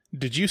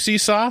Did you see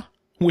Saw?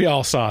 We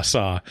all saw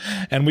Saw,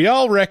 and we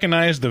all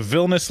recognize the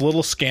villainous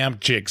little scamp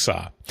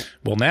Jigsaw.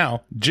 Well,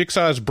 now,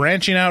 Jigsaw is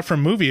branching out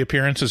from movie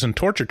appearances and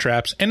torture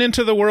traps and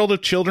into the world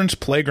of children's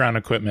playground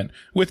equipment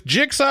with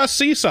Jigsaw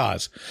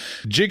Seesaws.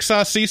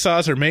 Jigsaw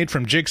Seesaws are made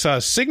from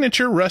Jigsaw's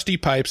signature rusty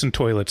pipes and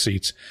toilet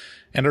seats,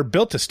 and are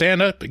built to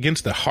stand up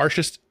against the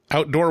harshest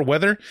outdoor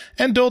weather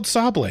and dulled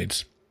saw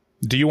blades.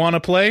 Do you want to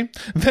play?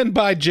 Then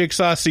buy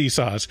Jigsaw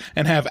Seesaws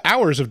and have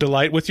hours of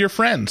delight with your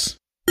friends.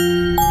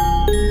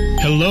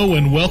 Hello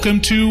and welcome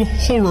to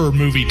Horror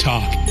Movie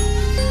Talk.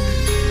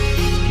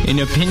 An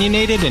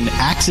opinionated and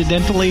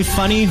accidentally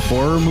funny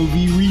horror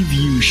movie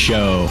review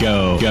show.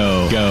 Go,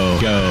 go, go,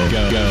 go,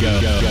 go, go, go,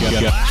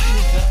 go, go.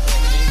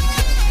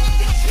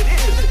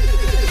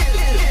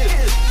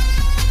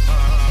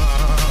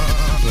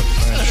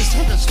 Just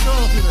took a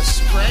stroll through the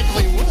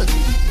scraggly woods.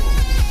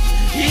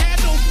 He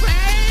had no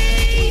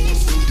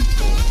face!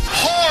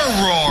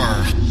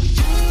 Horror!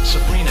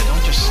 Sabrina,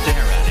 don't just stare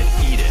at it,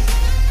 eat it.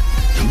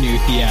 New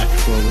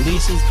theatrical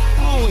releases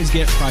always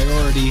get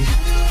priority.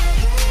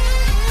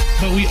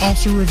 But we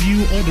also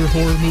review older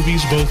horror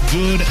movies, both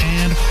good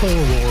and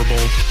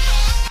horrible.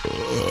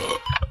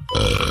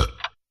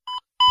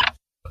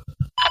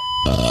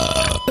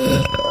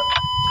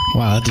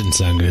 Wow, that didn't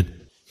sound good.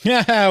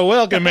 Yeah,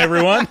 welcome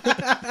everyone.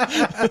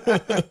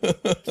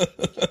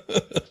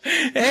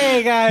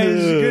 Hey guys,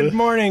 good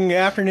morning,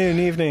 afternoon,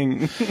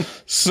 evening.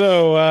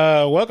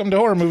 So, welcome to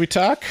Horror Movie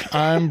Talk.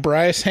 I'm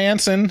Bryce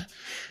Hanson.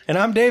 And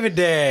I'm David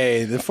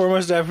Day, the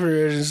foremost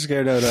effort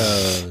scared out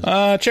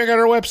of. Check out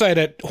our website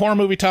at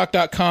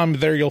horrormovietalk.com.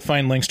 There you'll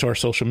find links to our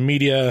social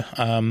media,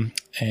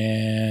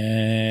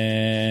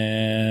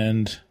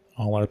 and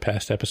all our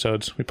past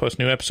episodes. We post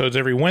new episodes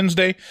every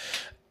Wednesday.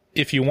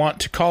 If you want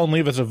to call and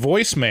leave us a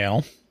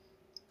voicemail,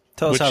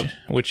 Tell us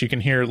which you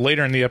can hear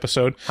later in the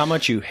episode. how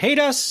much you hate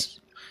us,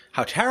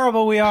 how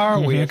terrible we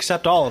are. We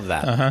accept all of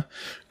that.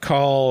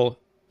 Call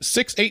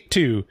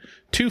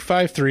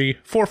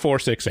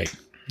 682-253-4468.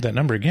 That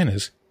number again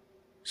is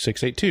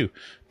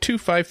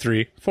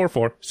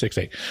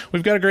 682-253-4468.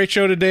 We've got a great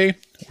show today.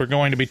 We're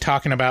going to be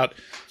talking about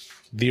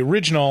the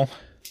original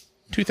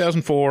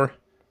 2004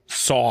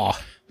 Saw.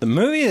 The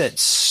movie that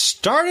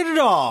started it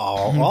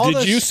all.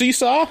 Did you see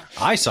Saw?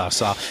 I saw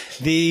Saw.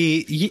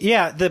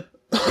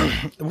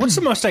 What's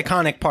the most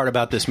iconic part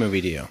about this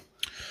movie to you?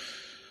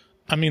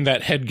 I mean,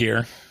 that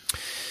headgear.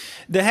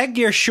 The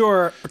headgear,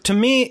 sure. To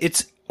me,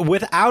 it's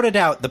without a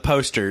doubt the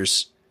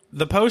posters.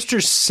 The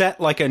posters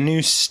set like a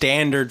new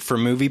standard for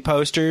movie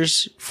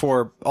posters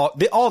for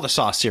all the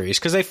Saw series,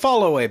 because they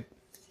follow an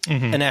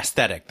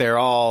aesthetic. They're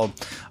all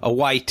a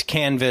white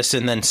canvas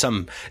and then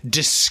some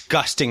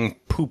disgusting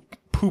poop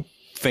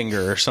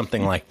finger or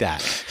something like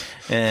that.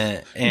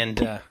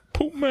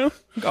 Poop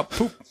mouth. Got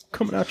poop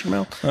coming out your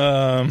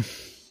mouth.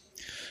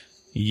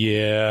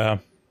 Yeah.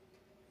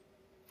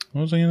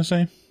 What was I going to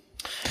say?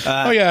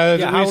 How do we do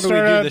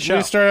the show?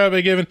 We start out by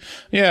giving,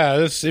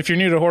 if you're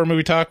new to Horror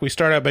Movie Talk, we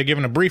start out by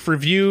giving a brief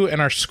review and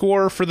our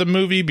score for the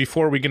movie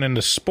before we get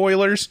into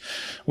spoilers.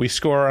 We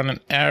score on a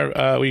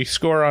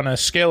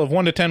scale of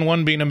 1 to 10,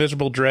 1 being a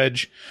miserable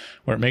dredge,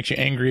 where it makes you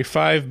angry,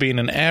 5 being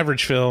an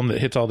average film that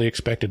hits all the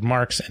expected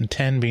marks, and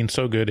 10 being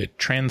so good it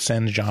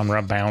transcends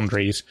genre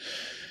boundaries.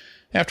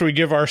 After we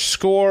give our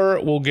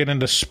score, we'll get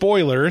into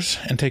spoilers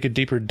and take a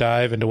deeper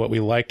dive into what we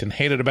liked and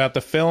hated about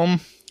the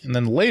film. And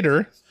then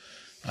later,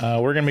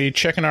 we're going to be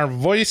checking our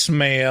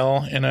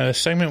voicemail in a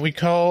segment we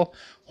call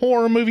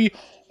Horror Movie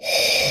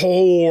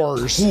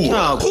Whores.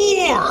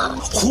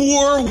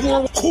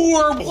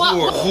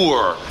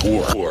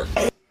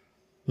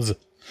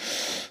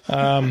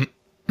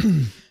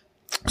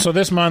 So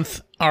this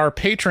month, our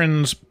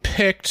patrons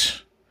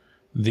picked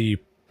the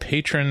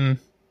patron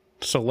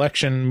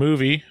selection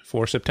movie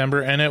for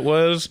September, and it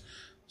was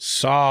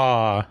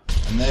Saw.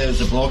 And there's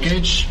the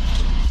blockage.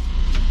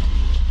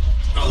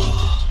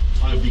 Oh,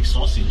 like a big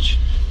sausage.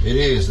 It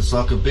is. It's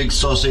like a big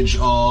sausage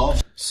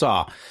of...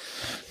 Saw.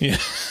 Yeah.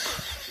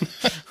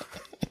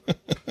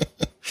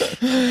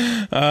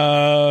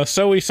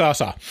 So we saw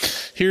Saw.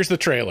 Here's the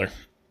trailer.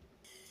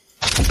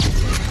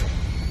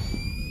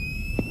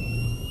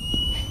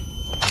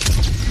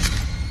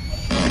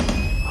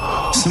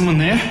 Someone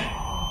there?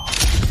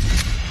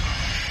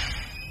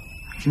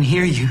 I can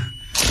hear you.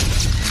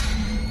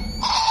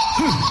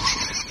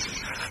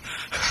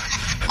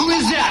 Who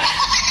is that?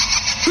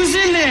 Who's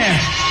in there?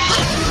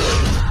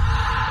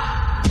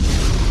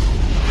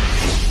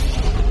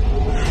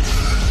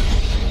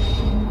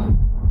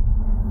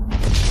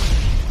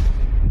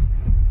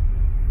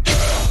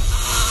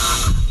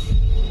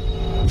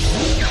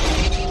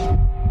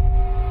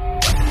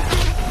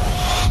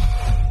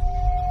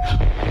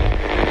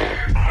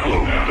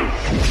 Hello, Madam.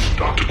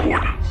 Dr.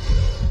 Gordon.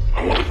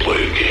 I want to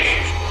play a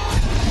game.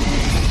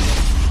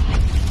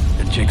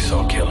 The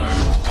Jigsaw Killer.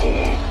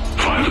 Paul,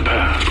 find the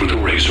path through the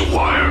razor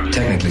wire.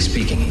 Technically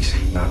speaking, he's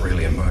not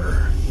really a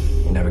murderer.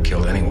 He never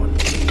killed anyone.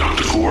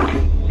 Dr.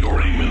 Gordon,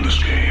 your aim in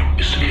this game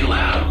is to kill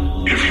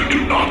Adam. If you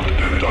do not,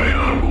 then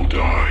Diana will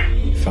die.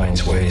 He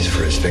finds ways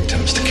for his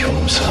victims to kill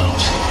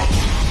themselves.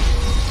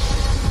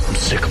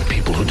 sick of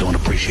people who don't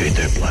appreciate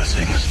their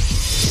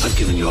blessings. I've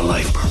given you a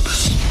life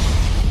purpose.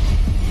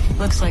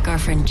 Looks like our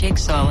friend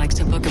Jigsaw likes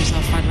to book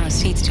himself front row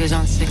seats to his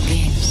own sick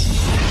games.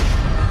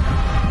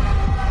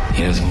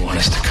 He doesn't want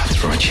us to cut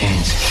through our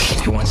chains.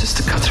 He wants us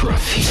to cut through our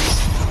feet.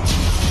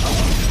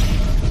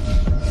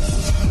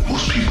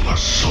 Most people are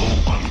so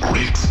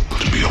ungrateful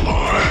to be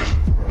alive.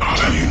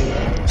 Not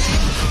anymore.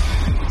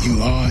 You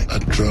are a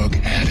drug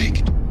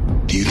addict.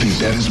 Do you think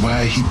that is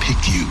why he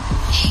picked you?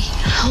 He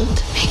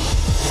helped me.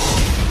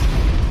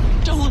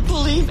 Don't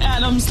believe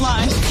Adam's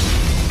lies.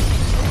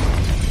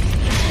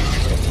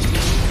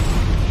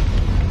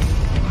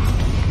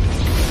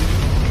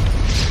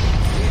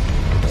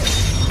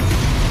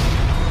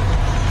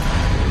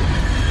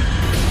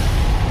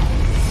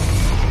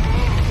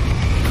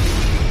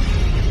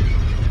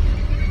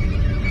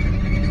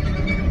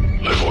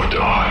 Live or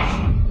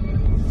die.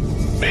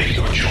 Make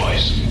your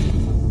choice.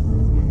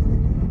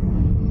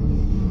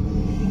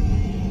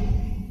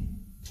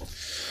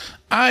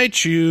 I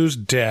choose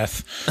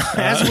death.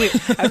 As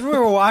we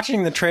were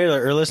watching the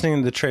trailer or listening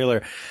to the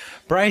trailer,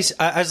 Bryce,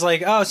 I was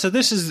like, oh, so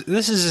this is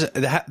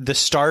the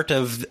start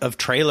of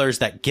trailers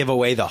that give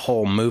away the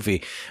whole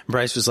movie.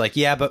 Bryce was like,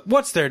 yeah, but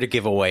what's there to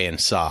give away in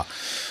Saw?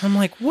 I'm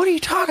like, what are you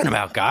talking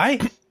about, guy?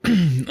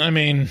 I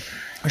mean,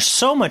 there's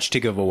so much to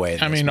give away.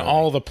 I mean,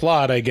 all the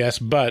plot, I guess,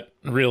 but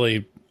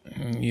really,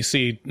 you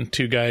see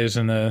two guys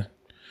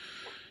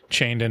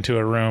chained into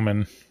a room,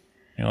 and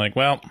you're like,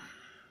 well,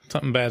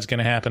 something bad's going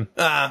to happen.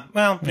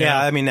 Well,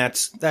 yeah, I mean,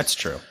 that's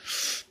true.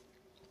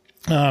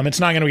 It's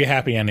not going to be a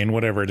happy ending,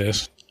 whatever it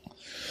is.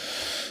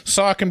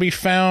 Saw can be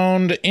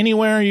found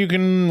anywhere you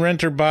can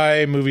rent or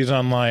buy movies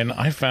online.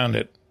 I found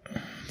it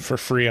for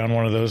free on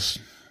one of those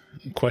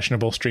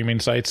questionable streaming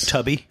sites.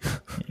 Tubby?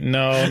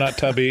 No, not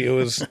Tubby. It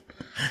was,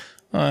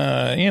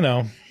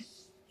 YouTube.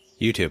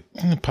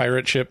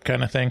 Pirate ship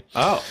kind of thing.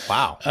 Oh,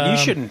 wow.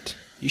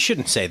 You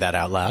shouldn't say that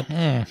out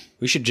loud.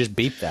 We should just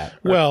beep that.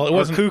 Well, it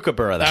wasn't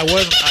Kookaburra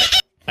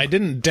that. I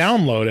didn't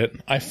download it.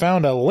 I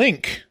found a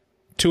link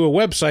to a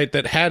website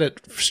that had it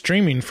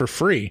streaming for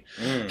free,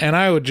 and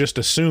I would just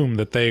assume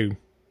that they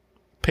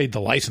paid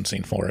the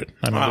licensing for it.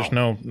 I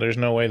mean, there's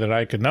no way that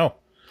I could know.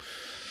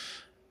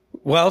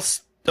 Well,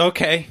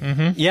 okay.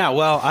 Mm-hmm. Yeah,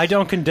 well, I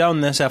don't condone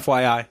this,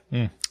 FYI.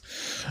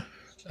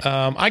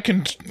 I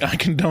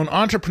condone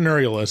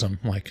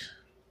entrepreneurialism. Like,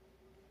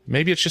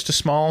 maybe it's just a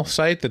small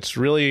site that's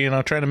really,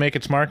 trying to make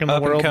its mark in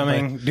the world. Up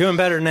and coming, doing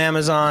better than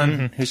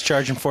Amazon, who's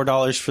charging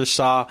 $4 for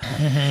Saw.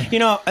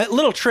 A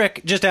little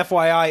trick, just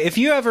FYI, if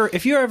you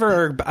ever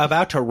are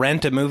about to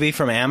rent a movie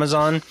from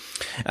Amazon,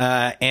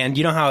 and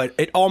you know how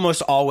it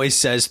almost always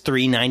says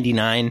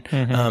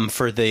 $3.99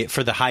 for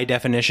the high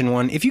definition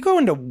one. If you go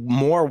into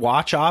more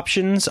watch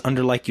options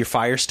under like your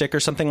Fire Stick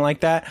or something like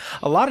that,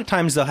 a lot of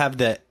times they'll have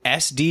the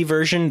SD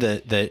version,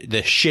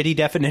 the shitty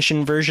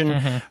definition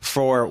version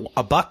for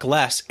 $1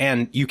 less.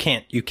 And you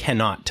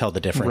cannot tell the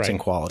difference in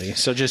quality.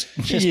 So just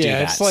do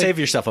that. Like, save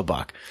yourself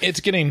 $1. It's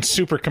getting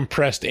super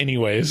compressed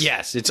anyways.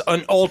 Yes, it's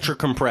an ultra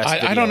compressed.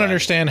 I don't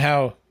understand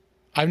how.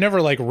 I've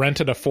never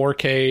rented a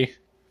 4K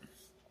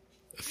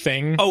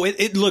thing. Oh,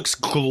 it looks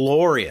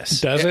glorious.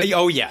 Does it?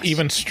 Oh yeah.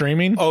 Even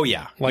streaming? Oh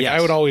yeah.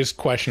 I would always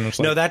question.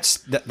 No,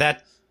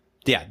 that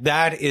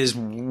is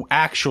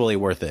actually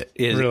worth it.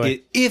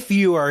 Really? If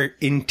you are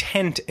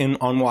intent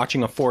on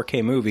watching a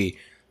 4K movie,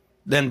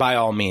 then by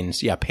all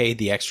means, pay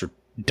the extra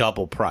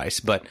double price.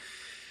 But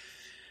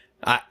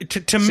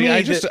to me,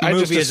 the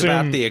movie is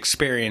about the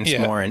experience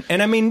more.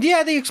 And I mean,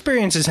 the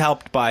experience is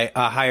helped by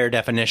a higher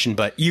definition,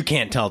 but you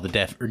can't tell the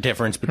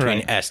difference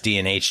between SD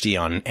and HD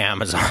on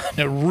Amazon.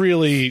 The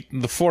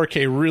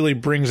 4K really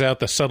brings out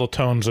the subtle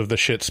tones of the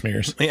shit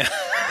smears. Yeah.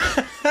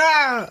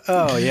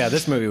 Oh, yeah,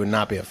 this movie would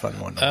not be a fun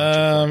one.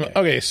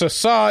 Okay, so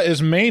Saw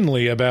is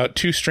mainly about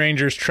two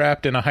strangers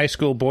trapped in a high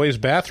school boys'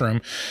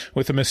 bathroom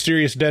with a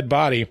mysterious dead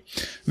body.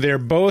 They're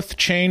both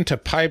chained to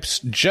pipes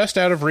just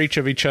out of reach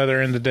of each other,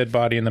 and the dead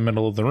body in the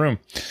middle of the room.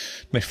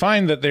 They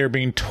find that they're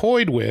being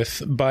toyed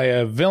with by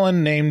a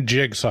villain named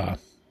Jigsaw,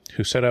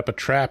 who set up a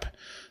trap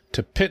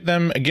to pit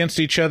them against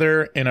each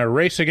other in a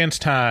race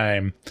against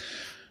time.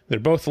 They're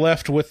both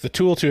left with the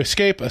tool to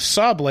escape, a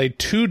saw blade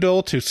too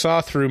dull to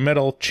saw through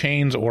metal,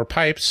 chains, or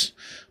pipes,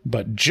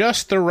 but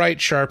just the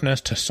right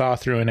sharpness to saw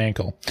through an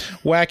ankle.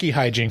 Wacky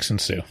hijinks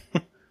ensue.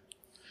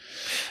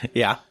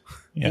 Yeah.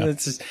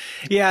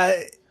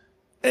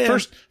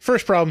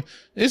 First problem,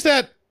 does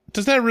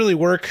that really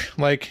work?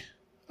 Like,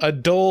 a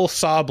dull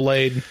saw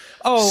blade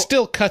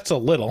still cuts a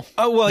little.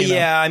 Oh, well,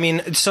 I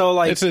mean, so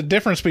like... It's a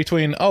difference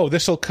between,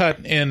 this will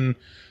cut in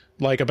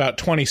like about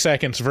 20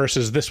 seconds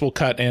versus this will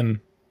cut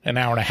in an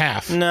hour and a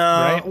half. No,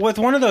 right? With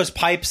one of those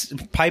pipe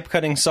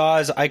cutting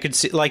saws, I could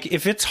see, like,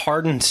 if it's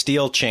hardened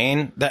steel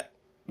chain, that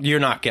you're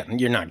not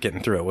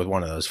getting through it with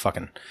one of those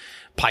fucking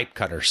pipe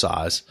cutter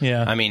saws.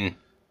 Yeah. I mean,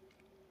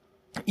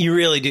 you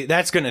really do.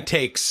 That's going to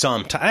take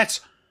some time.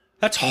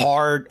 That's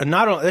hard.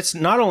 It's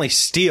not only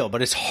steel,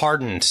 but it's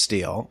hardened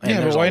steel, and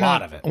there's a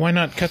lot of it. Why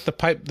not cut the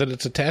pipe that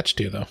it's attached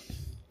to, though?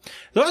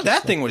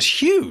 That thing was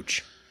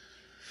huge.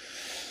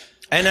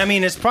 And I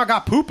mean, it's probably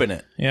got poop in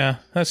it. Yeah,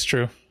 that's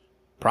true.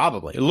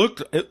 Probably.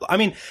 I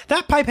mean,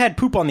 that pipe had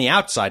poop on the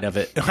outside of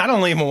it. I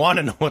don't even want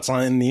to know what's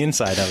on the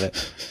inside of it.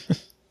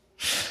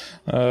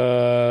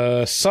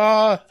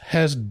 Saw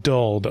has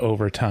dulled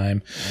over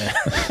time.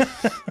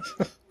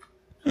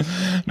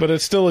 But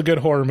it's still a good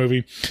horror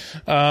movie.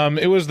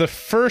 It was the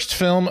first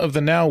film of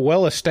the now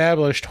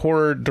well-established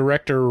horror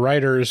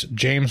director-writers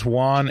James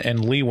Wan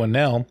and Leigh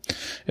Whannell.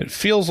 It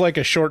feels like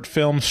a short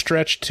film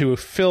stretched to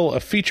fill a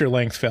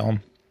feature-length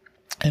film.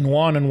 And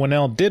Wan and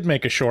Whannell did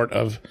make a short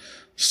of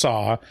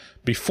Saw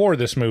before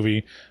this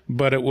movie,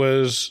 but it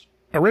was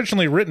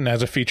originally written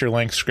as a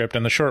feature-length script,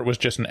 and the short was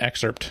just an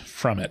excerpt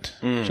from it,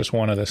 just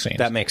one of the scenes.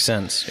 That makes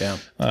sense, yeah.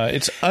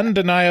 It's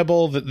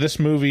undeniable that this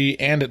movie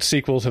and its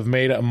sequels have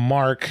made a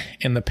mark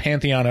in the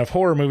pantheon of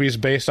horror movies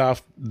based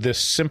off this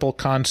simple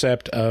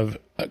concept of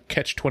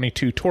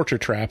Catch-22 torture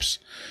traps.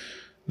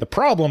 The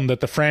problem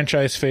that the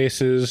franchise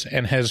faces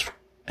and has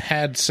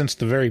had since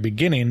the very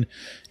beginning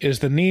is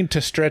the need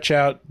to stretch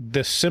out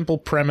this simple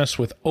premise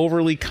with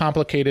overly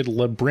complicated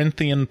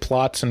labyrinthian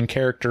plots and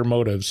character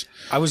motives.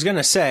 I was going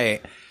to say,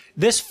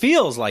 this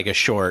feels like a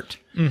short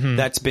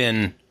that's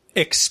been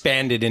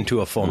expanded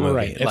into a full movie.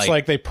 Right. It's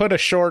like they put a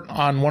short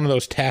on one of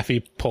those taffy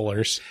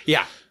pullers.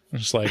 Yeah.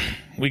 It's like,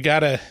 we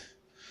gotta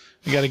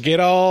get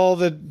all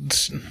the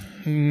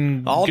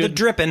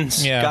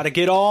drippings. Yeah. Got to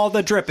get all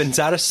the drippings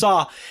out of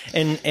Saw.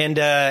 And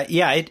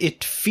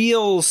it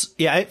feels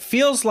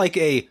like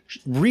a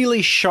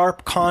really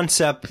sharp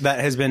concept that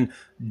has been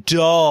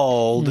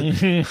dulled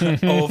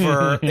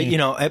over,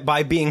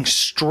 by being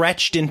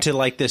stretched into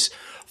like this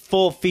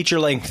full feature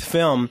length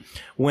film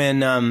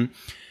when,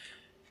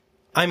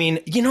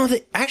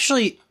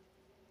 actually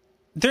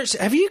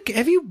have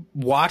you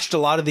watched a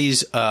lot of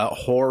these,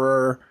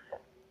 horror,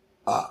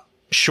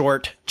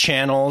 short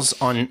channels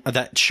on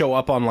that show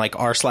up on like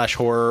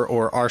r/horror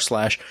or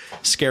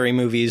r/scary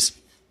movies,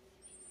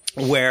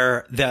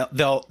 where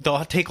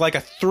they'll take like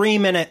a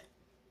 3-minute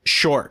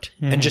short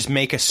and just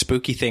make a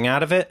spooky thing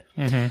out of it.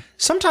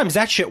 Sometimes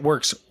that shit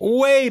works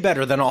way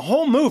better than a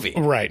whole movie,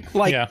 right?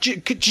 Like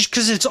just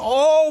because it's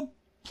all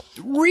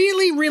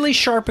really, really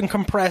sharp and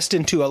compressed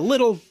into a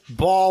little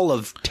ball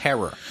of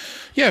terror.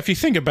 Yeah, if you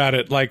think about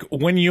it, like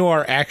when you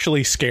are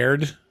actually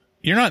scared,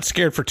 you're not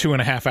scared for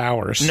 2.5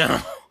 hours. No.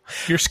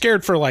 You're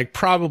scared for like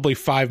probably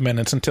 5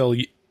 minutes until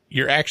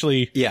you're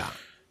actually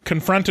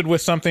confronted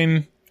with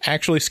something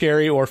actually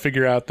scary or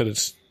figure out that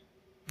it's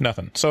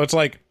nothing. So it's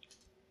like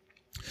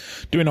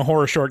doing a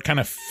horror short kind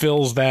of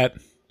fills that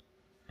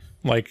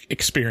like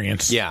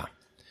experience. Yeah.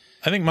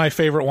 I think my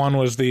favorite one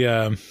was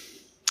the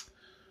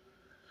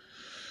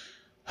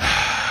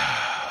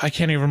I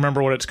can't even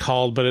remember what it's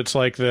called, but it's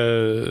like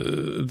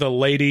the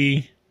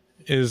lady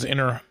is in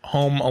her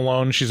home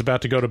alone. She's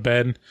about to go to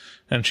bed,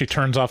 and she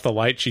turns off the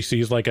light. She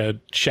sees like a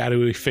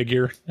shadowy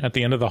figure at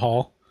the end of the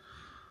hall.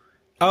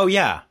 Oh,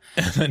 yeah.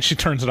 And then she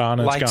turns it on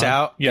and lights it's gone.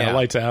 out. Yeah,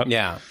 lights out.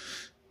 Yeah.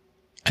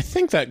 I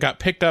think that got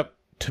picked up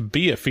to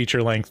be a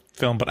feature-length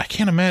film, but I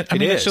can't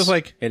imagine. It's just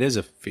like... It is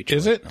a feature.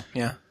 Is it?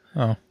 Yeah.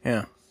 Oh.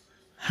 Yeah.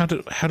 How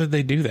did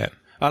they do that?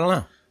 I don't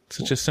know. It's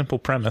such a simple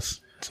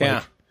premise. It's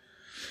like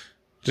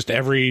just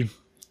every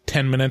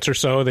 10 minutes or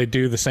so, they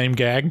do the same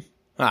gag.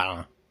 I don't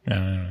know.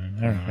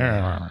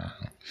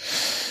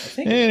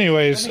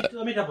 Anyways, let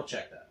me double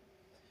check that.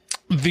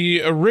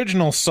 The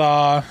original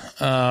Saw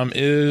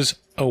is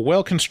a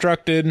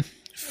well-constructed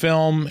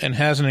film and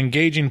has an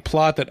engaging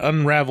plot that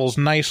unravels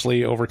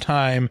nicely over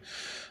time.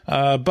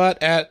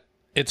 But at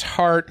its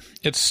heart,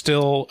 it's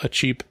still a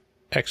cheap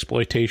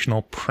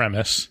exploitational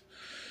premise.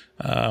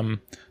 Not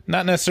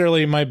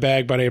necessarily my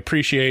bag, but I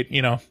appreciate,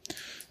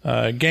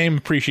 game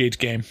appreciates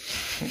game.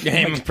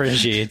 Game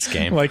appreciates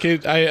game. Like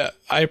I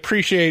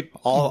appreciate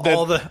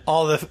all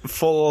the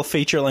full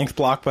feature length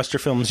blockbuster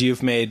films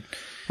you've made.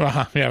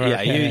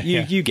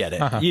 You get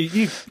it.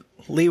 You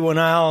Leigh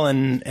Whannell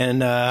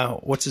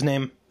and what's his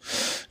name?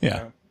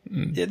 Yeah,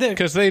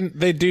 because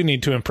they do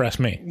need to impress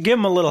me. Give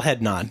them a little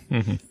head nod.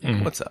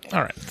 What's up?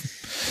 All right.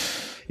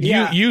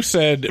 Yeah. You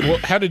said. Well,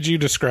 how did you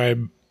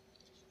describe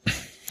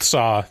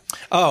Saw?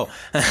 Oh.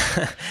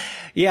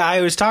 Yeah,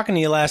 I was talking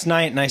to you last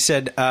night, and I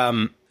said,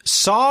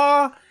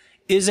 Saw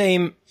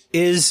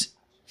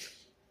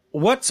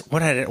what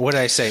did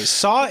I say?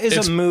 Saw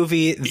is a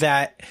movie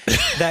that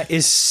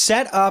is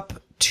set up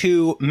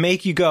to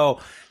make you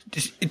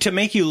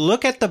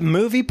look at the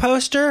movie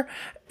poster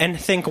and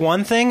think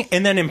one thing,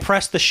 and then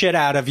impress the shit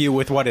out of you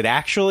with what it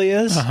actually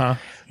is.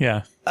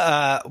 Yeah.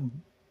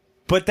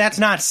 But that's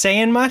not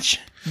saying much,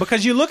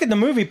 because you look at the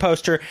movie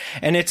poster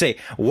and it's a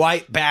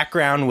white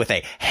background with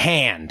a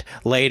hand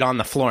laid on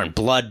the floor and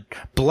blood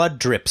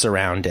drips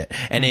around it.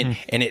 And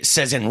it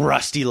says in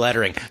rusty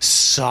lettering,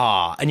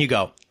 Saw. And you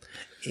go,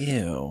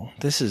 ew,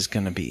 this is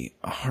going to be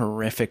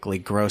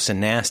horrifically gross and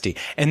nasty.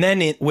 And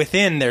then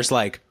within there's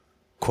like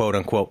quote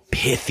unquote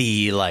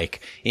pithy, like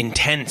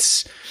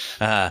intense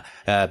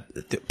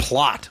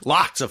plot,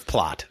 lots of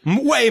plot,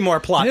 way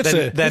more plot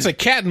it's a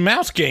cat and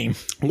mouse game.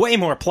 Way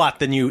more plot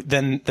than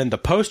the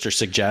poster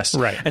suggests.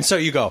 Right. And so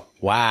you go,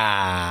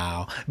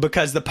 wow,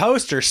 because the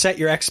poster set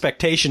your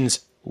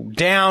expectations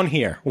down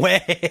here,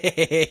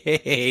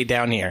 way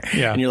down here.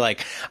 Yeah. And you're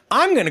like,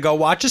 I'm going to go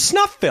watch a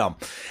snuff film.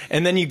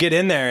 And then you get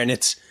in there and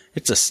it's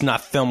a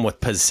snuff film with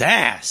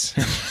pizzazz.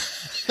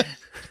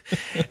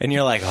 And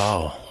you're like,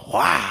 oh,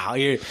 wow.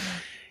 You're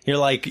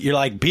like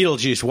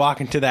Beetlejuice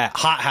walking to that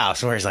hot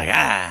house where he's like,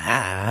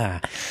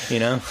 you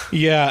know?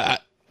 Yeah.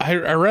 I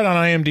read on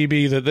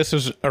IMDb that this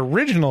is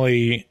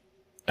originally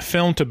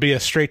filmed to be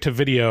a straight to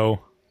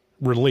video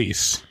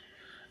release.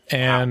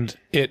 And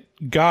it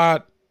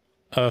got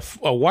a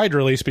wide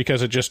release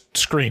because it just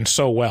screened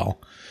so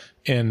well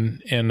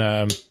in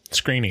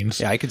screenings.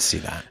 Yeah, I could see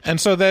that. And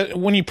so that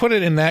when you put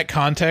it in that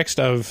context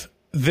of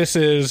this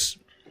is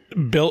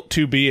built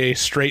to be a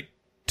straight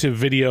to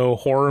video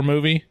horror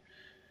movie,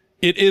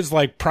 it is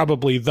like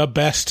probably the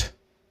best.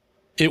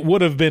 It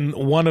would have been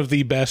one of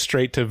the best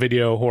straight to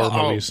video horror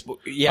movies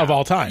of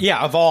all time.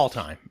 Yeah, of all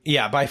time.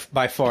 Yeah,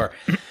 by far.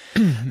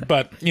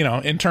 But, you know,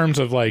 in terms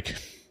of like,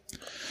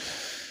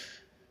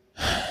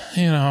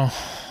 you know,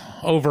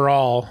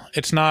 overall,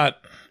 it's not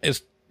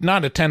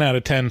a 10 out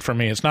of 10 for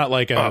me. It's not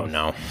like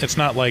it's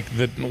not like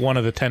one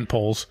of the tent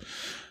poles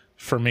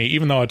for me,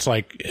 even though it's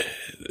like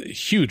a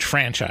huge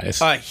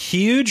franchise. A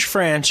huge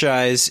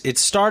franchise. It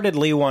started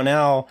Leigh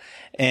Whannell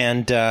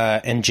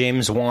and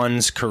James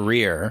Wan's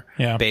career,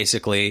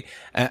 basically.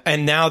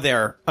 And now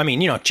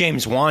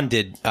James Wan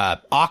did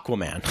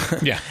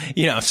Aquaman. Yeah.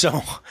 You know,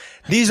 so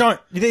these aren't,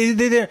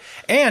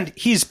 and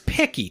he's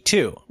picky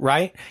too,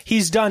 right?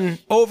 He's done,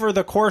 over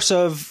the course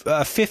of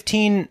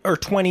 15 or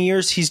 20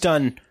 years, he's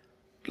done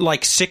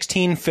like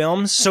 16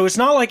 films. So it's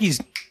not like he's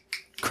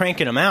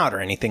cranking them out or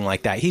anything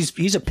like that.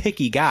 He's a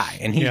picky guy,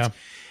 and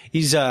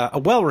he's a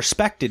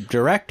well-respected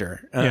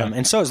director.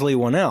 And so is Leigh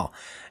Whannell.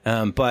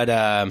 But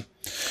I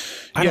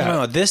don't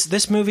know.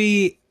 This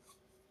movie,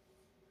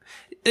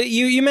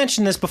 you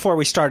mentioned this before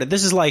we started.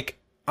 This is like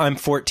I'm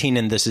 14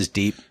 and this is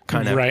deep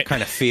kind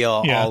of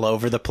feel all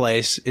over the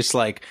place. It's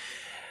like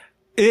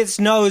it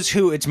knows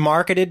who it's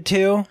marketed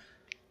to,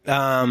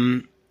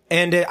 and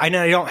I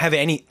don't have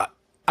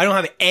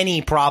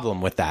any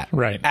problem with that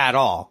at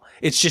all.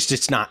 It's just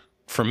it's not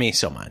for me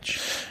so much.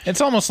 It's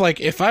almost like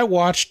if I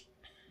watched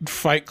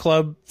Fight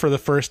Club for the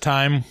first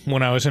time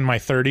when I was in my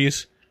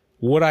 30s.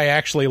 Would I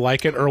actually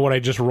like it, or would I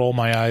just roll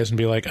my eyes and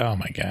be like, "Oh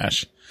my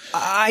gosh"?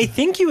 I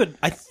think you would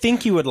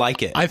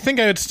like it. I think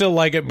I would still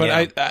like it,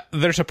 but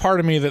there's a part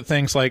of me that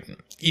thinks like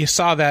you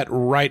saw that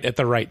right at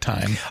the right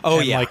time. Oh,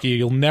 and yeah. Like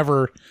you'll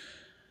never.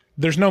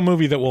 There's no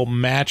movie that will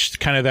match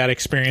kind of that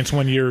experience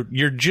when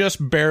you're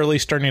just barely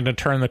starting to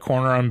turn the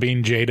corner on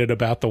being jaded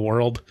about the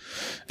world,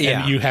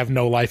 and you have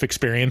no life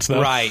experience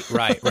though.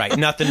 Right.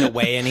 Nothing to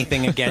weigh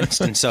anything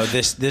against, and so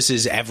this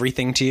is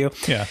everything to you.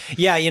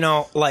 Yeah. You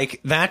know, like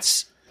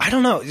that's. I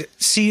don't know.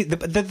 See,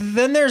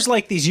 then there's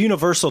like these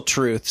universal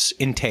truths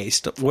in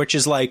taste, which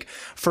is like,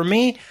 for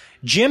me,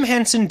 Jim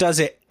Henson does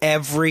it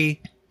every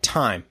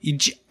time.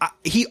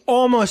 He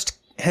almost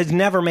has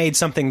never made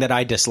something that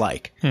I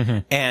dislike,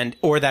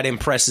 or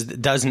that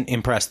doesn't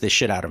impress the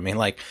shit out of me.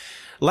 Like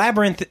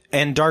Labyrinth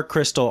and Dark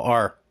Crystal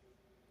are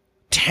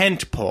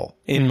tentpole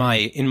in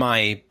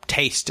my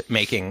taste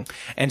making,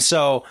 and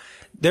so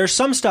there's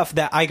some stuff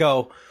that I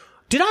go,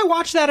 did I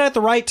watch that at the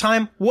right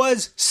time?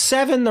 Was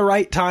 7 the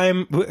right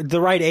time,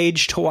 the right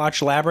age to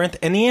watch Labyrinth?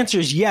 And the answer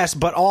is yes,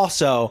 but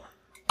also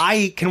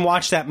I can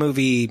watch that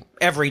movie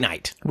every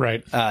night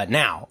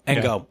now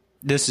and go,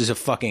 this is a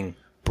fucking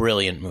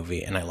brilliant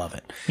movie and I love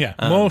it. Yeah,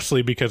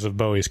 mostly because of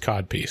Bowie's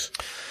codpiece.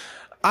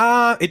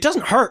 It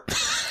doesn't hurt.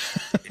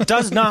 It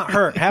does not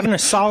hurt. Having a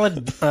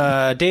solid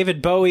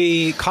David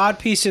Bowie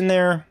codpiece in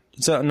there,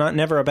 it's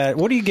never a bad...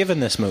 What are you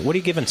giving this movie? What are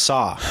you giving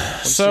Saw?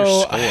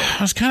 So I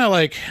was kind of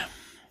like...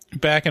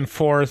 back and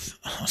forth.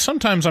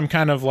 Sometimes I'm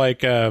kind of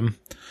like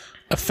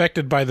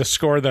affected by the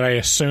score that I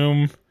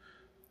assume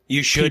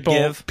you should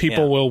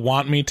people will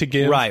want me to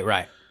give.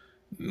 Right.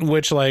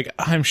 Which, like,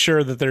 I'm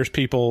sure that there's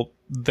people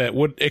that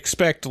would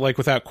expect, like,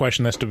 without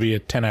question, this to be a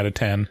 10 out of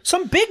 10.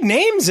 Some big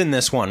names in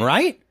this one,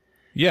 right?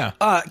 Yeah.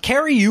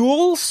 Carrie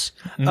Ewells.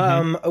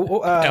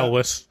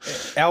 Elwes.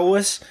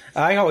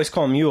 I always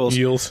call him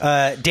Ewells.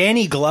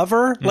 Danny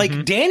Glover. Like,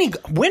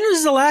 when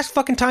is the last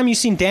fucking time you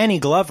seen Danny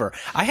Glover?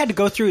 I had to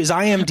go through his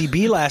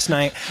IMDb last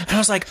night, and I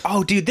was like,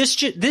 oh, dude, this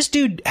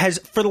dude has,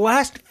 for the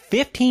last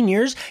 15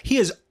 years, he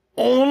has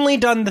only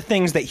done the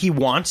things that he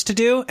wants to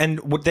do, and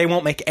they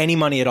won't make any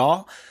money at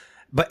all.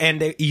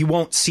 You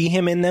won't see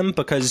him in them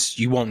because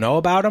you won't know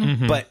about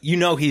him, but you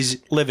know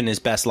he's living his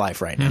best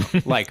life right now.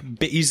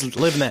 Like, he's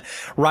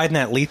riding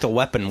that Lethal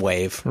Weapon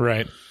wave.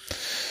 Right.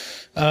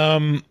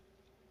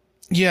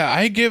 Yeah,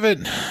 I give it,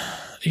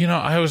 you know,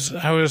 I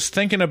was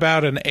thinking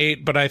about an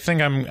 8, but I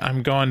think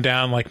I'm going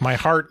down. Like, my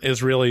heart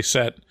is really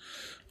set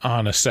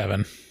on a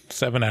 7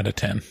 out of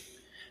 10.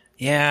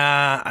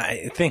 Yeah,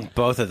 I think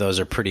both of those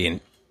are pretty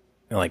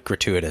like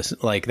gratuitous.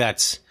 Like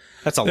that's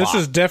a lot. This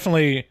is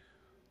definitely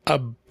a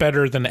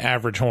better than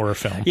average horror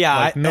film. Yeah,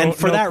 like, and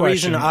for that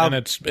question. reason, and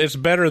it's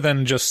better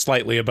than just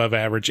slightly above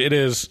average. It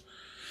is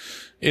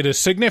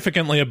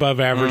significantly above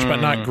average, but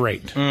not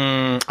great.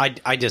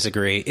 I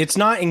disagree. It's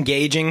not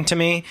engaging to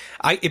me.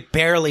 It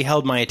barely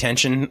held my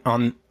attention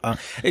on.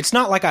 It's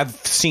not like I've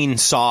seen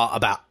Saw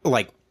about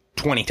like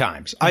 20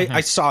 times.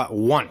 I saw it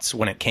once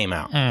when it came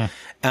out,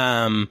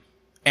 and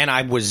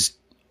I was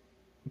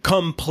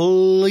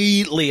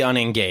completely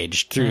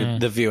unengaged through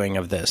the viewing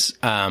of this.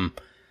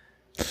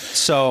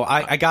 So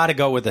I got to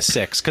go with a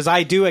 6 because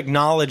I do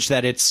acknowledge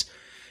that it's.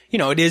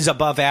 It is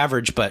above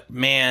average, but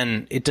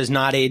man, it does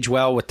not age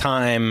well with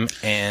time.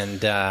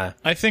 And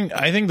I think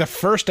the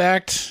first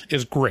act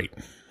is great.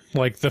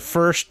 Like the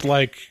first,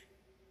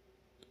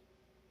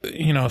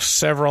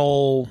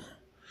 several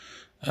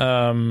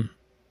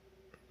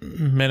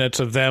minutes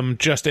of them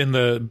just in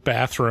the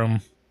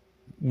bathroom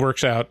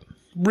works out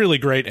really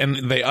great,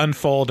 and they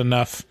unfold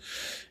enough,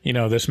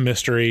 this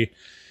mystery.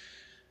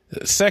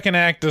 The second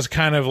act is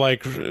kind of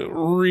like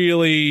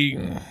really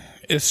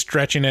is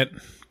stretching it.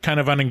 Kind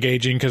of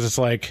unengaging because it's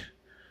like,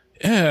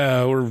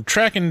 yeah, we're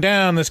tracking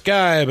down this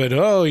guy, but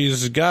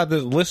he's got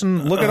this.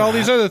 Look at all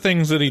these other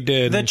things that he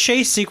did. The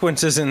chase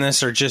sequences in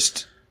this are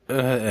just.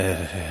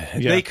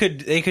 They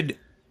could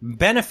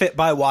benefit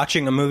by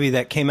watching a movie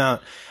that came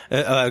out,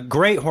 a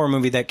great horror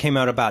movie that came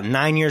out about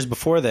 9 years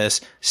before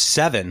this,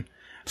 Seven,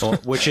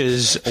 which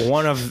is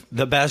one of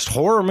the best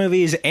horror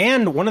movies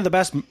and one of the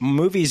best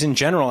movies in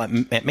general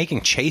at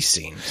making chase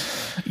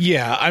scenes.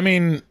 Yeah, I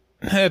mean,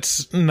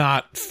 it's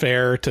not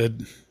fair to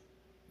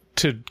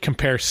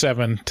compare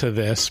Seven to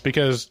this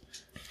because,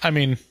 I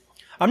mean,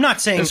 I'm not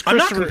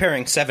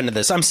comparing Seven to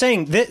this. I'm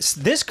saying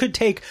this could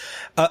take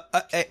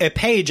a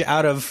page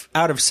out of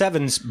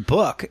Seven's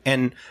book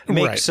and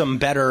make some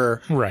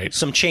better,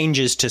 some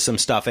changes to some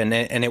stuff, and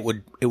it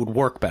would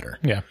work better.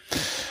 Yeah,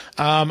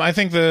 I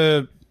think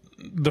the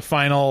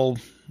final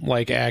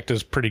act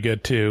is pretty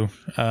good too.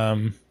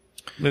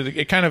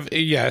 It kind of,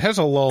 it has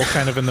a lull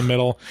kind of in the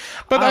middle,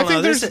 but I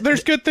think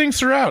there's good things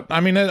throughout. I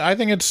mean, I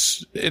think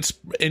it's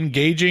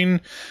engaging.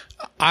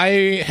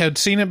 I had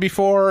seen it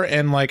before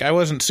and I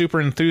wasn't super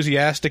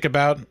enthusiastic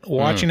about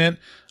watching it.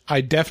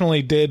 I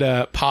definitely did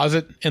pause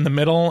it in the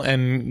middle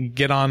and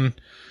get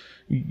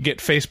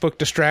Facebook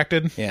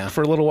distracted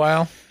for a little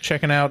while,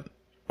 checking out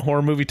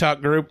Horror Movie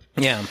Talk group.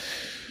 Yeah.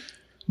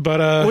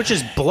 But which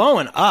is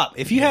blowing up.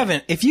 If you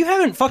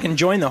haven't fucking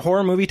joined the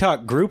Horror Movie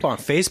Talk group on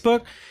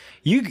Facebook,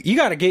 you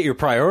got to get your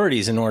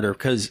priorities in order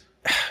because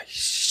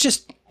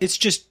it's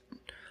just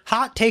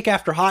hot take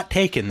after hot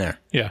take in there.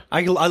 Yeah.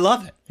 I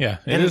love it. Yeah,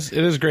 it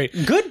is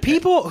great. Good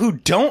people who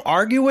don't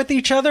argue with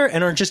each other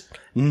and are just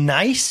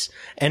nice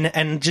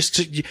and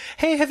just,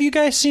 hey, have you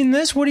guys seen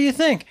this? What do you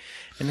think?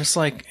 And it's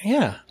like,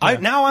 yeah. I've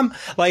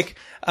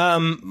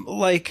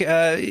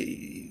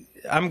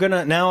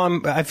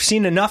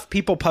seen enough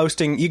people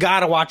posting, you got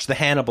to watch the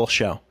Hannibal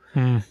show.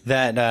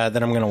 That I'm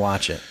going to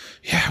watch it.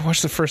 Yeah, I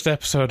watched the first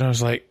episode and I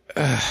was like,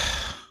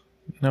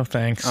 no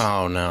thanks.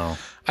 Oh, no.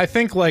 I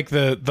think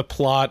the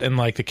plot and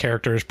the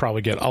characters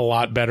probably get a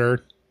lot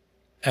better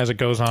as it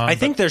goes on. I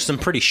think there's some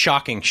pretty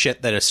shocking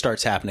shit that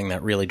starts happening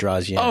that really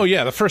draws you in. Oh,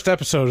 yeah. The first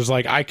episode is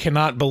I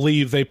cannot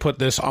believe they put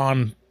this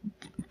on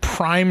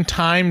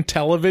primetime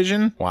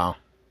television. Wow.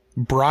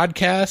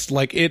 Broadcast.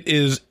 It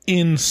is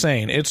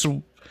insane.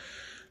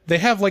 They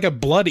have a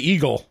blood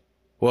eagle.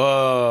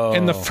 Whoa.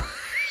 In the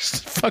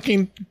first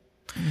fucking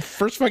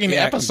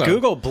episode.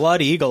 Google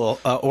Blood Eagle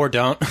or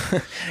don't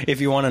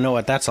if you want to know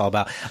what that's all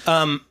about.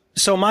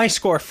 So my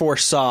score for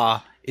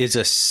Saw is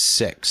a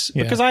 6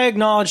 because I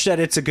acknowledge that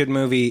it's a good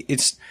movie.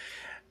 It's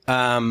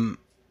better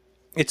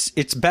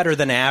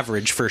than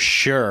average for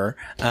sure,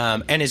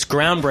 and it's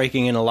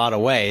groundbreaking in a lot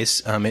of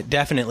ways. It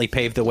definitely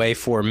paved the way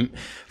for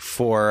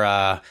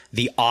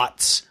the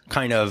aughts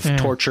kind of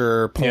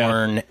torture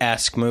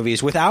porn-esque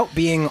movies without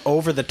being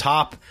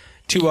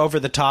too over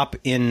the top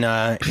in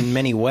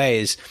many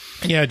ways.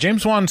 Yeah,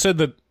 James Wan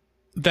said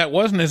that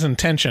wasn't his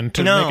intention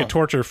to make a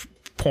torture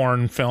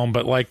porn film,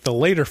 but the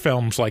later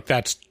films,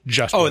 that's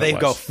just what they it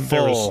was. go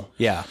full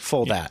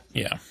that.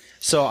 Yeah.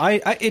 So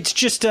it's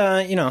just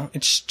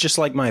it's just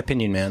like my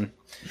opinion, man.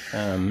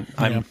 I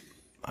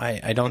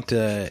don't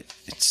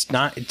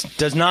it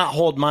does not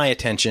hold my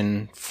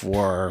attention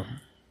for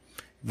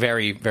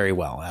very, very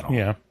well at all.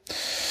 Yeah.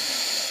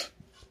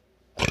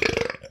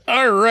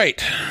 All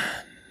right.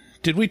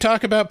 Did we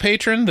talk about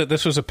Patreon, that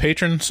this was a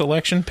patron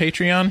selection,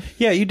 Patreon?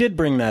 Yeah, you did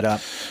bring that up.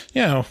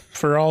 Yeah,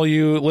 for all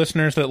you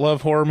listeners that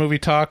love Horror Movie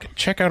Talk,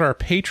 check out our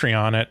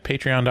Patreon at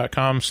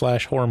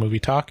patreon.com/Horror Movie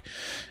Talk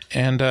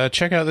and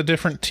check out the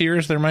different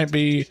tiers. There might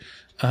be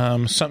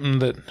something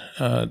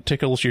that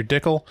tickles your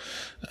dickle.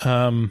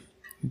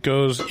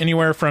 Goes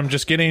anywhere from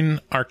just getting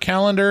our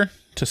calendar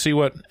to see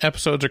what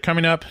episodes are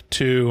coming up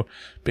to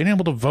being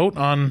able to vote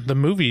on the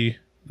movie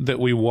that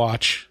we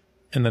watch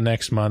in the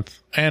next month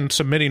and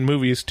submitting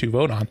movies to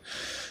vote on.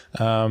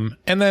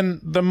 And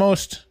then the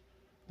most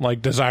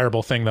like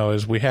desirable thing though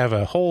is we have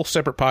a whole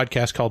separate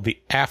podcast called the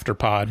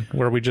Afterpod,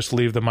 where we just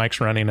leave the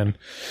mics running and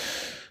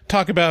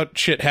talk about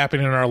shit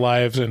happening in our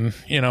lives. And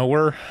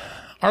our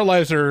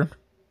lives are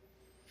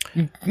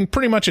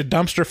pretty much a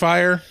dumpster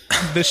fire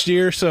this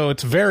year, so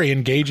it's very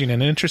engaging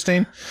and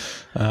interesting.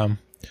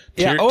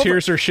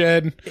 Tears are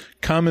shed,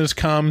 cum is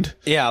cummed.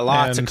 Yeah,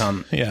 lots of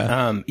cum.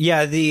 Yeah.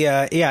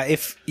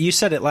 If you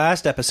said it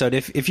last episode,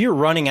 if you're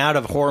running out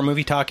of horror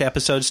movie talk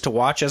episodes to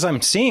watch, as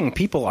I'm seeing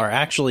people are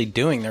actually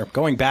doing, they're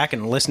going back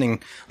and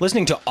listening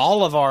to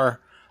all of our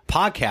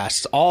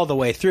podcasts all the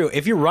way through.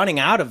 If you're running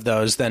out of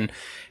those, then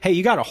hey,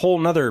 you got a whole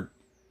nother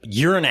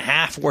year and a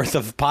half worth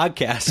of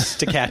podcasts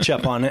to catch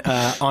up on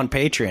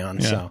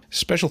Patreon. Yeah. So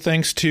special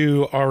thanks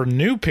to our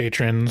new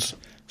patrons,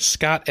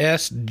 Scott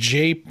S,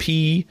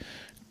 JP,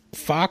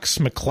 Fox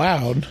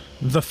McCloud,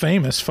 the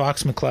famous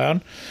Fox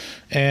McCloud,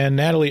 and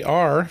Natalie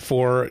R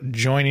for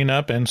joining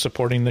up and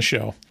supporting the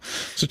show.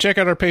 So check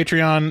out our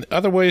Patreon.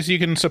 Other ways you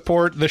can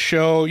support the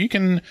show, you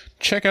can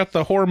check out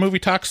the Horror Movie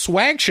Talk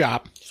swag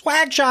shop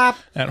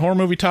at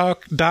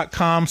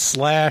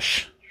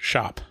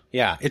horrormovietalk.com/shop.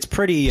 yeah, it's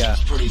pretty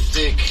Pretty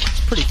thick.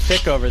 it's pretty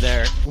thick over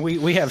there.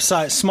 We have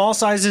small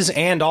sizes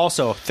and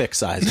also thick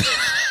sizes.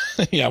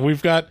 Yeah,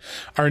 we've got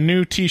our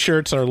new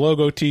T-shirts, our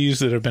logo tees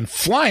that have been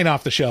flying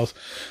off the shelves,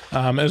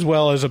 as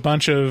well as a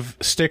bunch of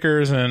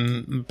stickers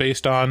and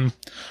based on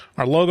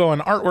our logo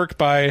and artwork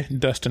by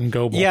Dustin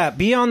Goebel. Yeah,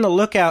 be on the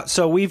lookout.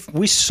 So we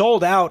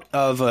sold out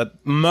of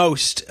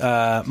most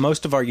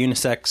of our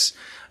unisex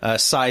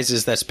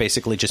sizes. That's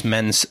basically just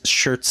men's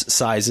shirts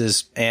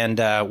sizes, and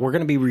we're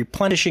going to be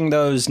replenishing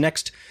those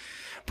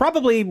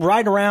probably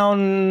right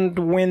around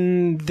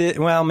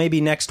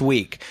maybe next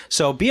week.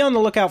 So be on the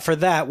lookout for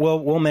that.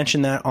 We'll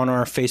mention that on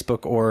our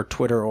Facebook or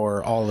Twitter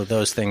or all of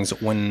those things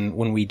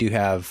when we do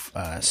have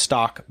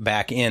stock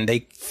back in.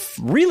 They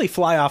really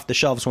fly off the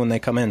shelves when they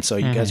come in, so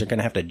you guys are going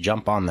to have to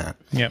jump on that.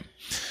 Yep.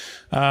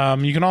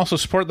 You can also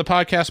support the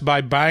podcast by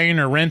buying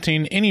or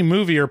renting any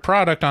movie or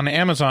product on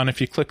Amazon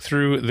if you click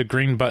through the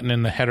green button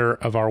in the header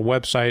of our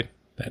website.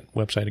 That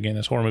website, again,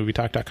 is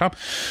horrormovietalk.com.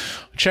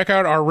 Check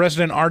out our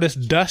resident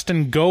artist,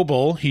 Dustin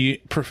Goebel.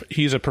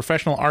 He's a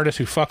professional artist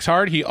who fucks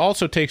hard. He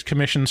also takes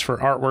commissions for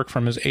artwork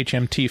from his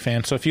HMT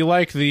fans. So if you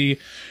like the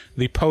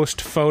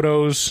post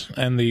photos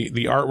and the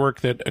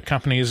artwork that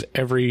accompanies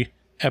every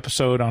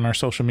episode on our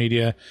social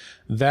media,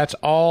 that's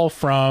all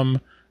from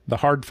the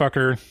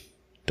hardfucker,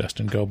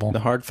 Dustin Goebel. The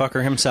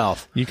hardfucker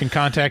himself. You can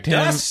contact him.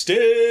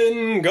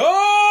 Dustin Goebel!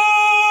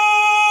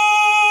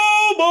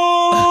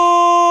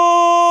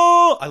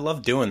 I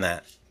love doing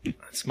that.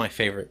 That's my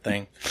favorite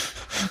thing.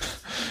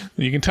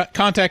 You can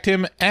contact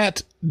him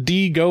at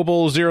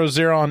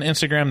dgoebel00 on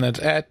Instagram. That's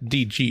at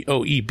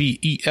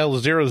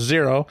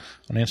DGOEBEL00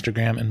 on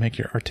Instagram, and make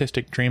your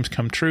artistic dreams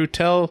come true.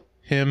 Tell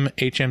him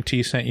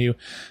HMT sent you.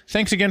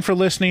 Thanks again for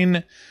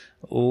listening.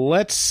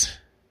 Let's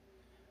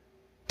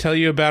tell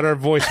you about our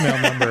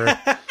voicemail number.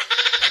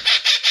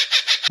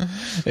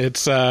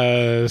 It's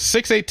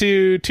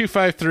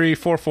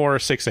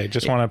 682-253-4468.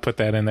 Just want to put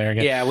that in there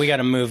again. Yeah, we got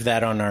to move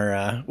that on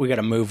our. We got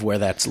to move where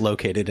that's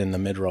located in the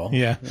mid roll.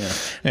 Yeah,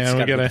 and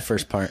we got the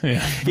first part.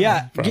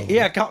 Yeah.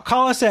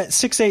 Call us at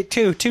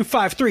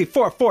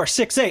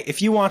 682-253-4468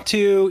 if you want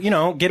to,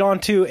 get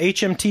onto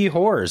HMT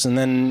horrors, and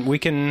then we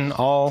can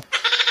all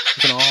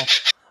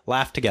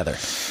laugh together.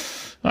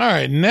 All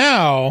right,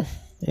 now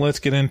let's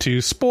get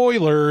into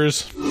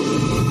spoilers.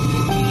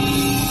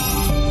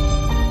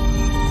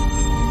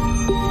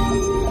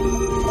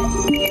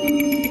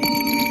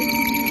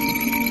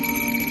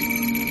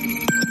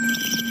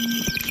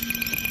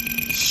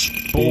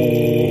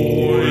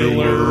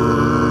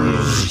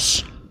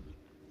 Spoilers.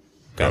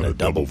 Got a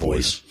double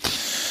voice.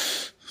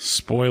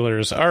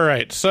 Spoilers. All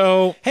right.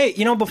 So, hey,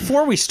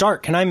 before we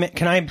start, can I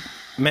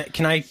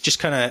just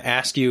kind of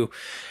ask you,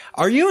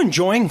 are you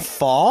enjoying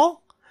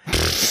fall?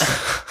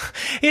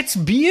 It's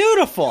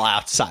beautiful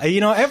outside.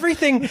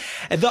 Everything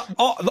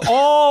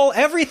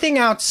everything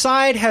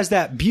outside has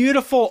that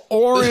beautiful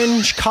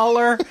orange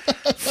color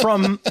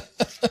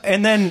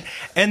and then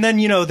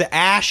the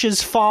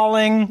ashes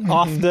falling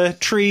off the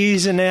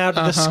trees and out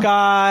of the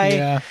sky.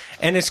 Yeah.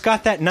 And it's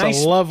got that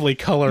nice, lovely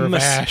color of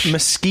ash,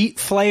 mesquite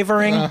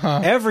flavoring.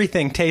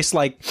 Everything tastes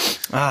like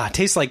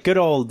good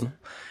old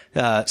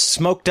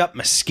smoked up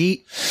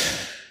mesquite.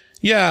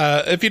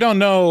 Yeah, if you don't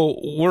know,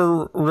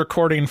 we're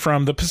recording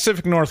from the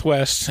Pacific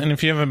Northwest, and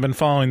if you haven't been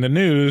following the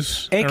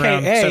news,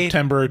 around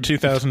September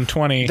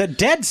 2020... the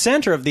dead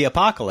center of the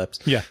apocalypse.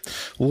 Yeah.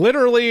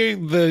 Literally,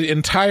 the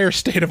entire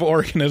state of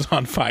Oregon is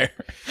on fire.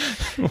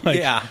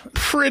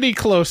 Pretty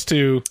close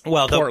to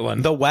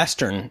Portland. The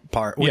western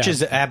part, which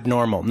is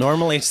abnormal.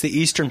 Normally, it's the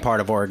eastern part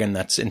of Oregon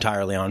that's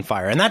entirely on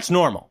fire, and that's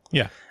normal.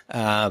 Yeah.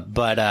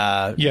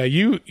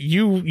 You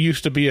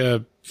used to be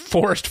a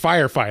forest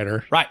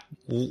firefighter. Right.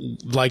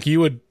 Like you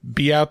would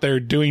be out there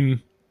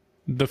doing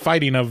the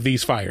fighting of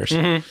these fires.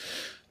 Mm-hmm.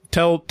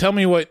 Tell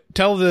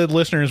the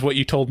listeners what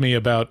you told me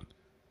about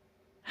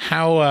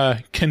how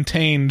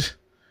contained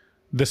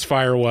this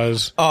fire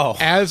was Oh.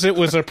 as it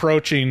was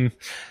approaching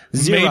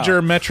Zero.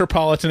 major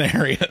metropolitan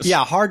areas.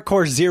 Yeah,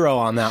 hardcore zero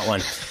on that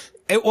one.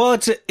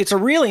 It's a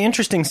really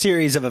interesting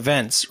series of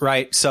events,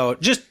 right? So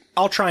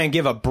I'll try and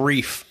give a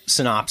brief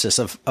synopsis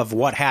of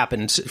what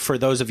happened for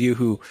those of you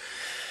who,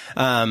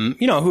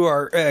 who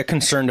are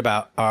concerned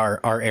about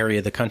our area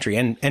of the country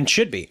and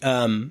should be,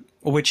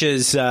 which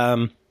is,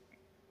 so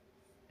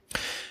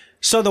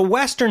the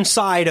western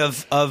side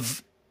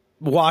of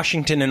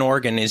Washington and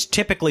Oregon is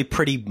typically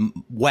pretty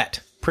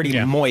wet, pretty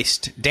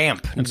moist,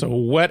 damp. It's a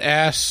wet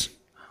ass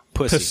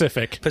Pussy.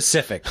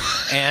 Pacific.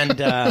 And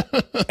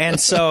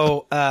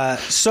so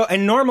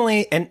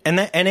normally,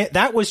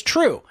 that was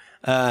true,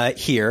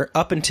 here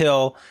up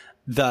until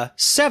the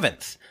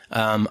 7th,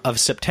 of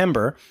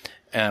September.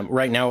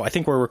 Right now, I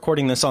think we're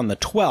recording this on the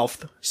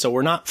 12th, so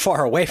we're not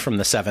far away from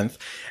the 7th.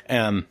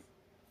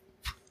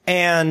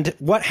 And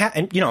what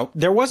happened,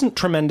 there wasn't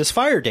tremendous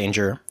fire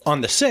danger on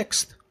the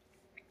 6th.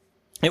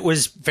 It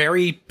was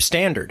very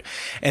standard.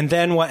 And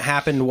then what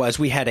happened was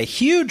we had a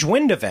huge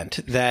wind event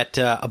that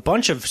a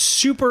bunch of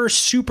super,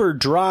 super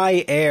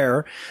dry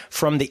air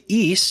from the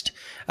east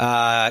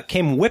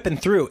came whipping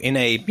through in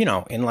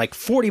like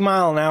 40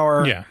 mile an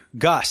hour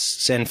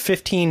gusts and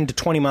 15 to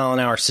 20 mile an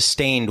hour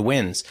sustained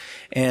winds.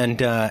 And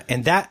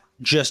that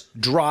just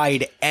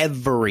dried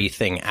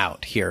everything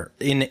out here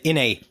in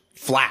a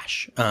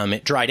flash.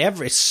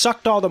 It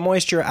sucked all the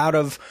moisture out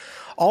of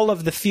all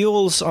of the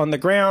fuels on the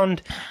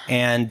ground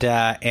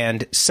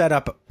and set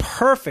up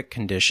perfect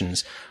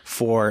conditions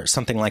for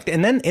something like that.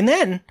 And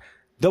then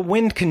the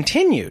wind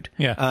continued.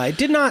 Yeah. It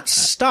did not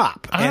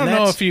stop. I don't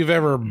know if you've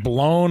ever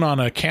blown on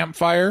a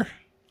campfire.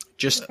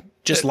 Just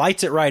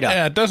lights it right up.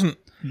 Yeah, it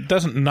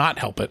doesn't not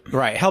help it.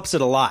 Right. Helps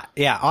it a lot.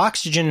 Yeah.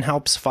 Oxygen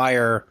helps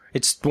fire.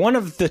 It's one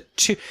of the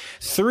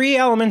three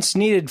elements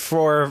needed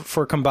for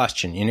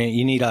combustion.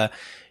 You need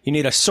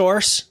a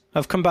source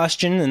of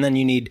combustion, and then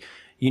you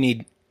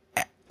need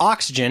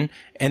oxygen,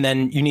 and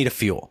then you need a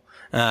fuel.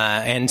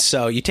 And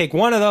so you take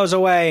one of those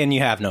away and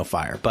you have no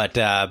fire. But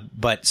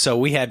so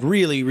we had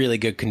really, really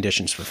good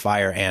conditions for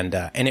fire, and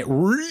it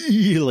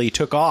really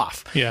took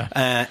off. Yeah.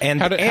 And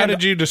how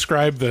did you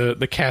describe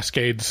the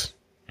Cascades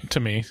to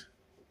me?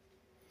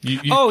 They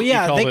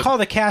call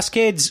the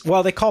Cascades,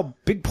 they call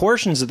big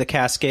portions of the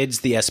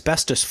Cascades the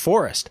asbestos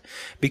forest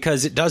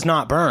because it does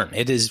not burn.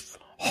 It is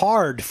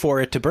hard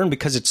for it to burn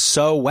because it's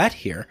so wet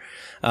here.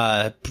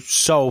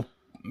 So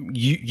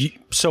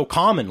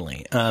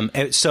commonly.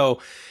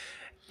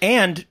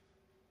 And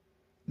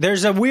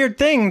there's a weird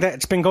thing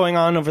that's been going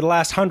on over the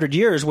last 100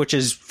 years, which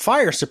is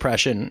fire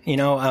suppression.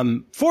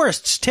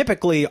 Forests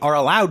typically are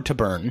allowed to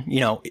burn,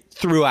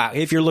 throughout.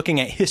 If you're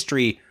looking at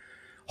history,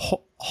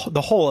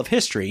 the whole of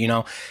history,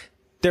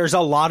 there's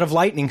a lot of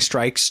lightning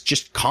strikes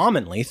just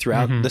commonly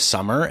throughout the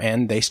summer,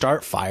 and they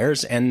start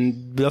fires,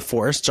 and the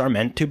forests are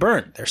meant to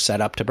burn. They're set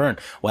up to burn.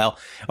 Well,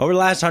 over the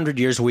last 100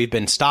 years, we've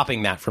been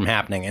stopping that from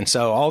happening. And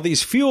so all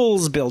these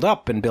fuels build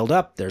up and build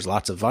up. There's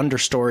lots of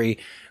understory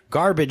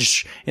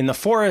garbage in the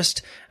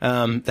forest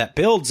that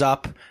builds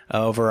up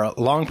over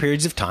long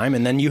periods of time.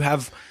 And then you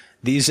have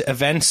these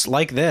events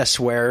like this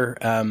where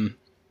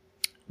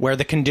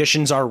the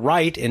conditions are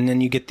right, and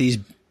then you get these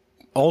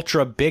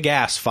ultra big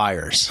ass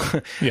fires,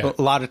 a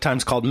lot of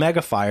times called mega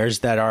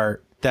fires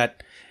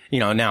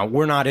now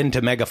we're not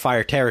into mega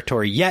fire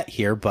territory yet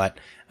here, but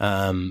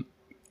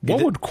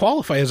what would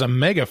qualify as a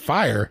mega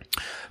fire?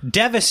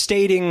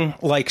 Devastating,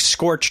 like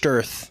scorched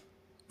earth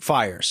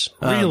fires.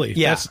 Really?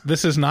 Yeah.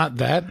 This is not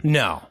that?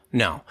 No.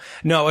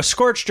 A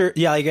scorched earth.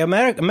 Yeah, like a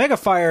mega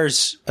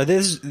fires.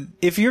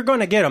 If you're going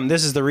to get them,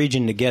 this is the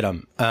region to get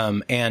them.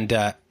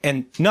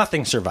 And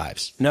nothing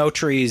survives. No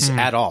trees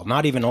at all.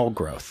 Not even old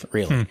growth,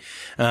 really.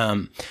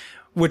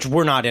 Which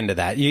we're not into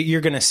that.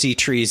 You're going to see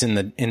trees in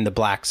the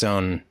black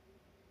zone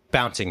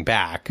bouncing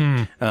back.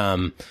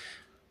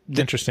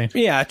 Interesting.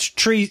 Yeah,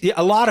 trees.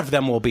 A lot of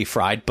them will be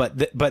fried,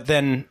 but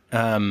then.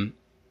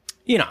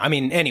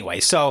 Anyway,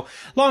 so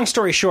long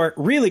story short,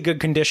 really good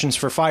conditions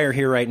for fire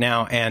here right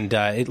now, and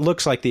it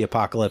looks like the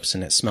apocalypse,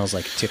 and it smells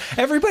like it too.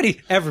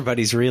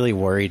 Everybody's really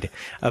worried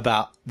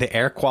about the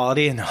air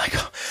quality, and they're like,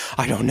 oh,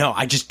 I don't know,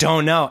 I just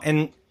don't know.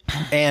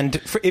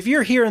 And if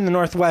you're here in the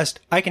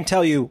Northwest, I can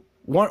tell you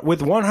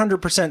with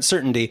 100%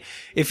 certainty,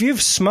 if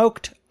you've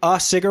smoked a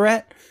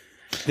cigarette,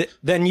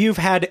 then you've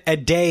had a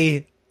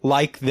day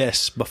like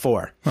this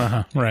before.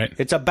 Right.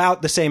 It's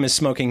about the same as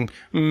smoking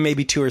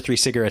maybe 2 or 3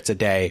 cigarettes a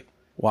day.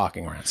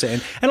 Walking around,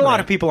 and a lot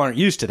of people aren't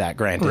used to that.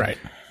 Granted, right?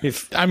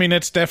 It's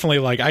definitely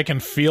like I can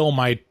feel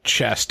my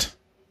chest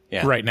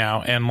right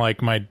now, and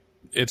like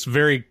it's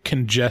very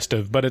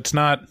congestive, but it's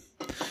not,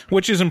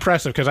 which is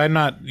impressive because I'm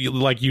not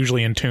like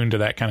usually in tune to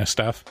that kind of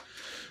stuff.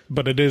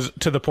 But it is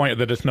to the point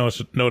that it's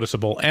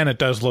noticeable, and it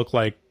does look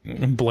like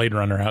Blade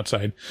Runner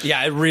outside.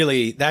 Yeah, it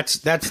really. That's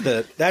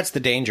the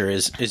danger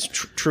is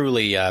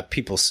truly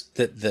people's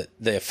the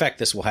effect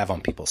this will have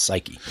on people's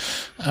psyche.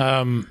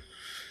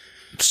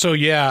 So,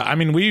 yeah,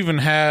 we even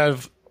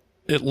have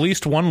at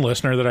least one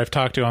listener that I've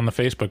talked to on the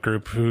Facebook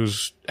group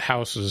whose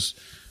house is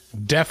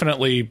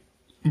definitely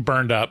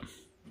burned up.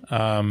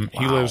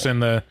 He lives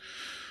in the,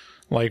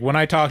 like, when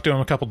I talked to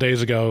him a couple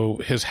days ago,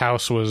 his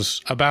house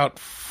was about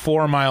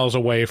 4 miles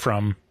away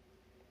from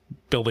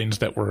buildings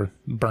that were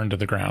burned to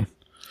the ground.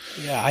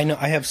 Yeah, I know.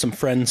 I have some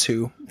friends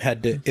who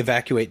had to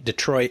evacuate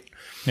Detroit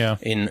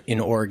in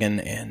Oregon,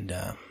 and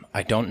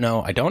I don't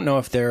know. I don't know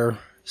if their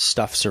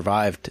stuff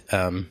survived.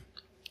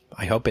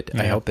 I hope it.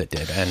 I hope it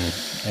did. And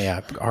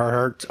yeah,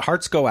 our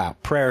hearts go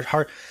out.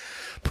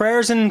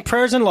 Prayers and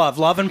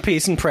love and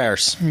peace and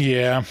prayers.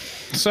 Yeah.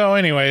 So,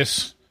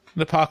 anyways,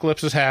 the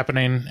apocalypse is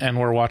happening, and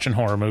we're watching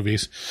horror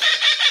movies.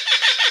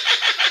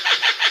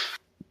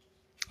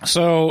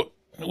 So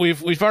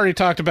we've already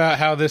talked about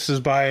how this is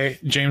by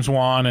James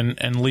Wan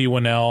and Leigh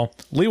Whannell.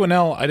 Leigh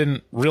Whannell, I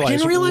didn't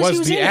realize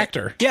was the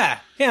actor. Yeah.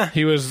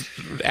 He was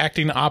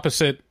acting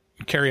opposite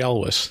Carrie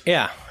Elwes.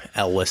 Yeah,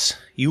 Elwes.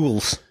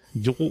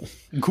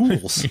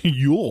 Ghouls.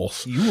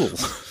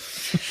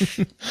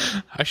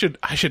 I should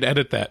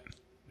edit that.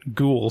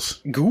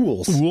 Ghouls.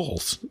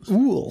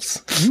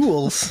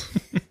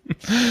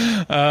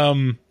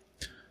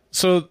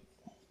 So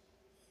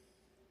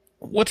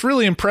what's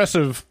really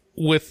impressive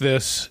with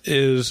this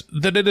is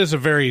that it is a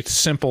very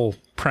simple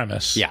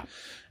premise. Yeah.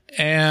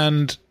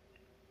 And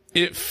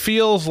it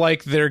feels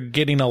like they're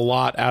getting a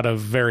lot out of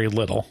very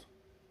little.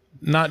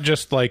 Not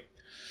just like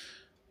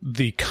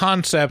the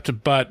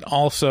concept, but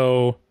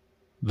also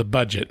the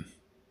budget.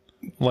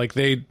 Like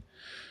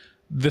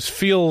this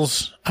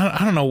feels,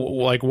 I don't know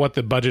like what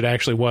the budget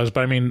actually was,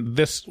 but I mean,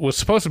 this was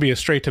supposed to be a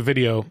straight to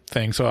video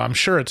thing. So I'm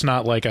sure it's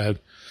not like a,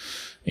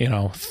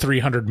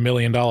 $300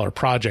 million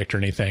project or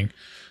anything.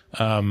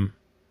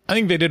 I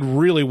think they did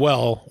really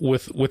well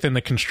within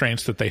the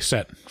constraints that they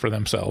set for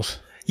themselves.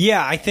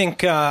 Yeah, I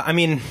think,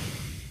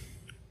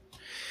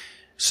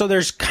 so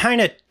there's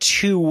kind of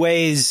two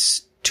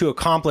ways to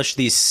accomplish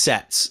these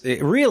sets.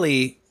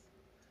 The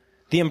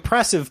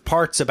impressive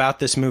parts about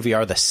this movie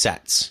are the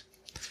sets.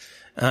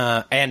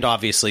 And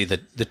obviously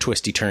the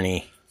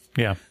twisty-turny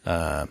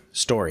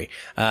story.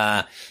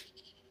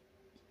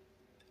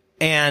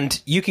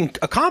 And you can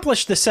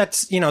accomplish the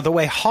sets, the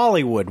way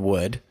Hollywood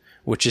would,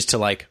 which is to,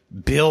 like,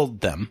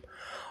 build them.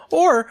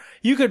 Or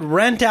you could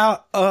rent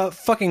out a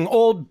fucking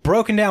old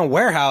broken down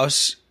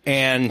warehouse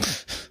and,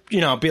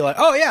 be like,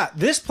 oh yeah,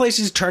 this place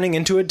is turning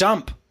into a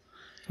dump.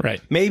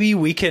 Right. Maybe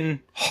we can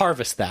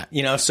harvest that,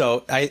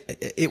 so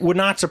it would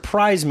not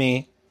surprise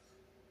me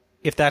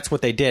if that's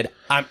what they did.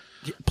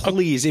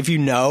 Please, if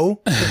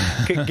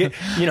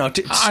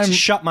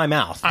shut my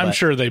mouth. I'm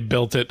sure they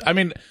built it. I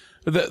mean,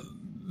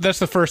 that's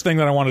the first thing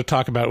that I wanted to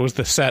talk about was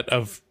the set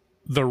of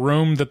the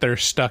room that they're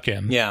stuck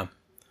in. Yeah.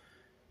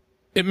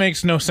 It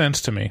makes no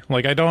sense to me.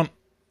 Like,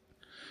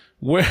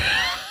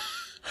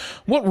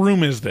 what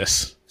room is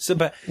this?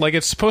 Like,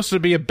 it's supposed to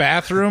be a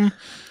bathroom,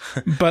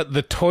 but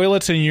the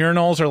toilets and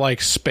urinals are,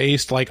 like,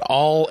 spaced, like,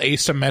 all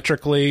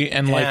asymmetrically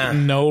and, like,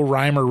 no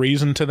rhyme or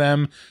reason to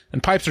them.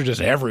 And pipes are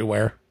just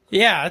everywhere.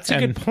 Yeah, that's a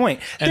good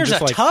point. There's a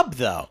tub,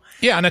 though.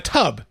 Yeah, and a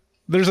tub.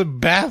 There's a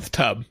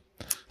bathtub.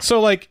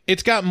 So, like,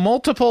 it's got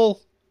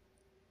multiple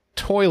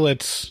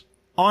toilets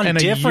on and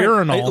different, a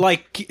urinal.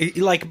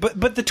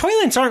 But the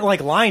toilets aren't,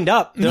 like, lined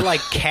up. They're,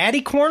 like, catty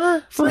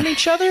corner from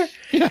each other.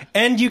 Yeah.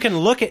 And you can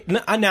look at...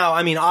 Now,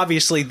 I mean,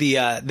 obviously,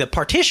 the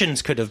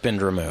partitions could have been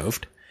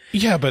removed.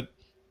 Yeah, but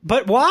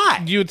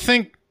why? You would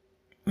think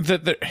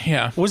that...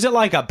 Yeah. Was it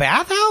like a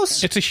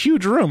bathhouse? It's a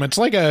huge room. It's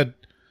like a...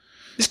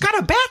 It's got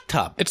a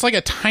bathtub. It's like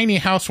a tiny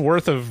house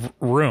worth of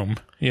room,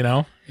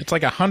 It's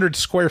like 100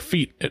 square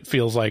feet, it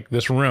feels like,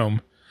 this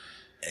room.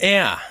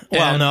 Yeah.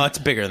 Well, no, it's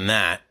bigger than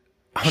that.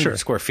 100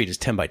 square feet is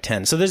 10 by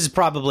 10. So this is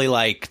probably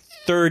like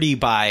 30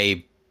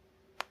 by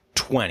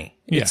 20.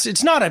 Yeah.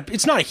 It's not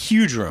a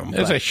huge room.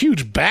 It's a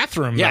huge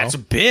bathroom, though. Yeah, it's a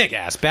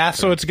big-ass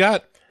bathroom.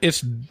 So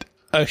it's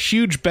a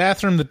huge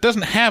bathroom that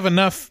doesn't have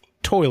enough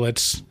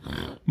toilets,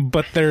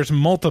 but there's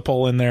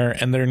multiple in there,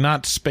 and they're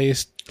not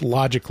spaced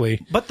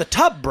logically. But the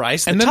tub,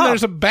 Bryce, then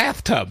there's a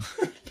bathtub.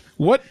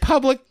 What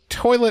public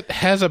toilet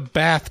has a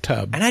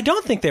bathtub? And I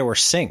don't think there were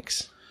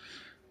sinks.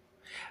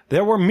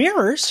 There were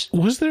mirrors.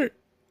 Was there?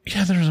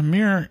 Yeah, there was a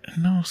mirror.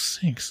 No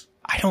sinks.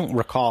 I don't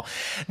recall.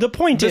 The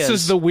point this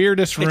is the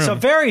weirdest room. It's a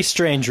very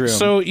strange room.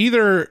 So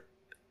either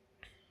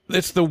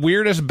it's the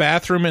weirdest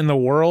bathroom in the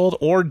world,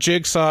 or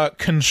Jigsaw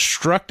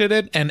constructed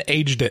it and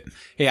aged it.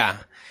 Yeah.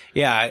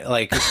 Yeah,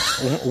 like,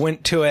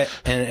 went to it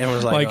and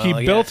was like... Like,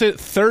 he built it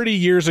 30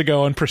 years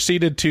ago and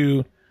proceeded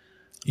to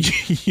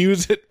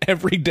use it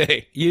every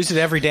day. Use it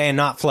every day and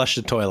not flush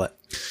the toilet.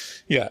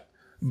 Yeah.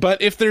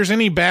 But if there's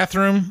any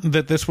bathroom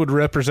that this would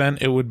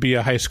represent, it would be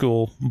a high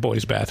school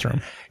boys'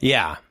 bathroom.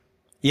 Yeah.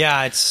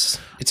 Yeah, it's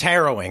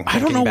harrowing. I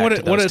don't know what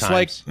it's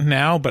like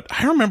now, but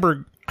I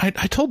remember... I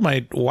told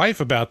my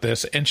wife about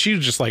this, and she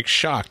was just, like,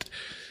 shocked.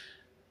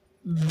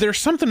 There's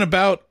something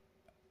about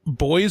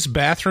boys'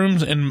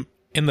 bathrooms in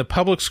the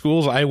public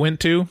schools I went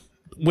to,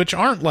 which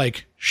aren't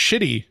like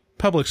shitty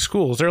public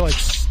schools. They're like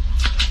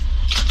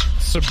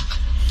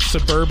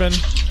suburban,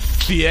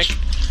 thick.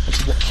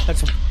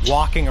 That's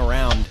walking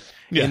around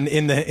Yeah.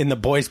 in the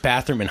boys'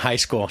 bathroom in high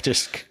school.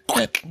 Just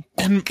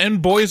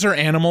and boys are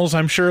animals.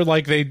 I'm sure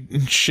like they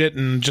shit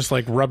and just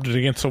like rubbed it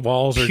against the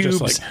walls or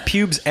just like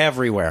pubes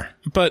everywhere.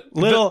 But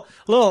little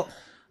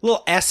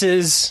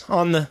S's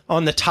on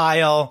the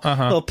tile,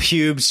 little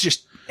pubes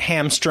just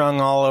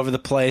hamstrung all over the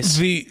place.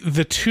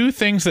 The two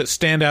things that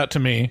stand out to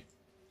me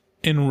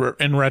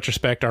in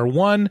retrospect are,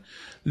 one,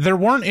 there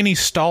weren't any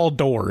stall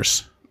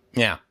doors.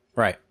 Yeah,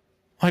 right.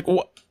 Like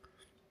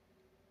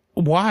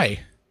why?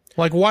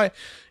 Like why?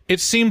 It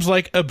seems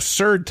like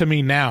absurd to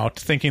me now,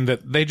 thinking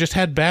that they just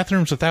had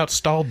bathrooms without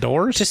stall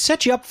doors to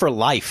set you up for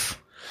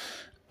life.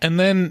 And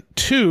then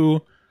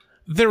two,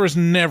 there was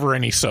never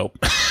any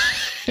soap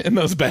in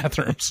those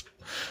bathrooms.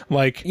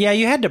 Like, yeah,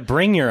 you had to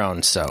bring your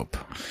own soap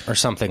or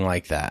something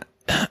like that.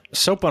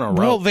 Soap on a rope.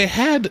 Well, they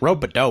had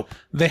rope-a-dope.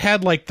 They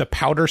had like the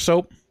powder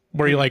soap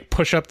where you like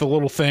push up the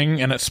little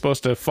thing and it's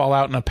supposed to fall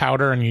out in a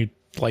powder and you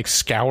like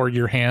scour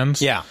your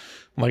hands. Yeah.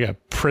 Like a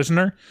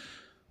prisoner.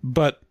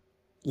 But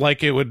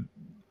like it would,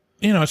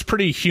 it's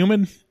pretty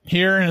humid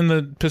here in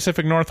the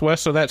Pacific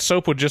Northwest, so that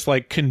soap would just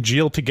like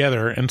congeal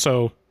together. And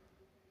so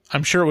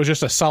I'm sure it was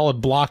just a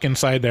solid block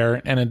inside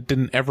there and it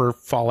didn't ever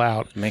fall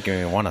out. Making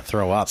me want to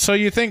throw up. So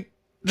you think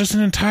just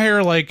an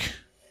entire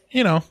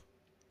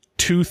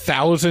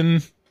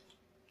 2,000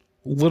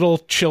 little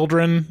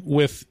children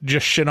with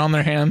just shit on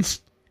their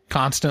hands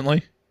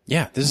constantly?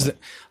 Yeah,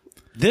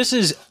 this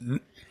is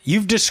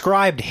you've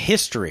described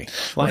history.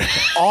 Like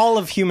all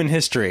of human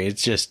history.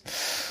 It's just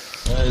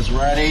Is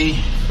ready.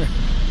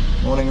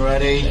 Morning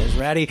ready. Is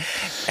ready.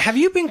 Have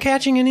you been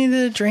catching any of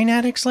the Drain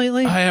Addicts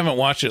lately? I haven't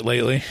watched it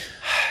lately.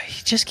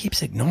 He just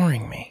keeps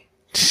ignoring me.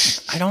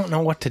 I don't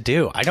know what to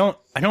do. I don't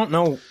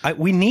know.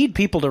 We need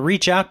people to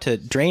reach out to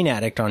Drain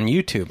Addict on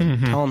YouTube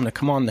and tell him to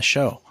come on the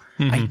show.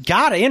 I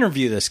gotta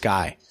interview this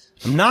guy.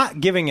 I'm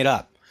not giving it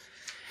up.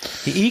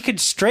 He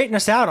could straighten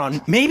us out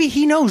on, maybe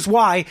he knows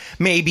why.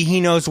 Maybe he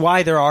knows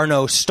why there are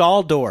no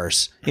stall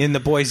doors in the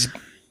boys'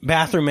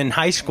 bathroom in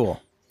high school.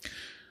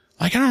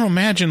 Like, I don't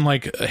imagine,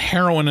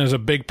 heroin is a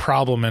big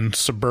problem in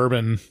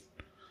suburban,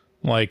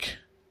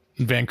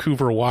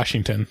 Vancouver,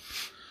 Washington.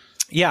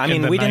 Yeah, I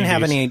mean, we didn't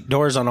have any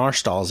doors on our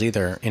stalls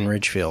either in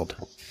Ridgefield.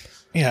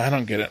 Yeah, I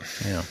don't get it.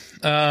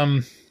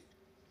 Yeah.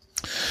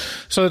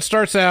 So it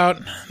starts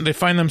out, they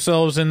find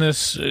themselves in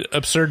this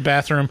absurd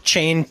bathroom.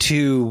 Chained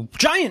to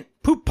giant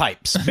poop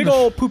pipes. Big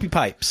old poopy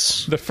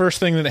pipes. The first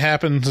thing that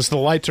happens is the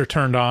lights are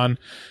turned on,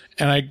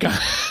 and I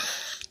got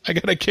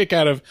a kick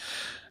out of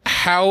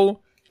how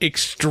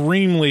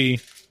extremely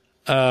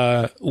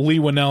Lee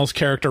Winnell's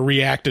character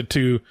reacted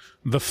to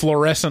the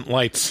fluorescent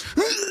lights.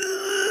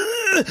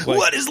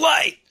 What is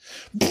light?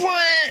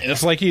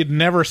 It's like he had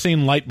never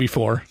seen light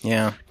before.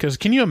 Yeah. Because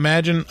can you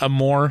imagine a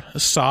more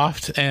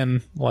soft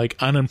and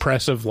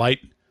unimpressive light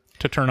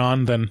to turn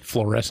on than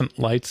fluorescent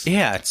lights?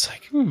 Yeah, it's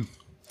like,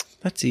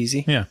 that's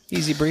easy. Yeah.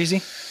 Easy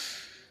breezy.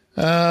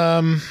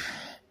 I'm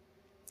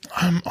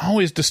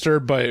always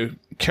disturbed by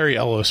Cary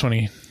Elwes when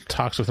he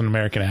talks with an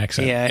American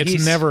accent. Yeah,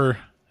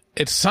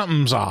 it's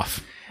something's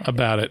off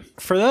about it.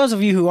 For those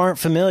of you who aren't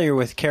familiar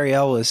with Cary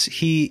Elwes,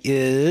 he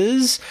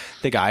is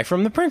the guy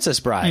from The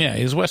Princess Bride. Yeah,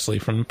 he's Wesley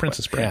from The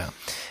Princess Bride.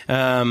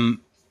 Yeah. I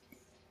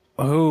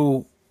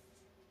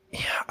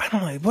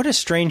don't know. What a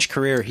strange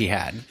career he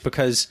had,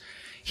 because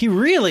he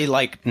really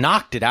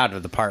knocked it out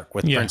of the park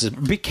with Princess,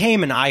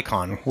 became an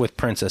icon with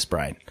Princess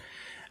Bride.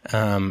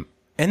 And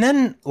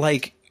then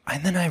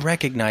I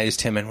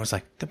recognized him and was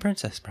like, The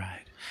Princess Bride.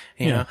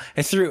 You know,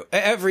 and through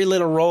every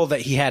little role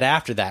that he had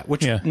after that,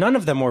 which none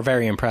of them were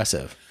very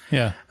impressive.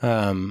 Yeah.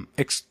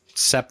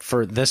 Except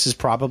for this is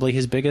probably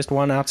his biggest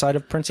one outside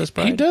of Princess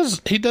Bride.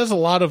 He does a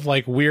lot of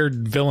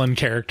weird villain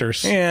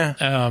characters.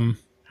 Yeah.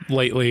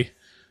 Lately,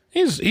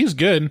 he's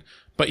good,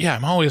 but yeah,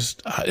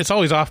 it's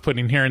always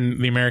off-putting hearing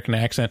the American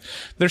accent.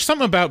 There's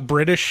something about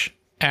British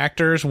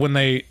actors when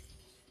they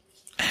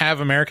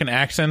have American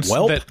accents.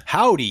 Well,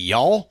 howdy,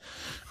 y'all.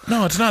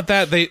 No, it's not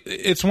that.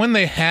 It's when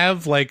they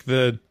have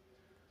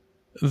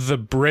the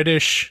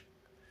British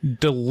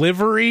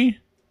delivery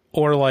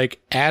or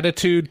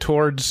attitude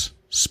towards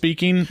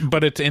speaking,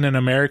 but it's in an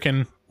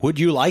American. Would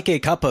you like a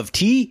cup of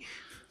tea?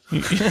 I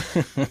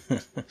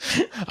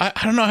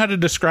don't know how to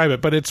describe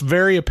it, but it's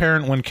very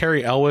apparent when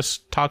Cary Elwes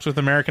talks with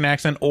American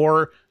accent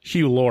or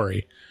Hugh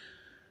Laurie.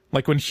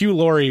 When Hugh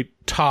Laurie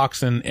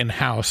talks in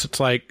House,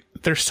 it's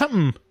there's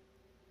something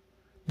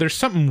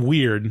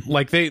weird.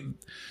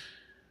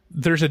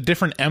 There's a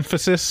different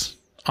emphasis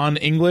on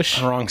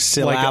English, wrong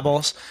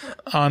syllables,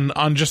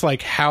 on just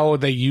how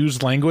they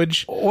use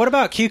language. What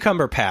about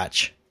Cucumber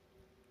Patch?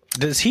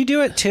 Does he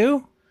do it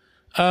too?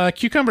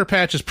 Cucumber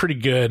Patch is pretty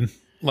good.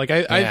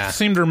 I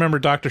seem to remember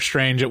Doctor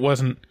Strange. It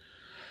wasn't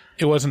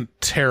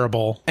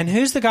terrible. And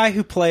who's the guy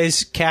who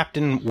plays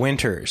Captain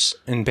Winters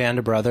in Band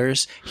of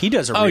Brothers? He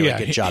does a really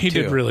good job too. He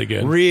did really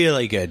good.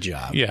 Really good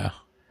job. Yeah.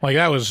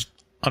 That was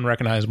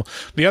unrecognizable.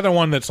 The other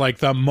one that's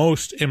the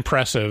most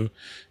impressive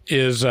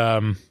is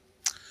Daniel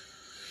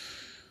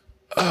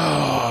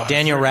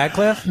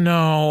Radcliffe?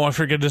 No, I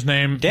forget his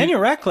name. Daniel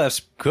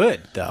Radcliffe's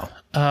good though.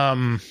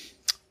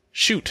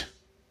 Shoot.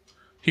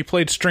 He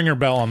played Stringer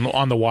Bell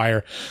on The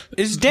Wire.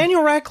 Is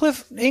Daniel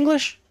Radcliffe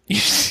English?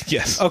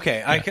 Yes. Okay,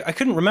 yeah. I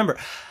couldn't remember.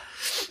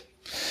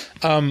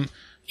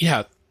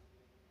 Yeah.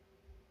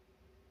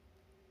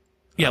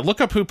 Yeah,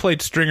 look up who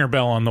played Stringer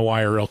Bell on The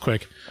Wire real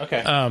quick.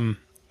 Okay.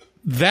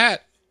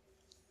 That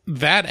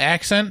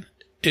accent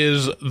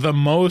is the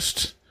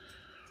most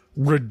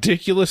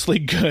ridiculously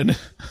good,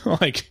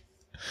 like,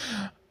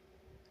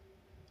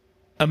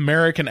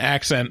 American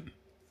accent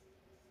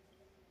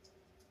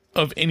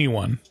of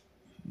anyone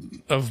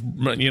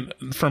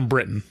from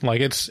Britain.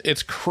 Like,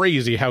 it's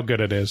crazy how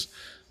good it is.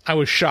 I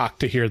was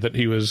shocked to hear that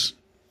he was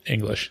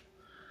English.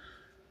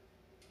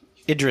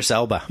 Idris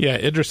Elba. Yeah,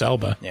 Idris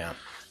Elba. Yeah.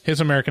 His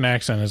American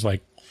accent is,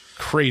 like,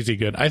 crazy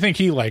good. I think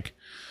he, like,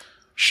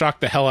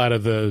 shocked the hell out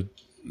of the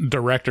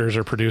directors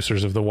or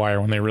producers of The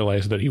Wire when they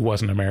realized that he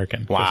wasn't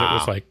American. Wow. Because it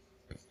was, like,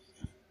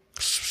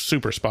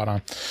 super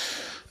spot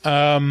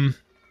on.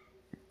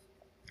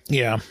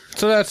 Yeah.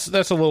 So that's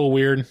a little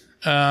weird.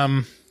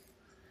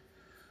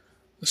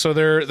 So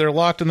they're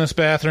locked in this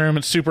bathroom.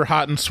 It's super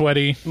hot and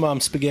sweaty. Mom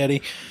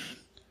spaghetti.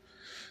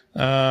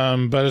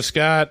 But it's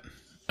got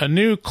a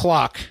new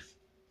clock.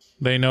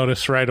 They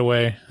notice right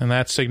away, and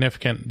that's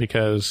significant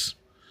because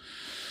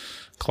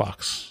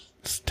clocks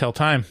tell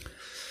time.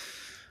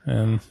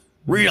 And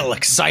real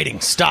exciting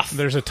stuff.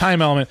 There's a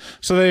time element.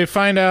 So they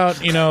find out,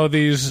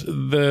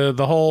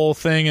 the whole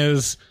thing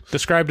is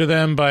described to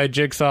them by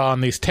Jigsaw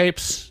on these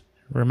tapes.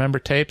 Remember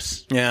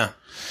tapes? Yeah.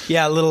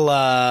 Yeah,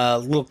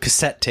 little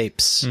cassette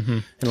tapes. Mm-hmm.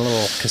 And a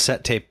little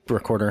cassette tape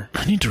recorder.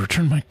 I need to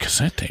return my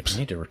cassette tapes.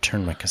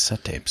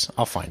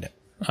 I'll find it.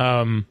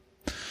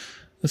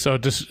 So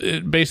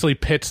it basically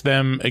pits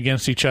them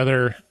against each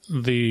other.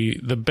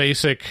 The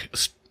basic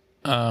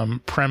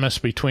premise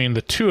between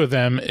the two of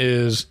them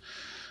is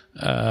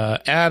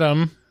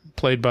Adam,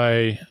 played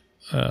by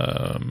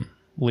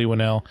Lee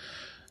Winnell,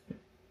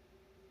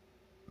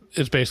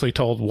 is basically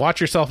told,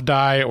 watch yourself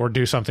die or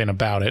do something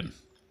about it.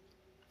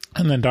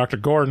 And then Dr.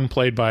 Gordon,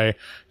 played by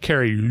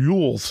Carrie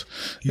Yules,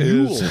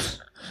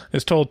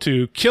 is told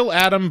to kill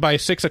Adam by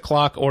 6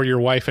 o'clock or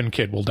your wife and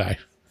kid will die.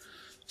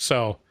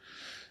 So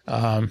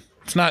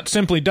it's not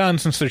simply done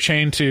since they're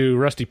chained to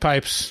rusty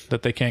pipes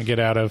that they can't get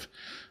out of.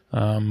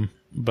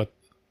 But,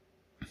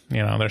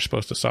 they're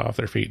supposed to saw off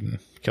their feet and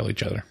kill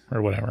each other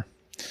or whatever.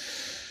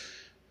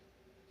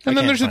 And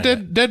then there's a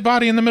dead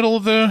body in the middle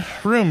of the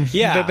room.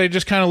 Yeah. That they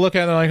just kind of look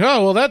at and they're like,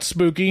 oh, well, that's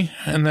spooky.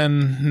 And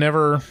then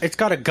never... It's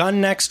got a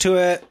gun next to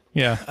it.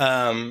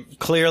 Yeah.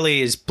 Clearly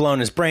he's blown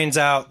his brains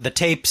out. The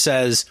tape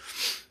says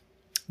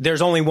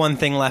there's only one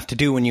thing left to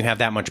do when you have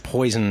that much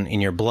poison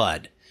in your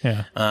blood.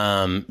 Yeah.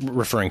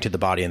 Referring to the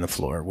body on the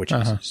floor, which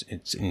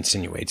it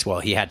insinuates,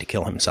 well, he had to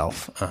kill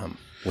himself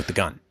with the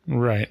gun.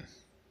 Right.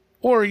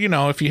 Or,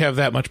 if you have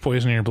that much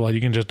poison in your blood,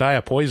 you can just die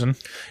of poison.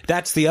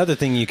 That's the other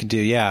thing you can do,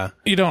 yeah.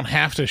 You don't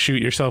have to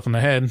shoot yourself in the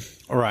head.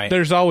 Right.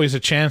 There's always a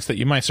chance that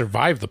you might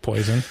survive the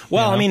poison.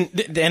 Well, I mean,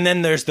 and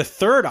then there's the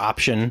third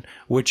option,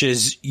 which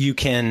is you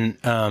can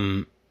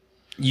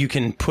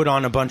put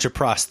on a bunch of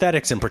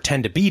prosthetics and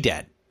pretend to be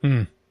dead.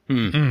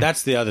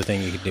 That's the other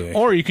thing you could do.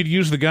 Or you could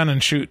use the gun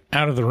and shoot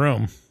out of the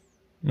room.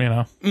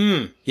 Yeah.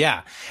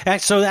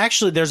 So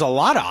actually, there's a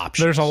lot of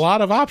options. There's a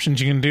lot of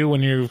options you can do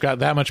when you've got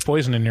that much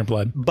poison in your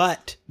blood.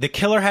 But the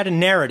killer had a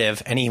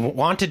narrative, and he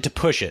wanted to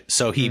push it,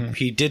 so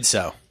he did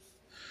so.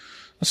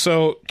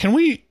 So can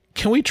we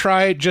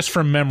try, just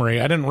from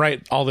memory? I didn't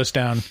write all this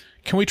down.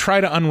 Can we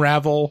try to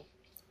unravel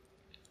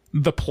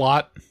the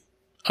plot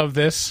of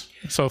this?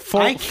 So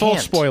full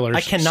spoilers.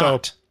 I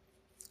cannot. So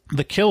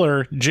the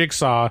killer,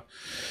 Jigsaw,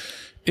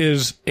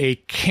 is a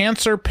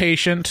cancer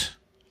patient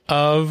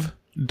of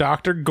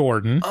Dr.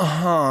 Gordon.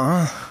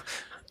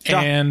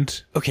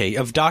 And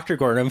of Dr.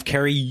 Gordon, of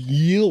Carrie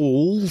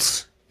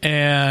Yules.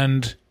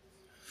 And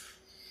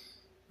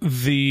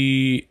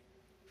the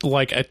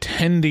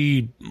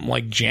attendee,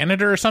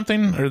 janitor or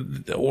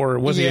something, or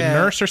was he a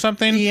nurse or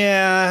something?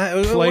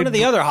 Yeah, one of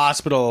the other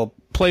hospital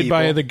played people.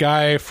 by the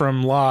guy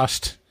from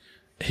Lost.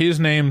 His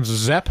name's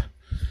Zepp,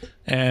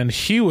 and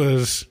he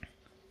was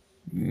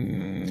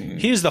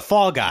the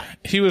fall guy.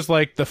 He was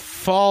like the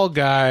fall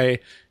guy,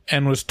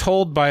 and was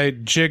told by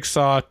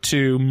Jigsaw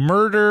to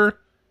murder,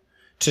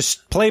 to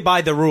play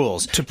by the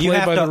rules. You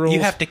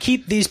have to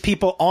keep these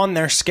people on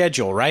their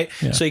schedule, right?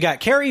 Yeah. So you got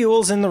Carrie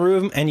Yules in the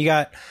room, and you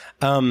got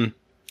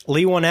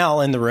Lee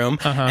Winnell in the room,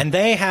 and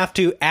they have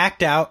to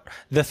act out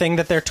the thing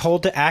that they're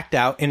told to act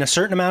out in a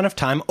certain amount of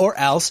time, or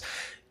else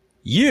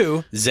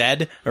you,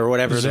 Zed, or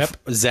whatever,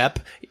 Zep,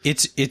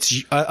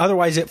 it's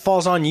otherwise it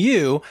falls on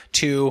you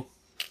to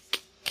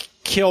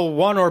kill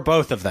one or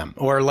both of them,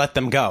 or let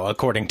them go,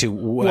 according to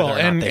whether or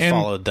not they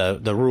followed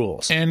the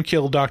rules. And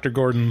kill Dr.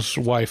 Gordon's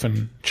wife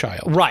and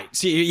child. Right.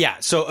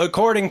 So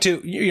according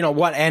to,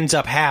 what ends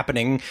up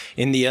happening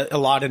in the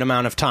allotted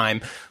amount of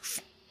time,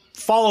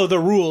 follow the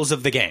rules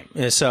of the game.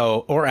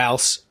 So, or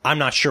else, I'm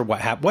not sure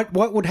what happened.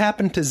 What would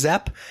happen to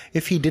Zepp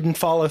if he didn't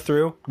follow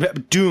through?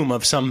 Doom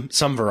of some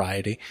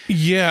variety.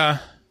 Yeah.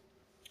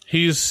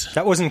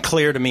 That wasn't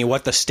clear to me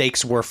what the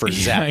stakes were for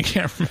Zepp.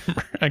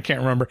 I can't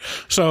remember.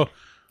 So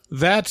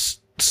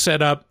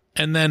set up,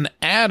 and then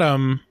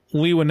Adam,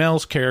 Lee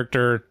Winnell's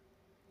character,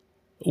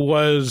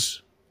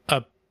 was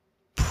a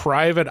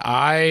private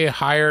eye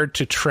hired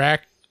to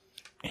track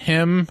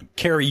him,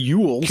 Carrie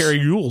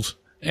Ewells,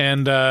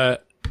 and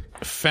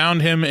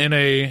found him in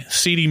a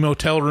seedy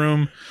motel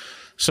room,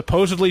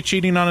 supposedly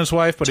cheating on his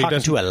wife, but talking he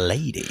doesn't. to a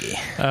lady.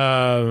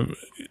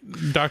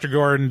 Dr.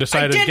 Gordon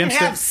decided against it. I didn't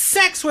have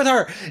sex with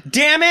her.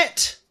 Damn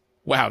it!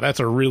 Wow, that's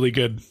a really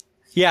good.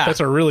 Yeah, that's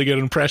a really good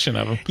impression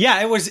of him.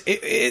 Yeah, it was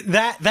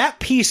that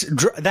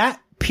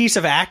piece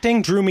of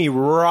acting drew me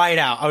right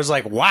out. I was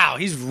like, wow,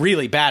 he's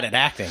really bad at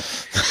acting.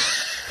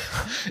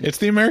 It's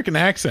the American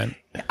accent.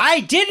 I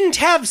didn't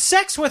have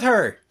sex with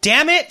her.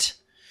 Damn it!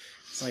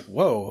 It's like,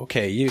 whoa,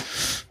 okay, you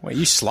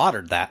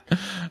slaughtered that.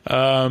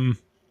 And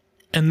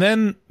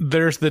then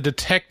there's the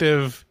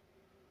detective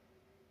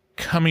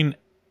coming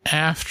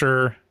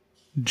after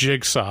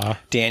Jigsaw,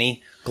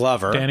 Danny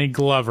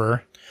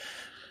Glover,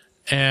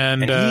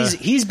 and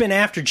he's been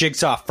after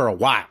Jigsaw for a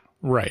while.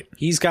 Right.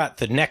 He's got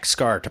the neck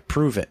scar to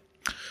prove it.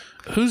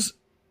 Is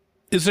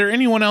there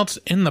anyone else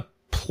in the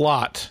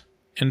plot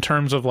in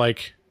terms of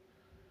like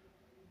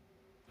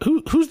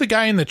who's the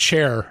guy in the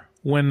chair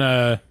when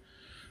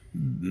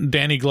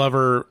Danny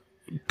Glover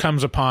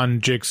comes upon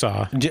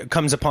Jigsaw?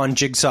 Comes upon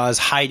Jigsaw's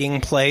hiding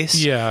place?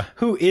 Yeah.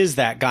 Who is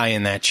that guy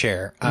in that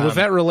chair? Was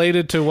that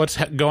related to what's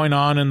going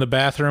on in the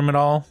bathroom at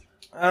all?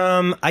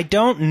 I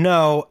don't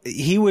know.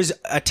 He was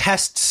a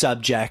test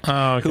subject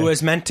who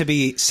was meant to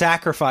be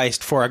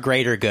sacrificed for a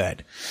greater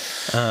good.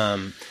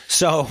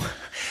 So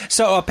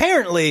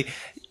apparently,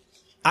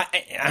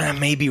 I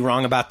may be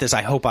wrong about this.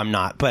 I hope I'm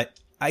not, but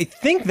I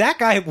think that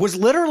guy was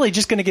literally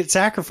just going to get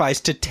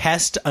sacrificed to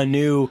test a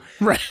new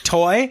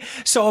toy.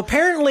 So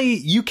apparently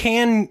you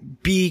can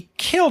be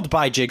killed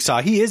by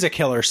Jigsaw. He is a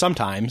killer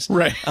sometimes.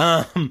 Right.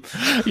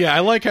 Yeah,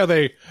 I like how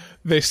they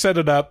set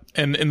it up,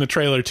 and in the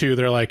trailer too,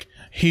 they're like,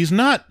 he's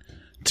not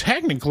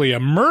technically a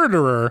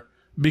murderer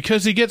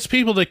because he gets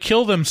people to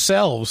kill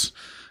themselves.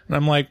 And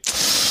I'm like,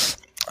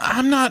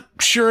 I'm not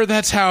sure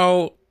that's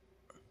how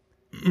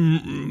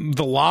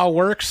the law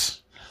works.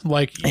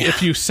 Like,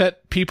 if you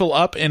set people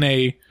up in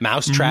a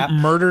mousetrap,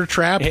 murder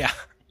trap,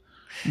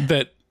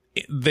 that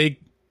they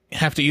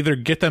have to either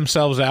get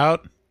themselves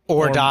out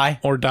or die.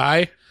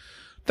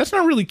 That's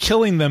not really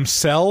killing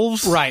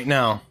themselves. Right,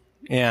 no.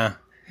 Yeah.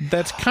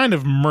 That's kind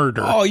of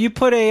murder. Oh, you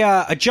put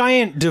a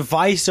giant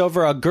device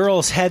over a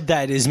girl's head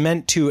that is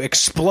meant to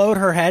explode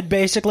her head,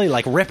 basically,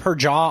 like rip her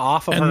jaw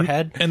off of her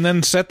head. And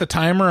then set the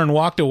timer and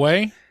walked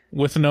away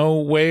with no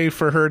way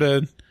for her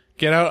to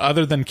get out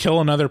other than kill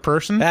another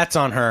person. That's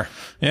on her.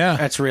 Yeah.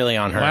 That's really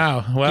on her.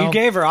 Wow. Well, you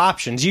gave her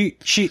options.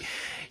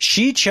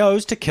 She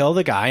chose to kill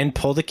the guy and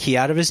pull the key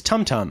out of his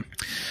tum-tum.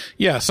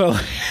 Yeah, so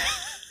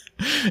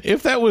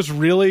if that was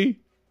really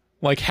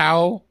like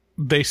how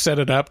they set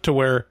it up to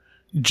where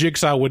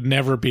Jigsaw would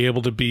never be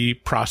able to be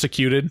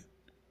prosecuted,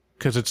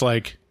 because it's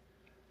like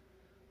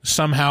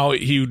somehow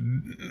he,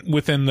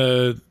 within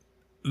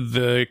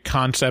the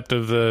concept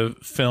of the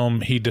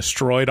film, he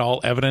destroyed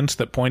all evidence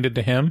that pointed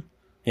to him.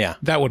 Yeah.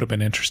 That would have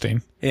been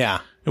interesting. Yeah.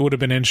 It would have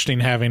been interesting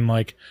having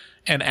like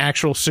an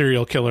actual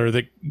serial killer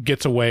that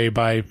gets away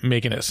by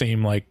making it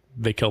seem like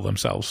they kill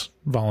themselves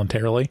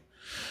voluntarily.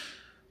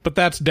 But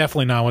that's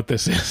definitely not what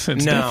this is.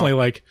 It's definitely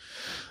like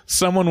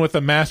someone with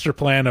a master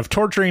plan of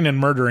torturing and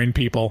murdering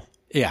people.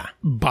 Yeah.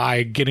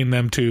 By getting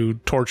them to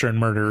torture and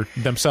murder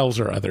themselves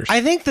or others.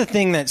 I think the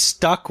thing that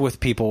stuck with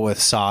people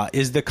with Saw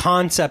is the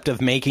concept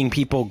of making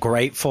people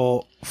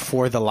grateful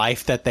for the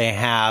life that they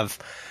have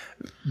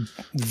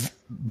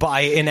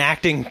by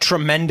enacting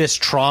tremendous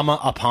trauma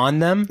upon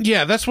them.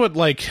 Yeah, that's what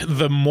like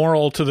the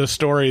moral to the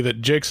story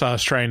that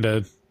Jigsaw's trying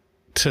to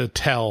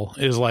tell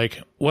is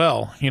like,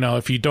 well, you know,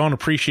 if you don't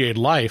appreciate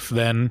life,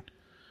 then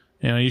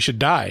you know you should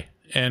die,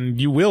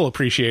 and you will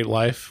appreciate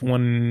life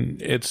when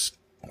it's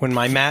when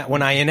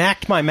I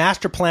enact my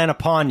master plan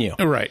upon you.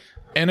 Right.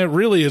 And it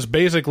really is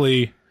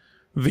basically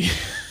the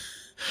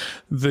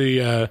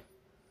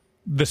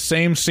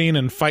same scene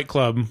in Fight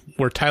Club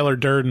where Tyler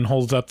Durden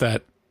holds up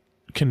that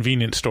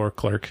convenience store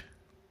clerk.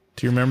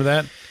 Do you remember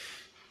that?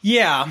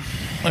 Yeah.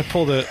 I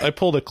pulled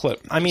a clip.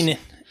 I mean,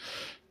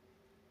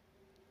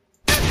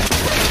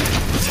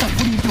 what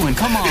are you doing?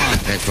 Come on.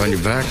 Can't find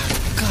your back?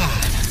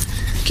 God.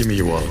 Give me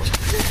your wallet.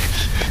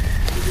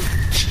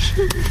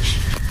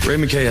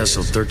 Raymond K.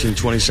 Hessel,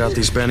 1320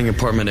 Southeast Banning,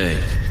 Apartment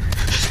A.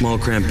 Small,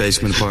 cramped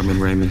basement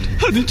apartment, Raymond.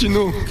 How did you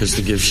know? Because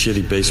they give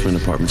shitty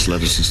basement apartments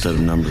letters instead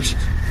of numbers.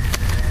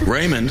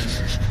 Raymond,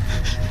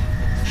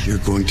 you're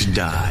going to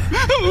die.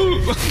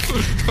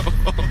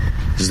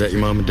 Is that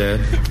your mom and dad?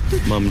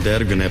 Mom and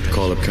dad are going to have to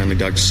call up kindly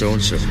Dr.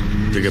 So-and-so.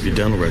 Dig up your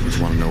dental records.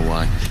 Want to know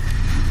why?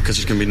 Because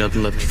there's going to be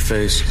nothing left to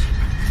face.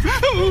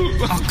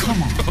 Oh,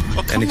 come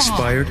on. An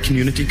expired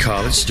community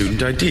college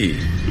student ID.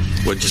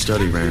 What'd you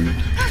study, Raymond?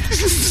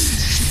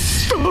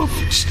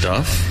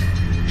 Stuff?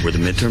 Where the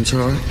midterms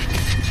are?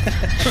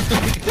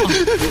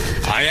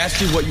 I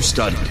asked you what you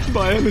studied.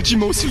 Biology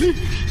mostly.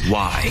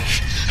 Why?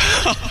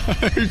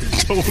 I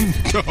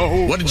don't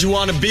know. What did you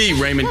want to be,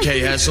 Raymond K.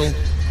 Hessel?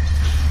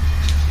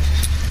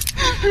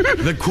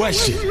 The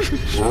question,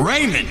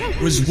 Raymond,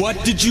 was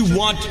what did you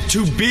want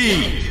to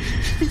be?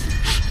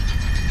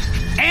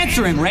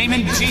 Answering,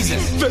 Raymond.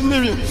 Jesus.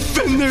 Veterinarian.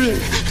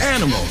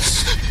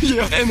 Animals.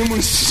 Yeah,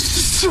 animals.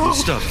 So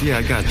Stuff, yeah,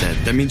 I got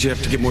that. That means you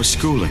have to get more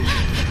schooling.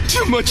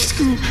 too much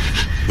school.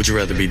 Would you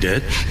rather be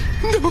dead?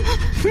 No.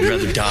 Would you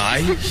rather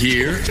die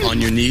here,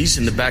 on your knees,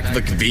 in the back of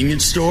a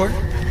convenience store?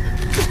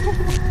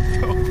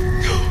 No,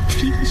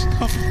 please,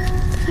 no.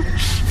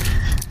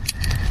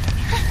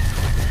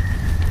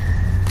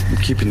 I'm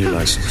keeping your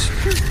license.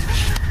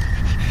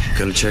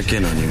 Gonna check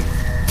in on you.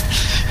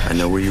 I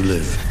know where you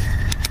live.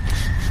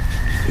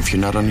 If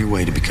you're not on your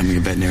way to becoming a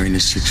veterinarian in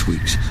 6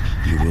 weeks,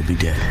 you will be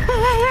dead.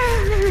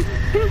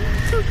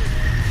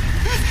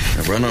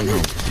 Now run on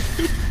home.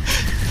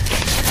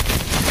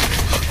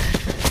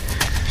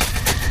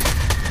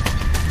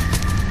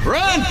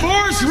 Run,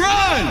 Forrest,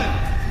 run!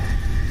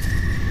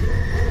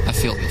 I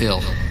feel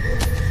ill.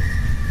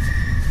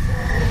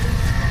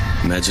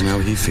 Imagine how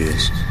he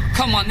feels.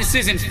 Come on, this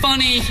isn't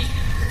funny.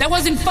 That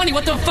wasn't funny.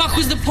 What the fuck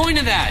was the point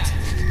of that?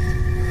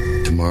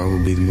 Tomorrow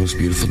will be the most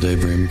beautiful day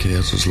of Raymond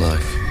Castle's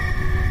life.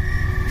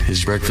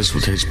 His breakfast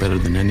will taste better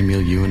than any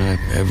meal you and I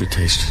have ever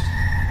tasted.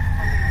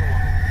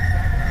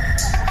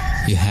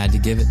 You had to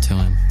give it to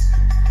him.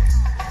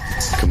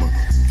 Come on.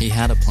 He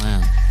had a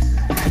plan,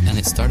 and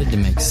it started to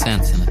make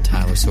sense in a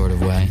Tyler sort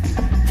of way.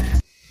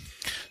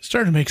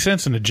 Started to make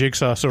sense in a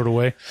Jigsaw sort of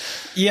way.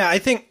 Yeah, I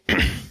think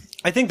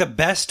the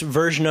best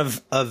version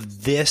of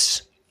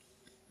this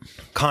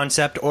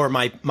concept, or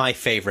my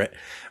favorite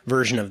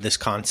version of this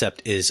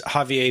concept, is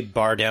Javier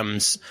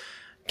Bardem's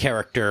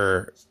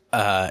character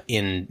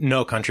in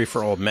No Country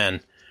for Old Men,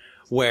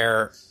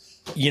 where,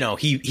 you know,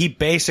 he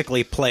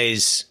basically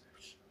plays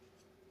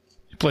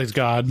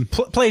God.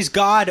 Plays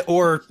God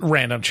or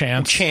random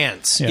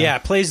chance. Yeah,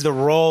 plays the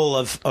role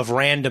of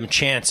random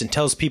chance and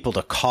tells people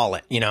to call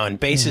it, you know, and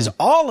bases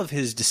all of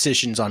his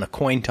decisions on a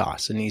coin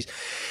toss. And he's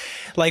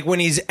like, when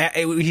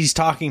he's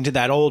talking to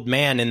that old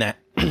man in that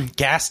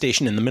gas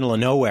station in the middle of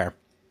nowhere,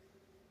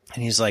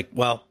 and he's like,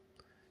 well,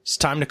 it's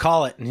time to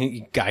call it. And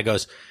the guy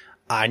goes,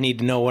 I need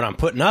to know what I'm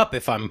putting up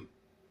if I'm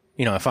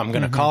going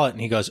to call it.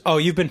 And he goes, oh,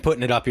 you've been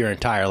putting it up your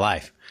entire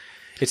life.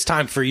 It's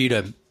time for you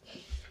to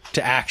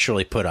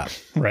actually put up.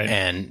 Right.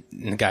 And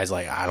the guy's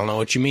like, I don't know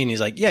what you mean.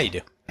 He's like, yeah, you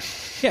do.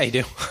 Yeah, you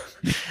do.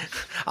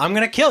 I'm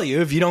going to kill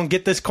you if you don't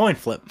get this coin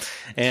flip.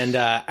 And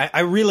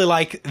I really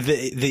like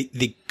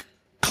the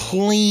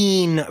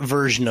clean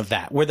version of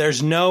that, where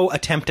there's no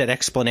attempt at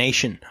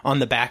explanation on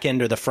the back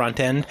end or the front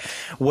end,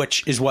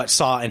 which is what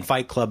Saw and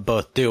Fight Club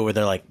both do, where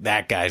they're like,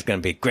 that guy's going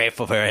to be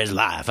grateful for his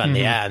life in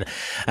the end,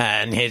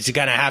 and he's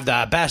going to have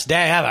the best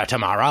day ever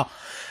tomorrow.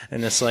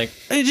 And it's like,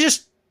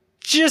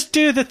 just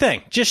do the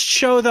thing. Just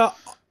show the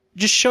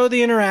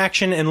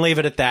interaction and leave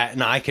it at that,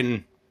 and I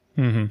can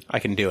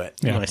do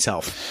it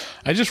myself.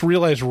 I just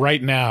realized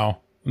right now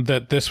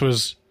that this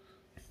was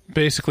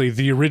basically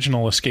the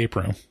original escape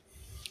room.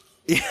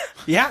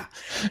 Yeah.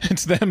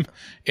 It's them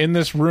in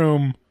this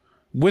room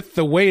with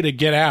the way to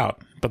get out,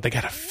 but they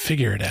got to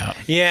figure it out.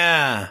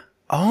 Yeah.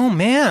 Oh,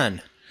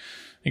 man.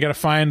 You got to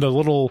find a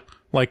little,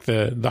 like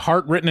the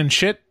heart written in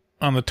shit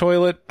on the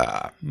toilet.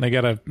 They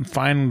got to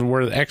find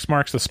where the X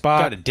marks the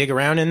spot. Got to dig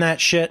around in that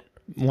shit.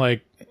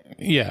 Like,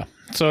 yeah.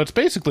 So it's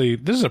basically,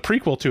 this is a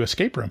prequel to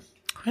Escape Room.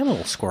 Hi,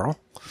 little squirrel.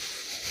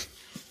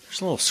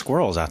 There's little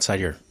squirrels outside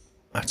your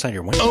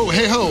window. Oh,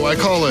 hey ho, I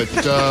call it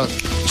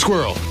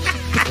squirrel.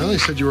 Well, they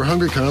said you were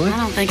hungry, Carly. I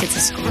don't think it's a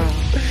squirrel.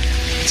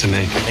 It's a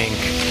mink.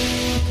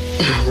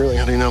 Really,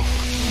 how do you know?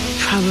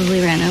 Probably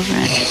ran over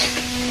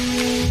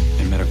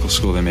it. In medical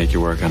school, they make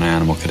you work on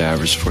animal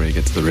cadavers before you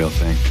get to the real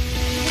thing.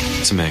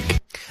 It's a mink.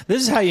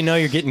 This is how you know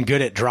you're getting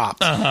good at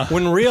drops.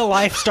 When real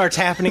life starts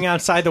happening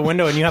outside the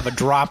window and you have a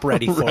drop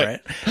ready for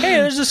it. Hey,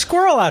 there's a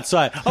squirrel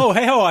outside. Oh,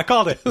 hey ho, I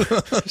called it.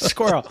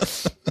 Squirrel.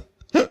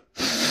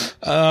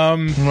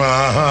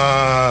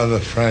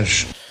 The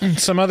French.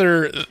 Some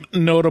other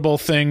notable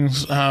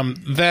things,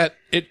 that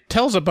it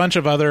tells a bunch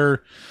of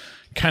other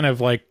kind of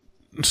like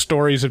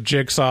stories of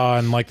Jigsaw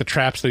and like the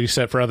traps that he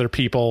set for other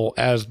people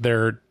as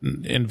they're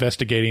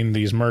investigating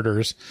these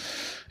murders.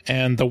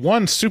 And the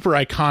one super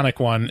iconic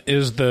one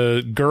is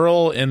the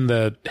girl in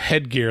the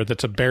headgear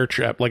that's a bear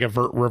trap, like a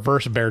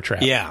reverse bear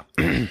trap. Yeah.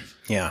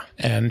 Yeah.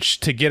 And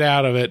to get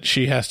out of it,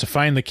 she has to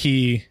find the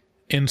key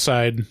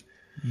inside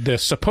the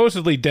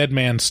supposedly dead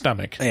man's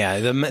stomach. Yeah,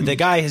 the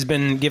guy has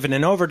been given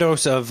an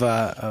overdose of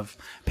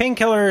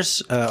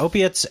painkillers,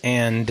 opiates,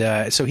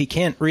 and so he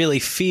can't really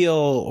feel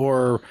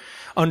or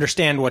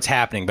understand what's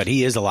happening, but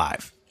he is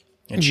alive.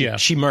 And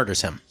she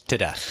murders him to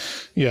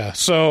death. Yeah,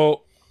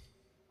 so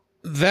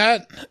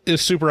that is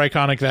super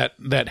iconic,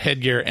 that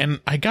headgear,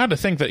 and I got to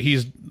think that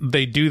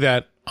they do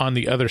that on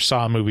the other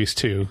Saw movies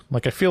too.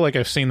 Like, I feel like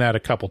I've seen that a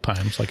couple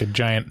times, like a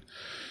giant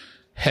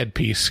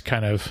headpiece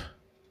kind of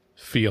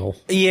feel.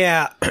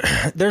 Yeah,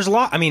 there's a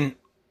lot. I mean,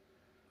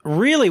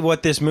 really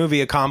what this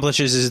movie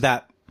accomplishes is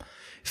that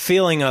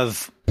feeling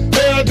of To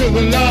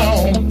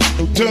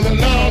the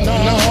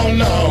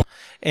no.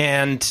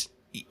 And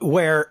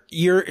where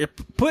you're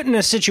put in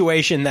a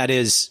situation that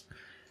is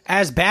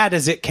as bad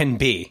as it can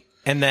be,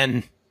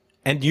 and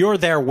you're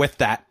there with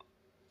that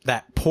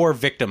poor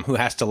victim who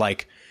has to,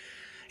 like,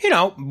 you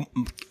know,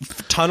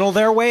 tunnel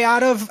their way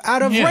out of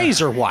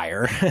razor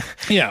wire.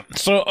 Yeah.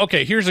 So,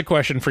 okay, here's a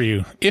question for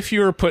you. If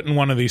you were put in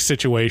one of these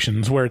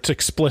situations where it's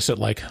explicit,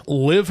 like,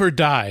 live or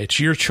die, it's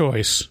your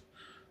choice.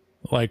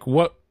 Like,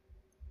 what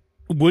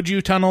would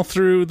you tunnel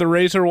through the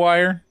razor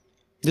wire?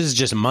 This is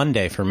just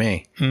Monday for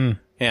me.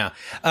 Yeah.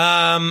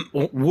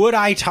 Would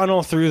I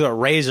tunnel through the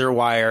razor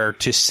wire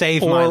to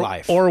save my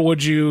life? Or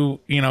would you,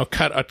 you know,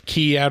 cut a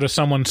key out of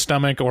someone's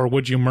stomach, or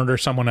would you murder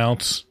someone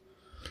else?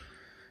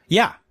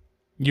 Yeah.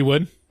 You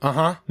would?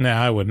 Uh-huh.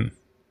 Nah, I wouldn't.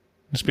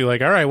 Just be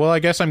like, all right, well, I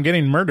guess I'm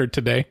getting murdered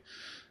today.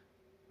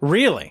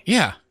 Really?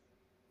 Yeah.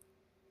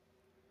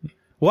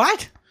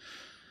 What?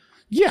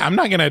 Yeah, I'm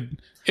not gonna...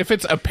 If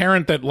it's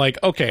apparent that, like,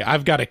 okay,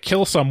 I've got to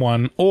kill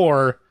someone,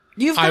 or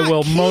I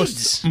will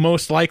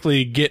most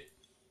likely get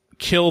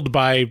killed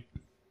by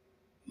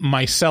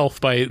myself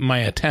by my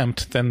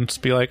attempt, then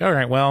just be like, all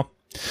right, well,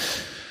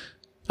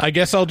 I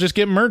guess I'll just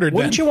get murdered.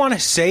 Wouldn't you want to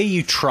say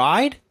you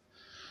tried?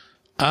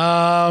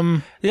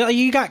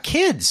 You got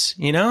kids,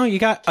 you know, you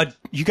got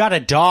a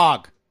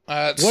dog.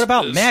 What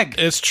about Meg?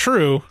 It's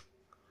true,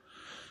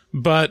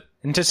 but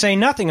and to say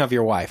nothing of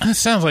your wife. That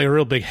sounds like a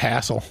real big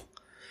hassle.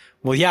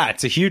 Well, yeah,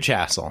 it's a huge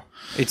hassle.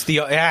 It's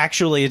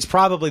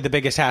probably the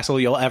biggest hassle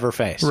you'll ever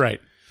face. Right.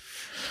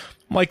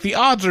 Like, the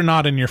odds are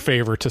not in your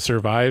favor to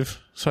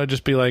survive. So I'd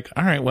just be like,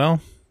 all right,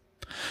 well,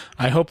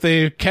 I hope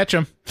they catch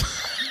him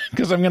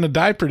because I'm going to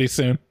die pretty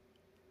soon.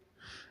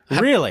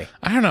 Really?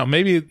 I don't know.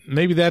 Maybe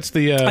that's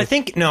the. I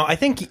think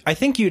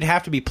you'd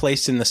have to be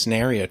placed in the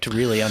scenario to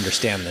really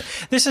understand that.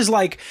 This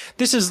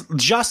is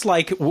just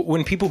like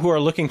when people who are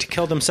looking to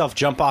kill themselves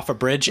jump off a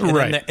bridge, and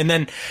right.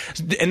 then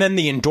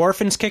the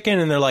endorphins kick in,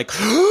 and they're like,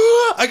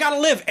 I gotta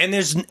live. And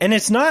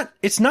it's not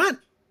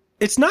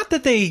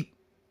that they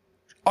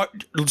are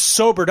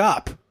sobered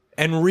up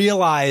and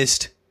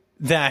realized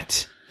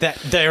that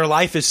their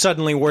life is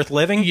suddenly worth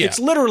living. Yeah. It's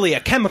literally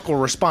a chemical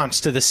response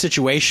to the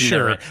situation.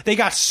 Sure. They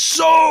got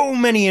so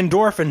many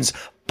endorphins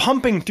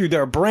pumping through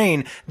their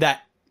brain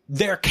that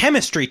their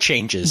chemistry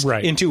changes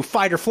into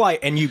fight or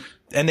flight, and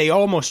they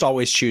almost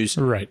always choose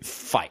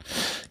fight.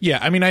 Yeah,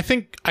 I mean, I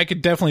think I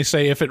could definitely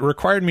say if it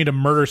required me to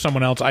murder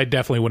someone else, I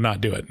definitely would not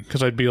do it,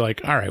 because I'd be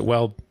like, all right,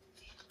 well,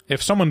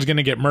 if someone's going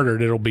to get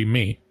murdered, it'll be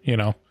me, you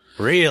know?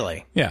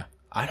 Really? Yeah.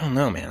 I don't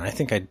know, man. I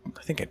think I'd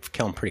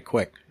kill him pretty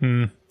quick.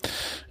 And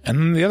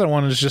then the other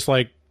one is just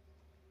like,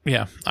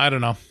 yeah, I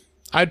don't know.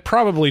 I'd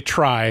probably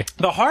try.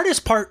 The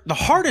hardest part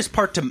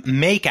to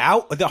make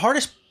out, the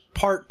hardest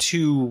part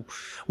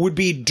would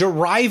be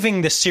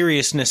deriving the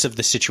seriousness of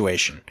the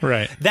situation.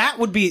 Right. That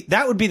would be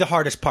the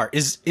hardest part.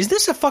 Is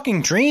this a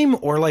fucking dream,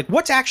 or like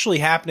what's actually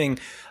happening?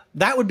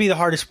 That would be the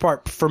hardest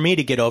part for me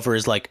to get over,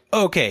 is like,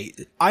 okay,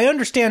 I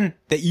understand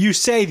that you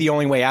say the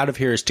only way out of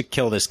here is to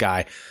kill this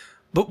guy.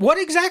 But what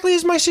exactly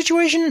is my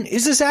situation?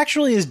 Is this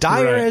actually as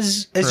dire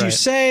as you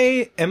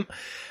say?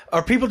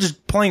 Are people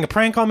just playing a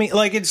prank on me?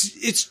 Like,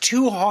 it's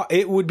too hard.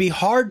 It would be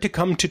hard to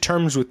come to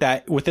terms with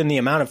that within the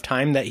amount of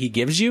time that he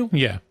gives you.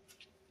 Yeah.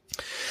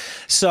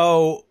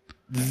 So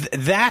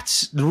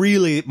that's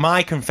really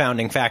my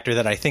confounding factor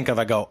that I think of.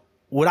 I go,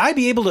 would I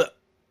be able to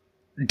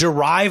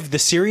derive the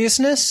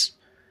seriousness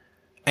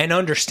and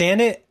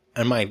understand it?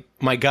 And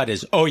my gut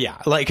is, oh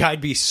yeah. Like,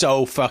 I'd be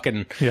so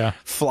fucking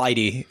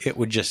flighty. It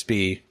would just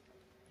be,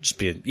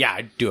 yeah,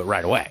 I'd do it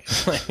right away.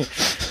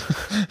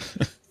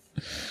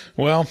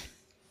 Well,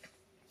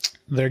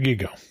 there you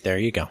go. There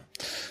you go.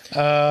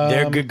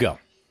 There you go.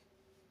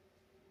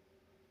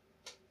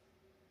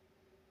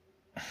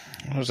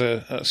 Was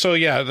it? So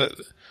yeah.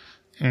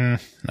 No,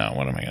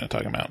 what am I going to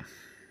talk about?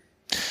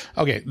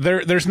 Okay,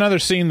 there's another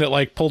scene that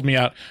like pulled me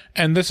out,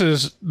 and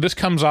this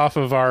comes off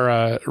of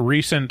our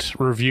recent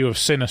review of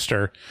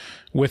Sinister,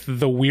 with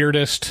the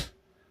weirdest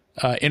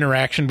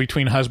interaction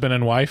between husband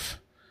and wife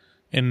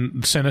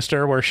in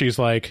Sinister, where she's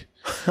like,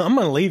 I'm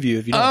going to leave you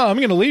if you don't. Oh, I'm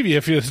going to leave you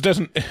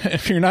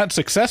if you're not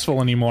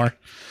successful anymore.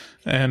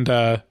 And,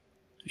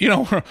 you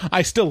know,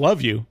 I still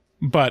love you,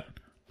 but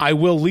I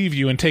will leave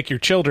you and take your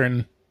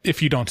children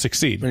if you don't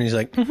succeed. And he's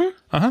like,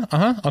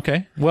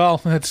 okay. Well,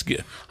 that's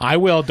good. I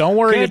will. Don't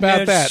worry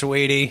about that.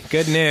 Sweetie.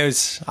 Good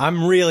news.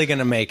 I'm really going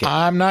to make it.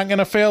 I'm not going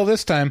to fail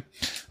this time.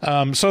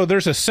 So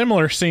there's a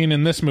similar scene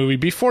in this movie.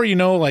 Before you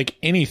know, like,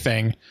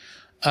 anything,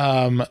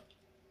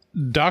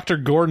 Dr.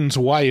 Gordon's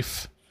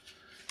wife,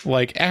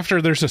 like,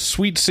 after there's a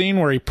sweet scene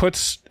where he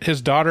puts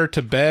his daughter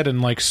to bed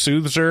and, like,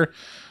 soothes her,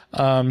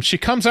 she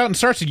comes out and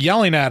starts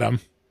yelling at him.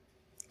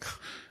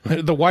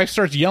 The wife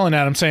starts yelling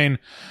at him, saying,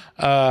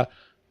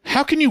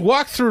 how can you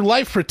walk through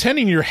life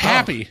pretending you're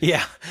happy? Oh,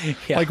 yeah.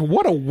 Like,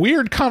 what a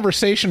weird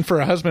conversation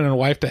for a husband and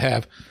wife to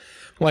have.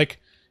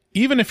 Like,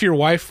 even if your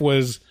wife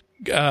was,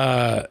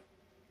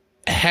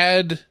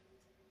 had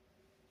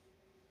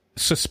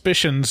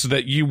suspicions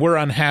that you were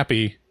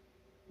unhappy,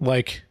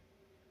 like,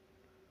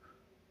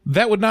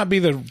 that would not be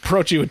the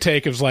approach you would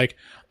take. Of like,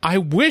 I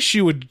wish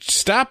you would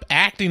stop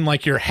acting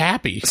like you're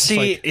happy.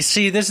 See,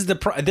 this is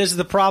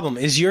the problem.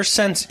 Is your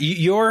sense,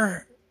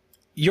 your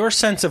your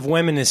sense of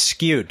women is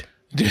skewed.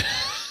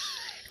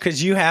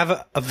 Because you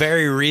have a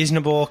very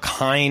reasonable,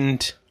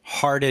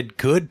 kind-hearted,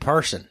 good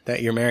person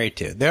that you're married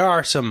to. There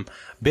are some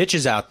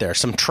bitches out there,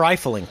 some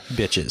trifling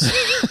bitches,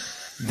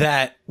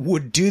 that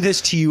would do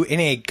this to you in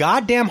a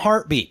goddamn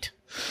heartbeat.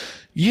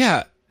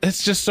 Yeah,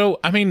 it's just so,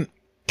 I mean...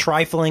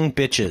 Trifling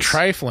bitches.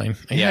 Trifling.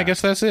 Yeah, I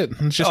guess that's it.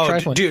 It's just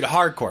trifling. Dude,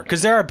 hardcore.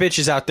 Because there are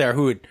bitches out there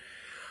who would...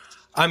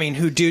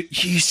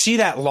 you see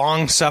that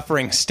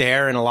long-suffering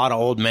stare in a lot of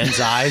old men's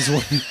eyes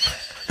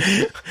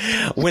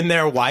when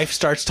their wife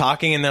starts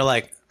talking and they're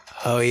like,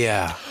 oh,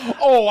 yeah.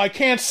 Oh, I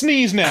can't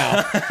sneeze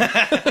now.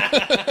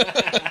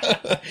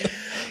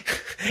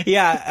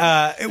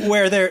 Yeah,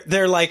 where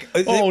they're like...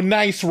 oh,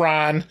 nice,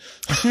 Ron.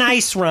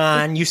 Nice,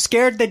 Ron. You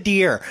scared the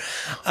deer.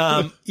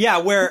 Yeah,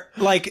 where,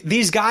 like,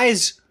 these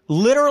guys...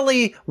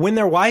 Literally, when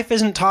their wife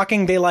isn't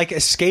talking, they like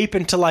escape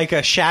into like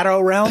a shadow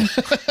realm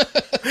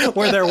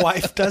where their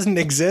wife doesn't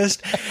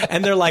exist,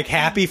 and they're like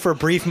happy for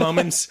brief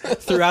moments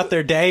throughout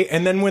their day.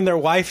 And then when their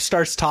wife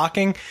starts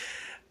talking,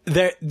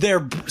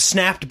 they're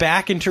snapped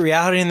back into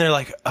reality, and they're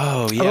like,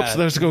 "Oh yeah,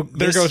 oops,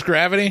 there goes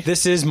gravity.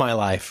 This is my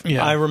life.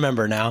 Yeah. I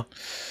remember now."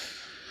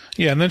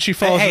 Yeah, and then she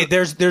falls. Hey,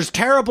 there's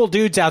terrible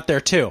dudes out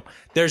there too.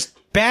 There's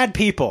bad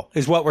people,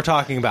 is what we're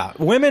talking about.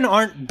 Women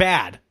aren't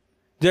bad.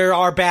 There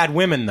are bad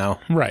women, though.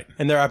 Right.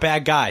 And there are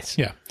bad guys.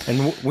 Yeah.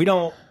 And we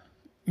don't...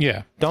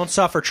 Yeah. Don't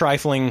suffer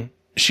trifling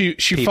She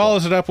people.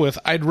 follows it up with,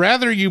 I'd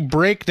rather you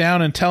break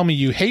down and tell me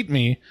you hate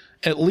me.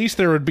 At least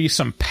there would be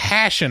some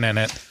passion in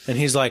it. And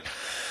he's like...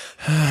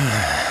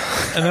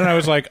 And then I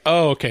was like,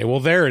 oh, okay, well,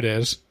 there it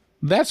is.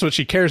 That's what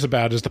she cares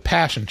about, is the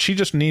passion. She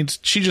just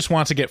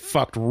wants to get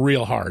fucked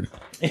real hard.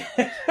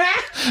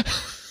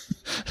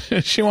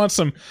 She wants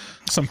some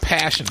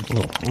passion. A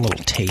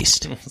little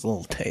taste. A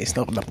little taste.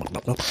 All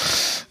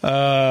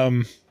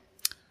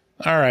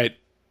right.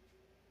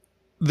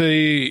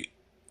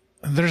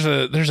 There's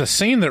a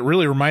scene that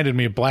really reminded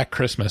me of Black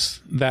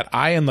Christmas. That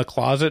eye in the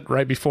closet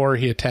right before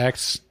he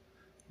attacks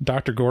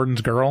Dr.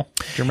 Gordon's girl.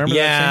 Do you remember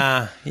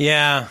that scene?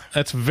 Yeah.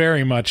 That's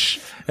very much...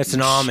 That's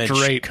an homage.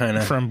 Straight kind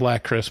of from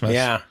Black Christmas.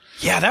 Yeah.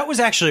 Yeah, that was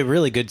actually a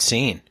really good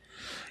scene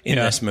in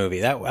this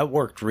movie. That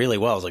worked really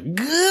well. I was like,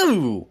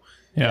 goo!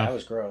 Yeah, that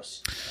was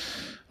gross.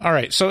 All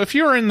right, so if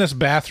you were in this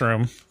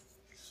bathroom,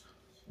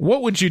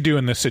 what would you do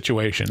in this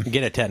situation?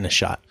 Get a tetanus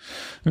shot.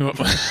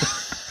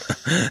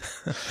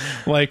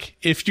 Like,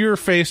 if you're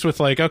faced with,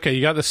 like, okay,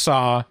 you got the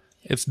saw,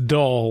 it's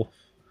dull,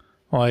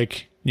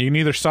 like, you can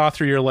either saw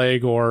through your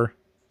leg or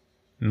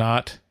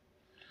not.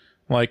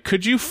 Like,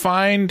 could you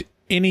find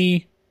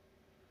any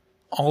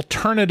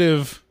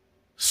alternative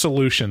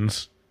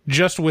solutions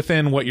just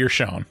within what you're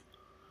shown?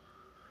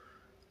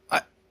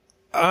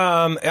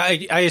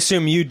 I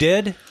assume you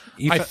did.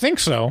 I think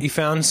so. You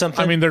found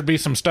something? I mean, there'd be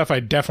some stuff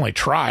I'd definitely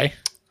try.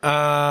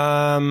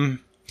 I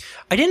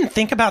didn't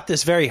think about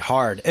this very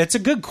hard. It's a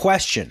good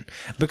question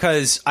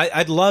because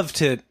I'd love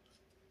to.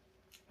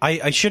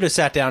 I should have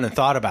sat down and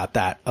thought about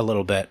that a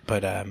little bit,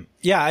 but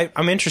yeah,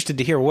 I'm interested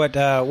to hear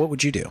what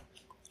would you do?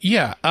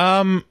 Yeah.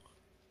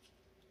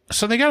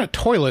 So they got a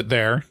toilet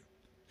there.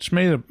 It's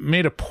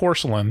made of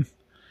porcelain.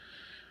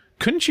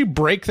 Couldn't you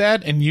break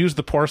that and use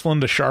the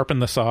porcelain to sharpen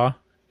the saw?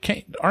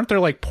 Aren't there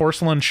like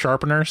porcelain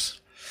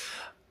sharpeners?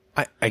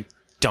 I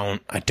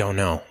don't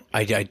know.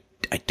 I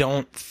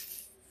don't.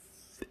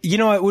 You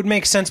know, it would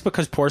make sense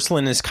because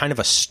porcelain is kind of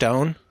a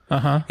stone.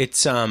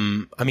 It's I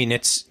mean,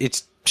 it's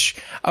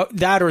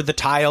that or the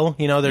tile.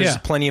 You know, there's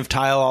plenty of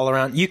tile all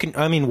around. You can.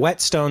 I mean,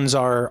 whetstones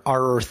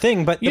are a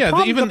thing, but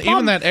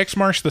even that X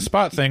Marsh the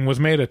Spot thing was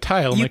made of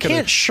tile. You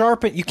can't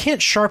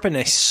sharpen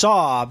a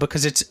saw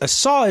because a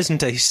saw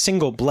isn't a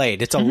single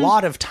blade. It's a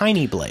lot of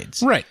tiny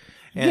blades. Right.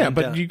 And,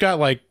 but you got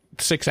like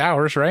 6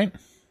 hours, right?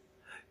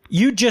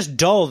 You just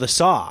dull the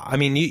saw. I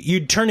mean,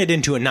 you'd turn it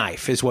into a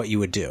knife is what you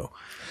would do.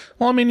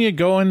 Well, I mean, you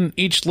go in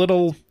each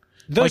little...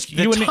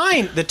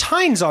 The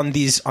tines on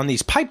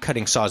these pipe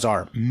cutting saws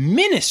are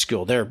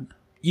minuscule.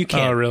 You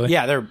can't... Oh, really?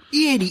 Yeah, they're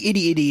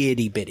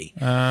itty bitty.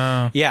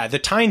 Yeah, the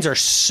tines are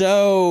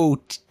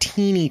so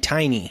teeny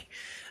tiny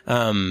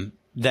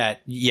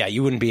that, yeah,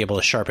 you wouldn't be able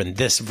to sharpen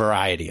this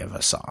variety of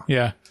a saw.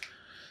 Yeah.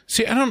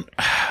 See,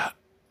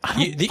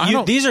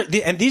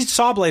 these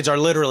saw blades are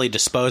literally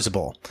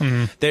disposable.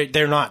 Mm-hmm.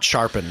 They're not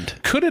sharpened.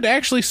 Could it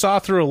actually saw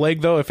through a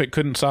leg though if it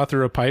couldn't saw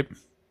through a pipe?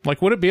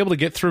 Like, would it be able to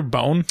get through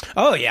bone?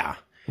 Oh yeah.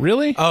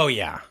 Really? Oh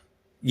yeah.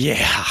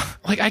 Yeah.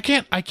 Like, I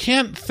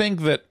can't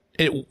think that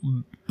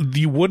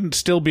you wouldn't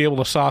still be able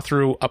to saw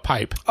through a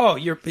pipe. Oh,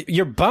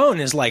 your bone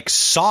is like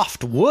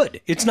soft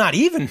wood. It's not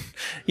even.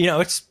 You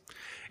know, it's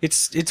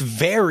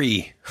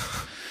very.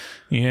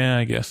 Yeah,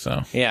 I guess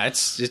so. Yeah,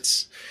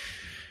 it's.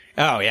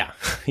 Oh, yeah.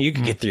 You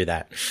can get through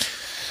that.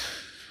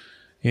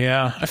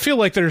 Yeah. I feel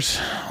like there's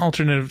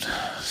alternative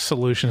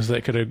solutions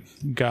that could have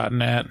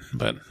gotten at,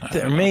 but...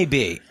 There may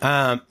be.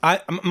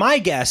 My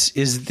guess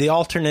is the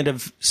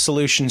alternative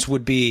solutions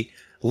would be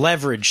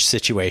leverage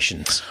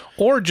situations.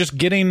 Or just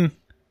getting...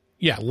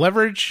 Yeah,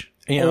 leverage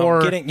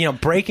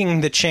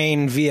breaking the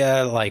chain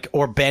via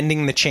or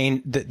bending the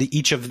chain,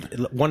 each of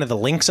one of the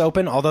links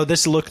open. Although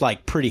this looked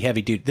like pretty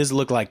heavy dude. This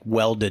looked like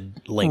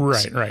welded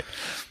links. Right.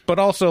 But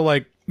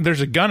also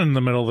there's a gun in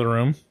the middle of the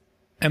room,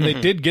 and they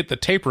did get the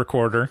tape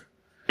recorder.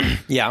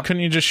 Yeah.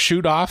 Couldn't you just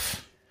shoot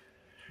off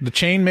the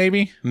chain?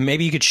 Maybe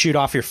you could shoot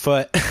off your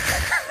foot.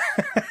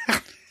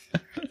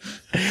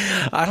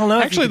 I don't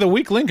know. Actually, the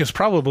weak link is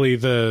probably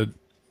the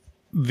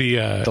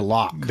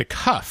lock, the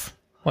cuff.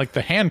 Like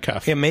the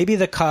handcuff. Yeah, maybe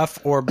the cuff,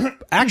 or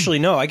actually,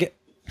 no. I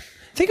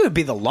think it would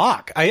be the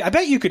lock. I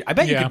bet you could. I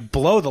bet you could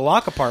blow the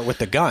lock apart with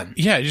the gun.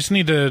 Yeah, you just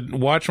need to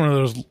watch one of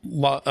those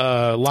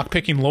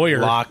lock-picking lawyer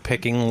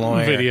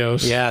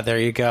videos. Yeah, there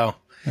you go.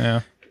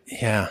 Yeah.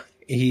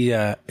 He.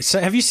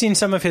 So have you seen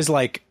some of his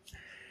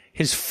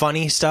his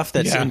funny stuff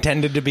that's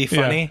intended to be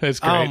funny? Yeah, it's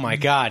great. Oh my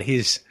god,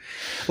 he's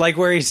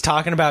where he's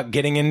talking about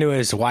getting into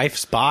his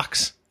wife's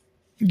box.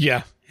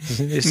 Yeah,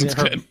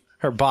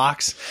 her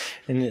box,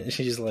 and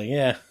she's like,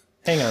 yeah,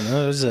 hang on,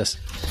 what is this?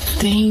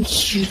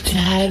 Thank you,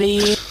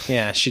 Daddy.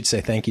 Yeah, she'd say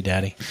thank you,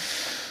 Daddy.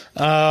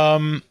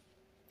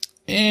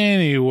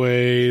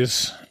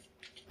 Anyways,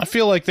 I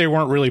feel like they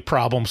weren't really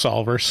problem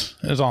solvers,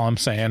 is all I'm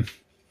saying.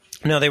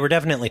 No, they were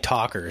definitely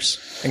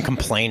talkers and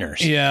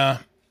complainers. Yeah.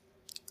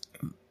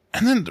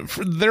 And then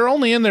they're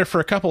only in there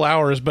for a couple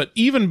hours, but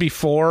even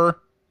before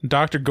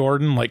Dr.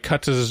 Gordon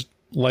cuts his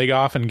leg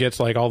off and gets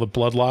all the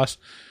blood loss,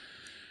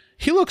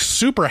 he looks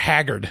super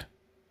haggard.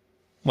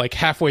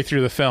 Halfway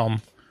through the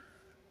film,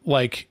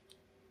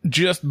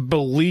 just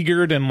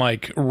beleaguered and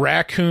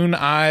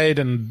raccoon-eyed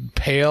and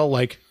pale.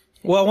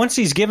 Well, once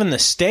he's given the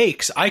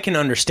stakes, I can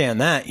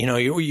understand that.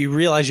 You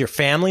realize your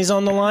family's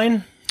on the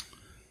line.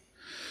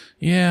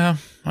 Yeah,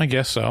 I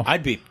guess so.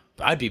 I'd be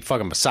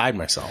fucking beside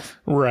myself.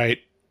 Right,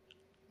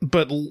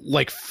 but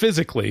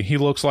physically, he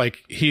looks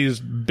like he's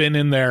been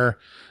in there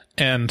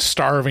and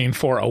starving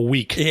for a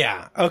week.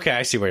 Yeah. Okay,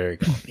 I see where you're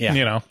going.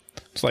 Yeah.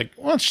 It's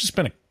it's just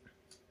been a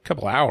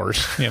couple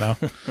hours,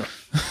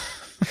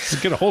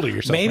 Just get a hold of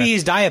yourself. Maybe man.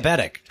 He's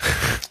diabetic.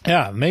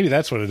 Yeah, maybe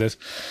that's what it is.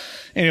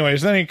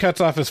 Anyways, then he cuts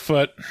off his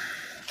foot,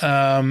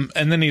 and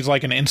then he's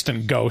like an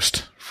instant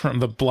ghost from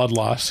the blood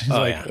loss. He's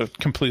a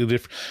completely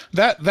different.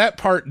 That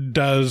part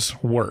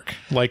does work.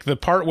 The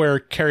part where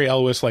Cary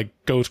Elwes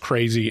goes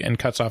crazy and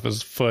cuts off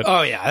his foot.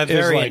 Oh yeah,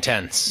 very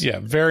intense. Yeah,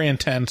 very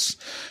intense.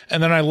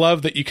 And then I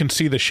love that you can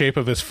see the shape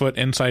of his foot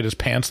inside his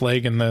pants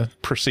leg in the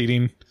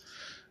preceding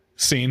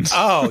scenes.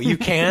 Oh, you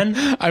can?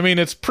 I mean,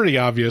 it's pretty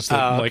obvious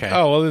that they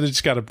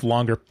just got a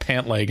longer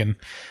pant leg and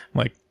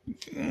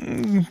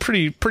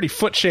pretty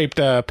foot-shaped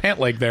pant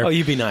leg there. Oh,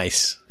 you'd be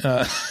nice.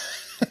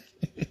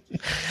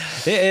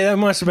 It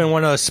must have been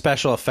one of those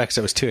special effects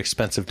that was too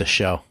expensive to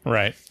show.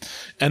 Right.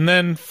 And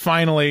then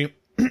finally,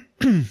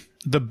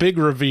 the big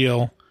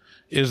reveal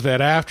is that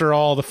after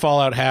all the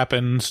fallout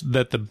happens,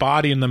 that the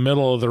body in the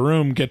middle of the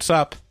room gets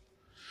up,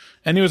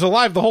 and he was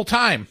alive the whole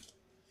time.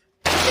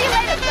 See you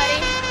later, buddy.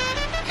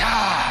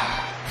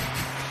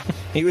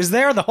 He was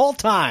there the whole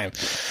time.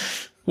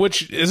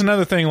 Which is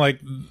another thing,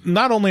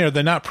 not only are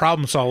they not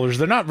problem solvers,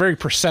 they're not very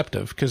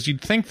perceptive, because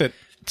you'd think that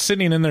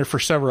sitting in there for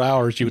several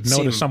hours, you would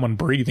notice someone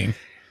breathing.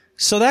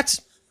 So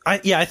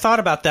I thought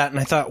about that, and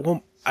I thought,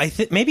 well,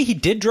 maybe he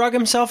did drug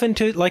himself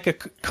into a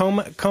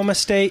coma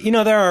state.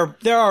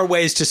 There are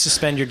ways to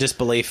suspend your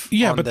disbelief.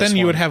 Yeah, but then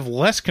you would have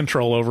less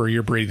control over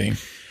your breathing.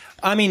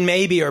 I mean,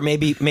 maybe I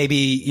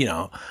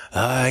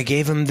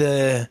gave him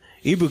the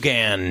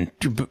Ibogaine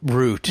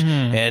route,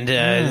 and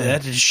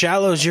that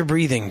shallows your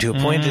breathing to a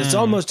point that's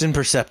almost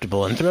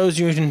imperceptible and throws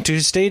you into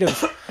a state of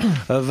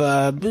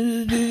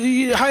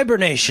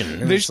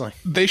hibernation.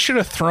 They should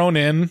have thrown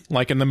in,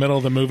 in the middle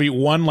of the movie,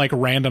 one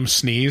random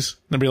sneeze.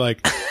 They'd be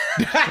like,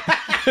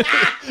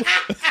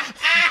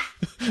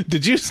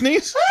 "Did you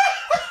sneeze?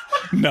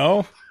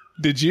 No.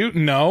 Did you?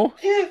 No."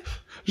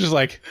 Just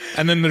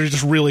and then they're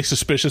just really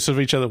suspicious of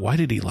each other. Why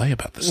did he lie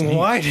about the sneeze?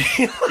 Why did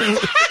he lie?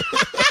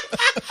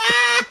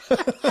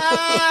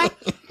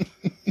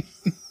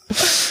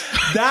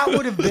 That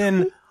would have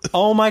been,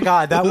 oh my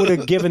God, that would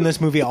have given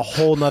this movie a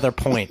whole nother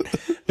point.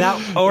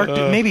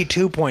 Maybe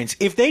 2 points.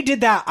 If they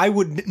did that, I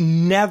would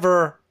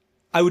never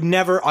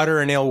utter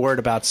an ill word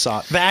about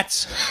Saw.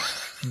 That's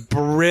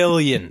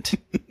brilliant.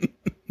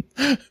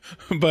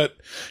 But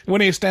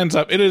when he stands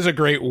up, it is a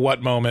great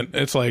what moment.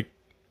 It's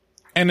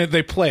and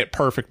they play it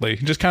perfectly.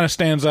 He just kind of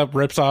stands up,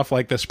 rips off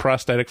this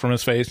prosthetic from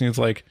his face, and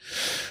he's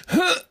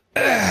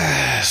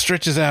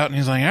stretches out, and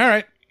he's all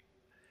right.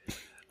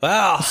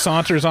 Wow.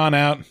 Saunters on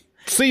out.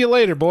 See you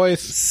later,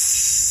 boys.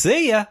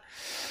 See ya.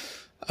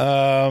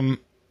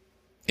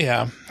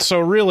 Yeah. So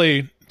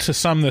really, to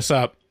sum this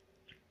up,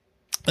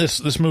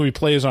 this movie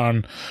plays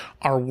on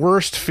our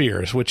worst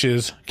fears, which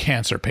is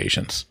cancer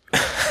patients.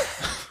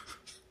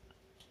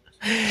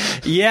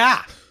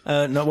 Yeah.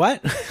 No,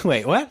 what?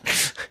 Wait, what?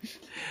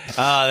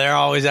 They're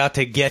always out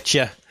to get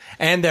you.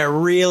 And they're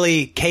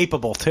really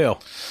capable, too.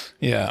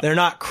 Yeah. They're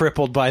not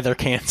crippled by their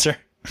cancer.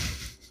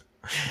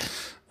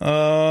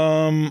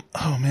 Oh,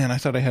 man, I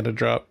thought I had to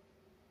drop.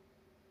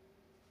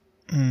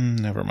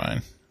 Never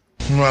mind.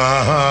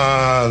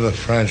 The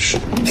French.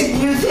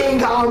 Did you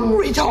think I'm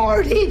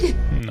retarded?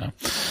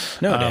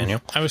 No,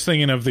 Daniel. I was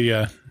thinking of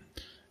the,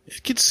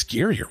 it gets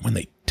scarier when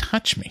they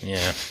touch me.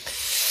 Yeah.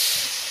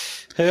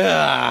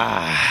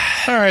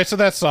 All right, so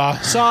that's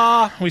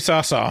Saw. We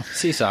saw Saw.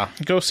 Seesaw.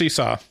 Go see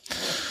Saw.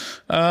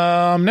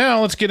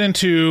 Now let's get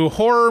into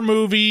horror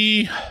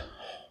movie.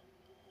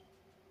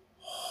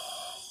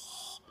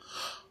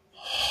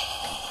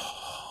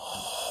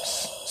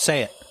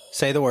 Say it.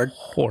 Say the word.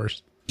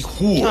 Horse.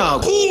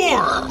 Whore.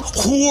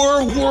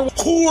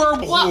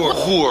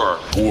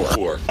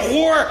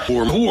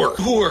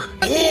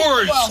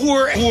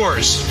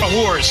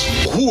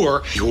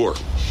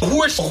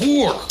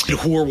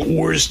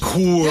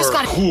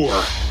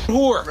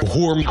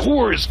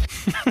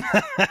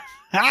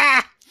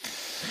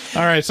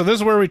 All right, so this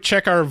is where we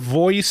check our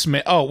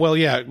voicemail. Oh, well,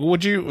 yeah.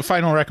 Would you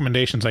final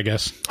recommendations, I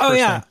guess? Oh,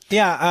 yeah.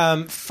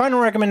 Yeah. Final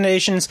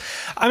recommendations.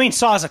 I mean,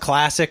 Saw is a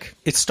classic.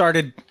 It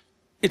started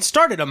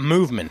a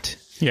movement.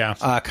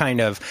 Yeah.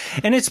 Kind of.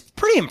 And it's a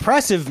pretty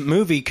impressive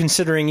movie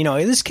considering, you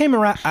know, this came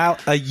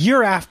out a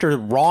year after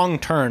Wrong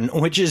Turn,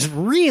 which is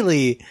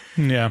really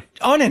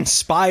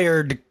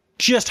uninspired,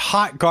 just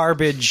hot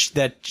garbage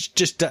that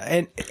just,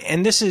 and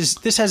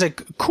this has a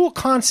cool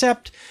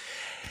concept.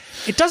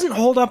 It doesn't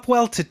hold up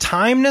well to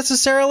time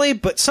necessarily,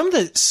 but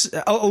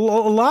a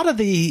lot of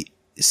the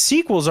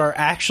sequels are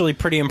actually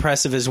pretty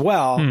impressive as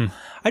well.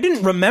 I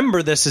didn't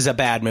remember this as a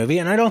bad movie,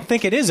 and I don't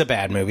think it is a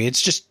bad movie.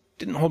 It's just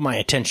didn't hold my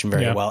attention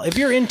very well. If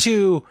you're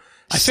into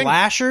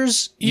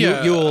slashers,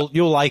 you'll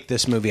like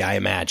this movie, I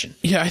imagine.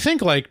 Yeah, I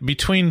think like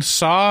between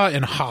Saw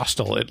and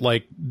Hostel, it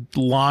like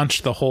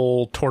launched the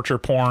whole torture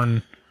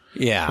porn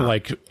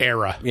like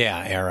era.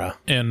 Yeah, era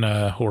in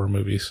horror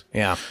movies.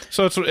 Yeah.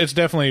 So it's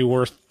definitely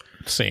worth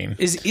seeing.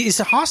 Is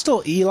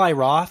Hostel Eli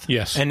Roth?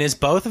 Yes. And is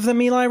both of them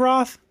Eli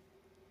Roth?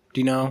 Do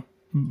you know?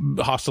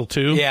 Hostel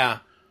 2? Yeah.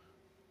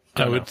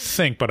 I would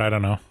think, but I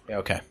don't know.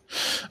 Okay.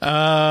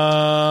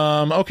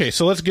 Okay,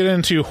 so let's get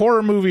into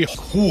horror movie.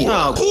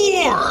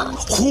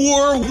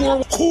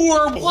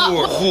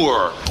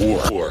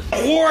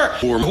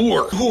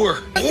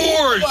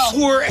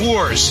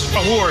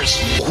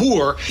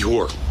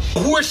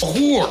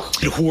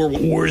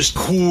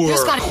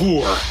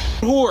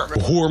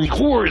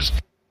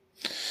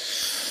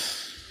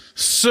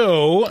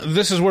 So,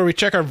 this is where we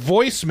check our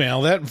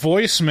voicemail. That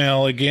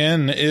voicemail,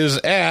 again, is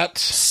at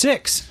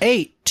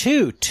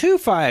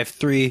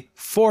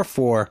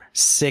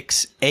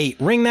 682-253-4468.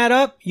 Ring that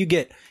up. You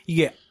get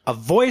a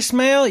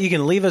voicemail. You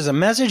can leave us a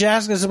message.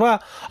 Ask us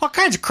about all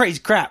kinds of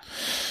crazy crap.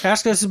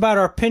 Ask us about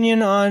our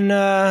opinion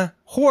on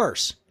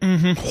horse.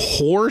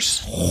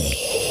 Horse?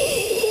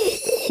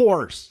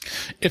 Horse.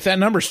 If that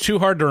number's too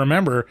hard to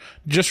remember,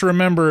 just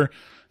remember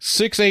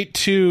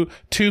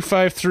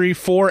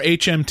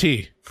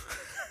 682-253-4HMT.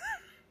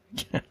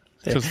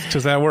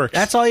 Does that work?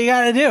 That's all you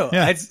gotta do.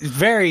 Yeah. It's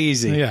very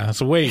easy. Yeah,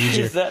 it's way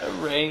easier. Is that a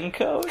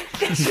raincoat?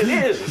 Yes, it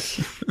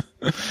is.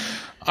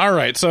 All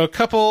right, so a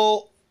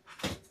couple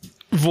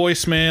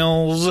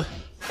voicemails.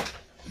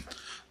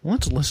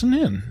 Let's listen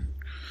in.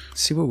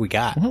 See what we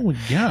got.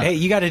 Hey,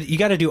 you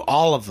gotta do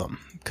all of them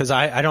because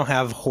I don't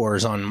have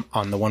horrors on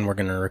the one we're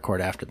gonna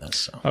record after this.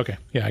 So. Okay,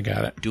 yeah, I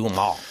got it. Do them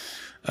all.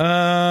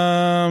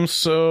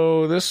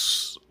 So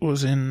this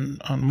was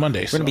on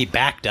Monday. We're gonna be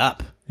backed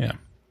up. Yeah.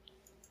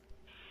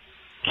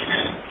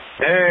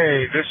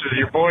 Hey, this is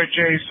your boy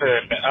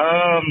Jason.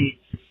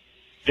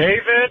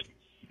 David,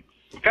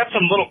 got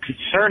some little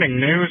concerning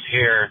news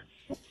here.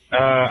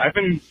 I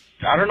don't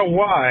know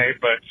why,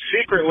 but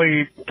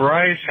secretly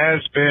Bryce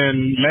has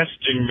been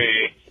messaging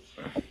me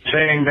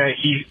saying that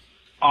he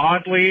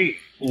oddly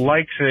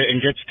likes it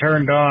and gets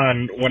turned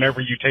on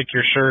whenever you take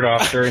your shirt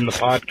off during the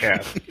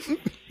podcast.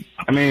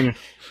 I mean,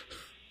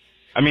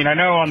 I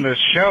know on the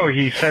show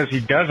he says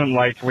he doesn't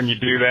like when you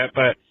do that,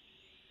 but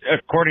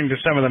according to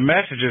some of the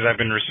messages I've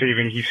been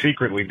receiving, he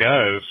secretly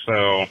does.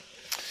 So,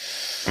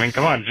 I mean,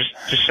 come on, just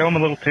show him a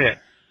little tit.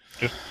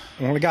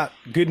 Well, we got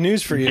good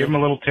news for you. Give him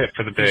a little tit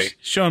for the day. He's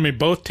showing me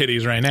both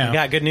titties right now. We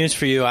got good news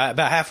for you.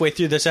 About halfway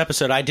through this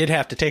episode, I did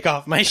have to take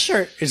off my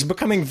shirt. It's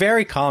becoming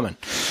very common.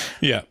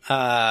 Yeah.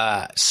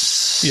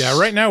 Yeah.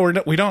 Right now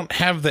we don't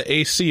have the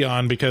AC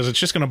on because it's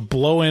just going to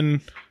blow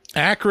in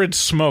acrid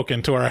smoke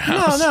into our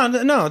house.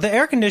 No. The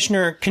air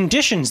conditioner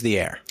conditions the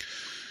air.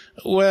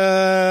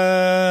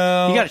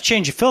 Well, you got to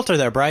change your filter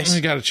there, Bryce.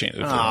 We got to change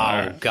it.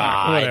 Oh,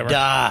 God.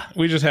 Whatever.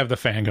 We just have the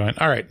fan going.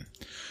 All right.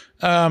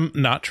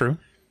 Not true.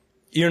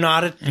 You're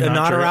not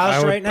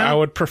aroused right now? I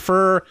would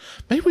prefer,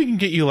 maybe we can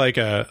get you like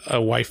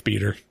a wife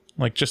beater,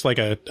 like just like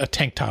a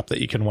tank top that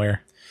you can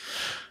wear.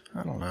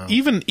 I don't know.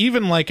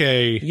 Even like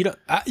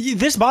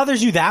this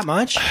bothers you that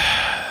much?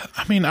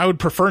 I mean, I would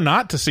prefer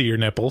not to see your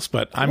nipples,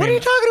 but what are you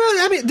talking about?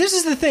 I mean, this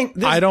is the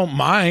thing. I don't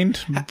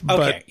mind,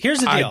 but here's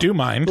the deal. I do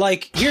mind.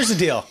 Like, here's the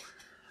deal.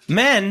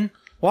 Men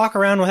walk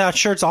around without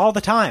shirts all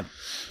the time.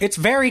 It's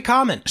very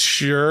common.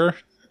 Sure.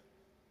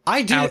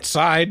 I do.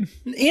 Outside.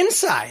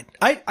 Inside.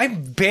 I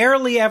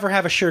barely ever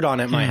have a shirt on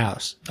at my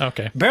house.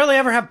 Okay. Barely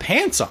ever have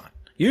pants on.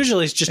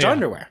 Usually it's just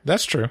underwear.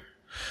 That's true.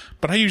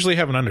 but I usually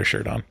have an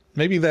undershirt on.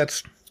 Maybe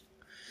that's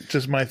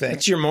just my thing.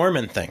 It's your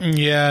Mormon thing.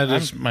 Yeah, it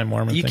is my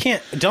Mormon thing.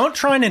 Don't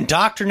try and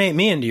indoctrinate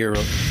me into your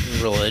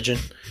religion.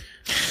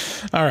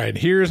 All right,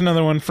 here's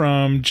another one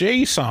from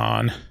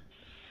Jason.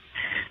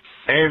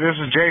 Hey, this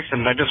is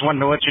Jason. I just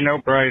wanted to let you know,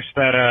 Bryce,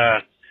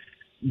 that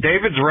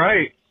David's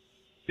right.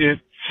 7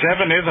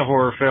 is a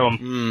horror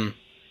film.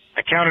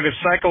 I count it as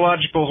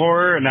psychological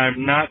horror, and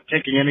I'm not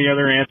taking any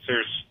other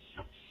answers.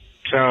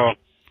 So,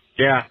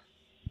 yeah,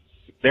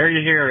 there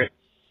you hear it.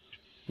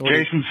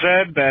 Jason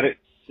said that it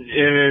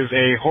is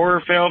a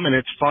horror film, and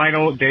it's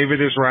final. David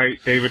is right.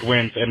 David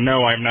wins. And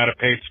no, I'm not a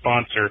paid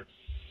sponsor.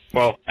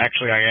 Well,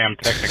 actually, I am,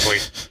 technically.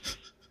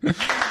 Thank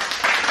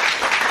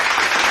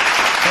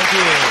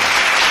you.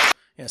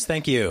 Yes,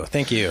 thank you.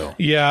 Thank you.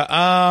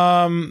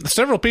 Yeah,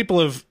 several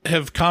people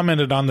have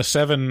commented on the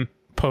 7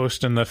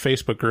 post in the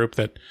Facebook group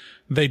that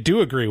they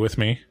do agree with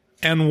me.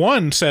 And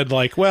one said,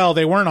 like, well,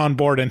 they weren't on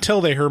board until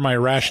they heard my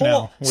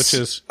rationale, which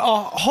is...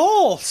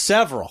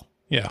 several.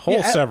 Yeah,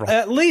 several.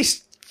 At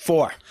least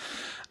 4.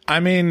 I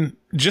mean,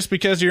 just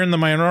because you're in the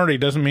minority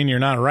doesn't mean you're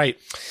not right.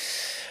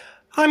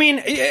 I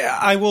mean,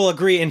 I will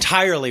agree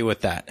entirely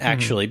with that,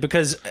 actually,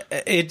 because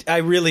it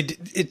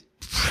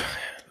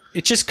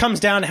just comes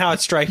down to how it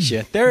strikes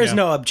you. There is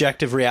no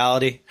objective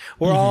reality.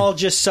 We're all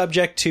just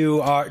subject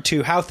to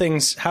how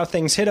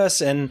things hit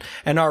us and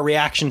our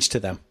reactions to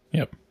them.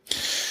 Yep.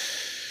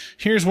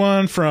 Here's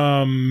one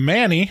from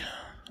Manny,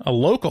 a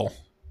local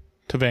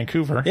to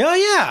Vancouver.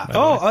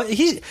 Oh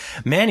yeah.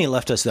 Manny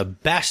left us the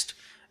best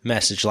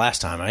message last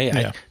time.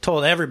 I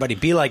told everybody,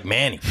 be like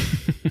Manny.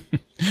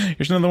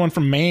 Here's another one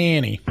from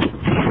Manny.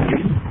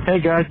 Hey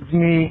guys, it's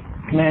me,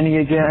 Manny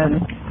again.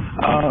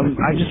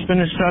 I just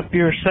finished up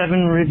your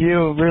 7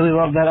 review. Really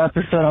loved that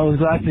episode. I was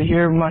glad to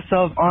hear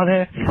myself on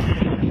it.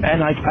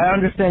 And I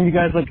understand you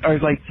guys don't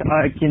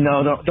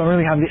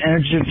really have the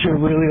energy to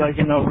really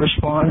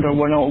respond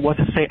or know what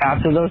to say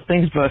after those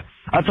things, but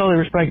I totally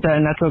respect that,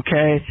 and that's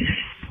okay.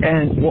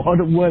 And what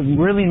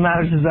really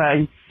matters is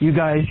that you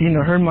guys,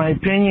 heard my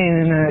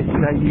opinion,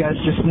 and that you guys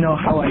just know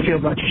how I feel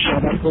about your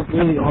show. That's what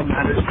really all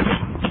matters.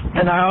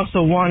 And I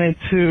also wanted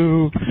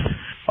to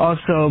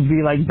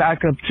be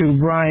back up to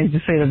Brian to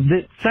say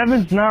that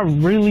 7's not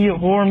really a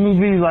horror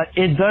movie. Like,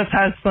 it does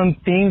have some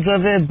themes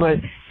of it, but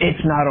it's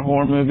not a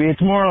horror movie.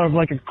 It's more of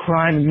like a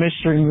crime and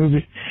mystery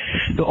movie.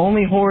 The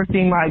only horror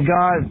theme I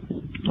got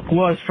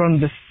was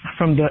from the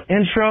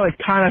intro. It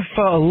kind of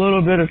felt a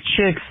little bit of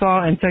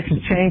Jigsaw and Texas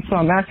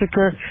Chainsaw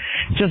Massacre,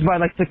 just by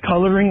the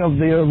coloring of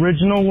the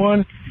original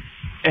one.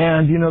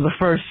 And, the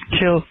first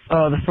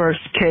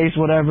case,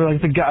 whatever,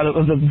 the guy that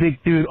was a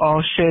big dude,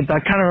 all shit,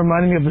 that kind of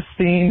reminded me of a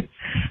scene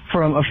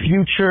from a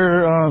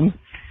future,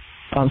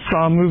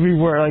 Saw movie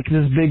where,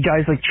 this big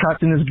guy's,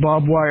 trapped in this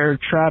barbed wire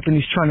trap and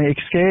he's trying to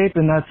escape,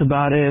 and that's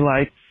about it,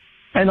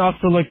 and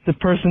also, the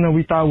person that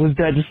we thought was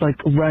dead just,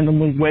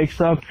 randomly wakes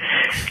up.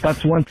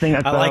 That's one thing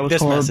I thought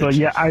was horror, but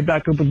yeah, I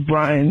back up with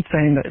Brian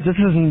saying that this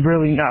isn't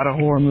really not a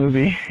horror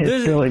movie.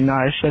 It's really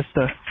nice. Just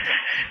a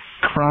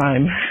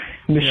crime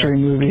mystery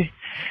movie.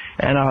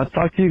 And I'll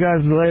talk to you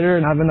guys later,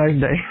 and have a nice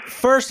day.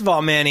 First of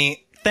all,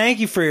 Manny, thank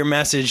you for your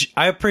message.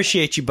 I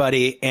appreciate you,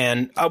 buddy.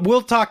 And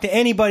we'll talk to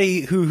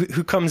anybody who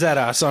comes at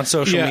us on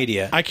social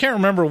media. I can't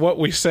remember what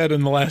we said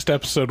in the last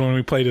episode when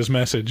we played his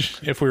message.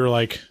 If we were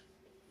like,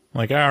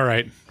 all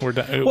right, we're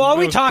done. Well,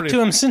 we talked to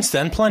him since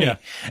then, plenty. Yeah,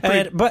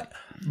 but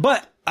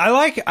I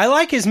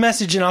like his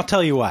message, and I'll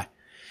tell you why.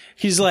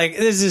 He's like,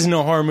 this is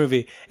no horror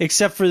movie,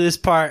 except for this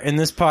part, and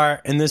this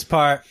part, and this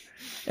part,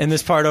 and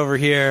this part over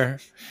here.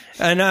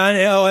 And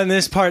and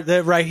this part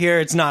that right here,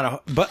 it's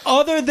not but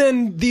other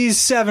than these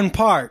 7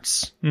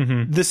 parts,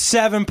 the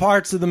 7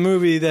 parts of the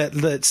movie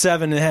that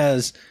 7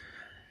 has,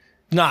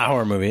 not a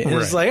horror movie. And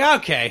it's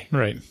okay.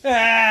 Right.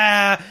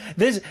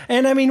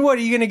 And I mean, what,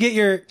 are you going to get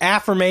your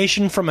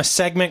affirmation from a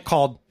segment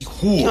called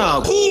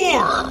Whore?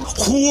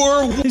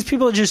 These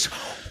people are just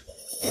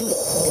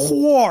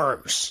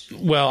whores.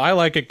 Well, I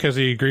like it because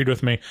he agreed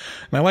with me,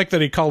 and I like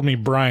that he called me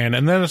Brian.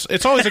 And then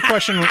it's always a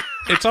question.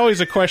 It's always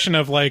a question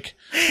of are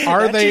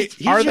they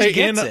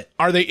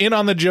in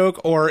on the joke,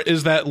 or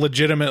is that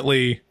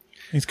legitimately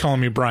he's calling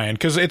me Brian?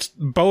 Because it's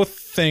both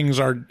things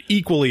are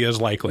equally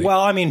as likely. Well,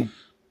 I mean,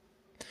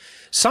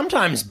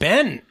 sometimes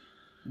Ben,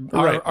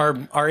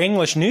 our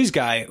English news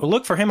guy, we'll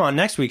look for him on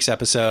next week's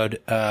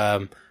episode.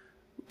 Sometimes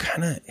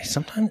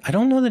I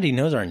don't know that he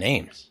knows our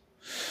names.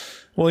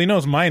 Well, he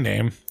knows my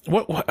name.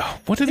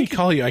 What did he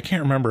call you? I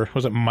can't remember.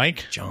 Was it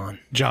Mike? John.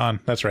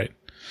 That's right.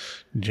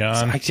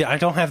 John. I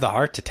don't have the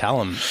heart to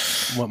tell him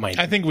what my...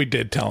 I think we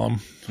did tell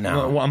him.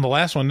 No. On the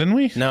last one, didn't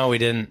we? No, we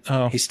didn't.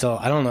 Oh.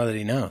 I don't know that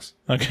he knows.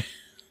 Okay.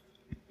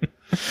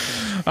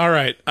 All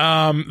right.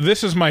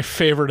 This is my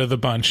favorite of the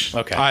bunch.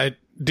 Okay.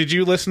 Did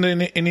you listen to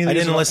any of these? I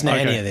didn't listen to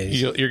any of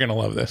these. You're going to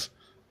love this.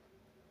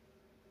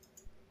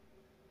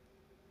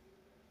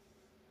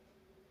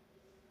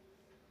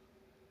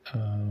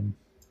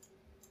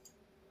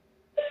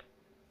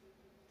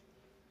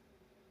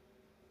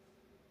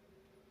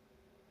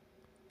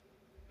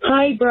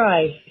 Hi,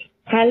 Bryce.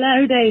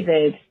 Hello,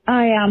 David.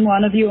 I am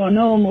one of your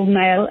normal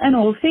male and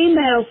all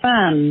female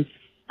fans.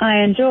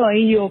 I enjoy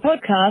your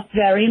podcast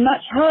very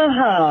much. Ha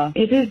ha.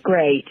 It is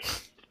great.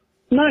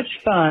 Much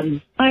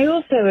fun. I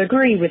also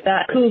agree with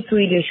that cool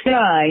Swedish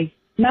guy,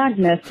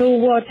 Magnus or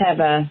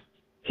whatever.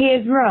 He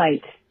is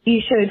right. You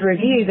should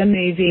review the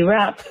movie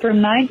Rats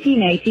from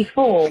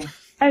 1984.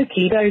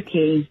 Okie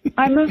dokie.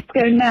 I must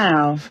go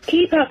now.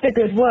 Keep up the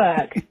good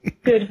work.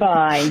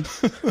 Goodbye.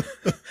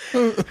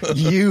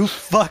 You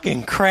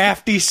fucking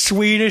crafty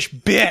Swedish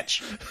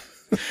bitch.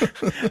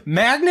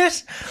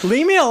 Magnus,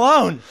 leave me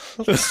alone.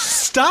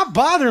 Stop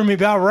bothering me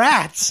about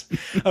rats.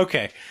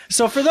 Okay,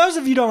 so for those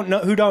of you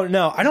who don't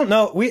know, I don't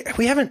know. We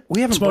haven't.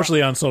 It's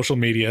mostly on social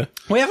media.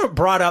 We haven't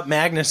brought up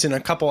Magnus in a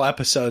couple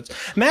episodes.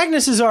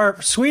 Magnus is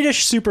our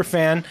Swedish super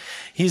fan.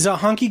 He's a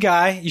hunky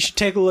guy. You should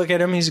take a look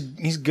at him. He's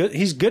good.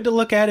 He's good to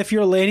look at if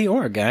you're a lady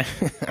or a guy.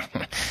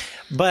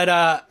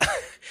 But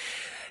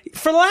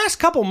for the last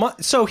couple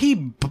months, so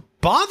he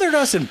bothered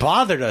us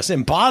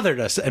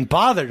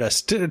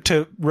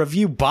to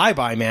review Bye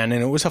Bye Man,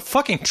 and it was a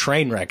fucking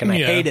train wreck, and I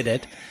hated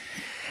it.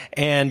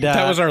 And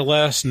that was our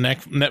last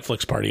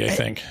Netflix party, I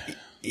think.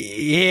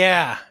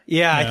 Yeah,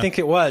 I think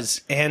it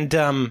was. And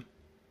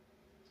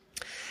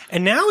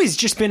now he's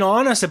just been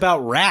on us about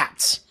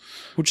Rats,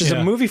 which is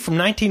a movie from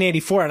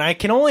 1984, and I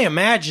can only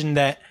imagine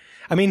that.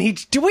 I mean, he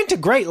went to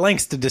great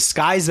lengths to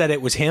disguise that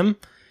it was him.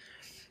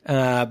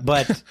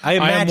 But I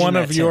imagine I am one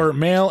of your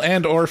male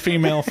and or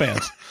female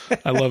fans.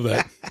 I love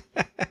that.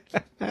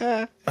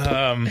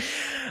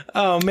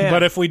 Oh man!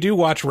 But if we do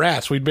watch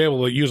Rats, we'd be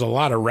able to use a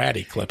lot of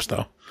Ratty clips,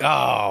 though.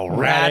 Oh,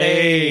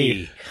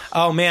 Ratty!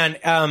 Oh man,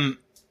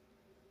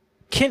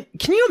 can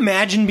you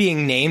imagine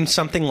being named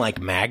something like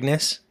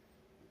Magnus?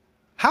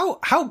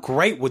 How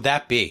great would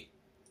that be?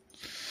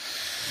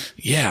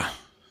 Yeah,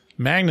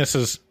 Magnus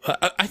is.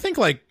 I think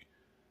like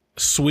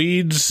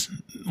Swedes,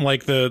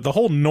 like the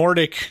whole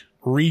Nordic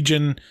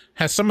region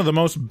has some of the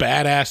most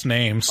badass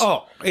names.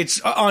 Oh,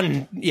 it's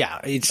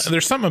it's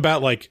there's something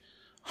about like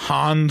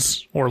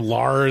Hans or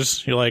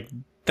Lars. You're like,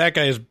 that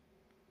guy is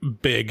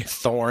big.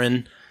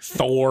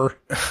 Thor.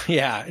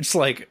 Yeah, it's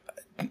like,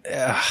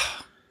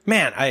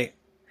 man,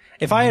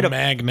 if I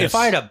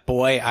had a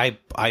boy,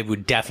 I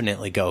would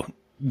definitely go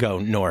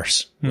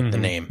Norse with the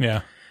name.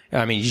 Yeah,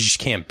 I mean, you just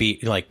can't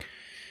beat like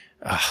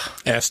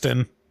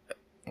Eston.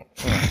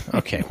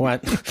 Okay,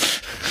 what?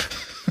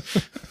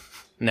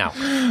 Now,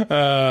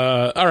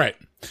 all right.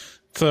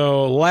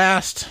 So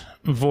last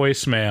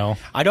voicemail.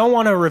 I don't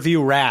want to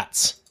review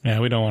Rats. Yeah,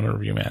 we don't want to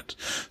review Rats.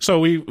 So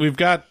we've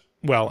got,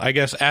 well, I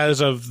guess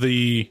as of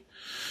the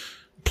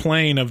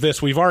playing of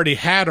this, we've already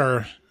had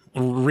our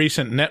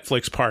recent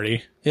Netflix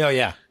party. Oh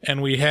yeah,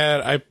 and we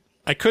had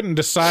I couldn't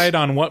decide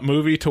on what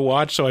movie to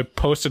watch, so I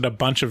posted a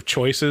bunch of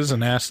choices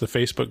and asked the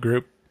Facebook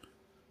group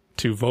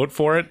to vote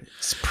for it.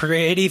 It's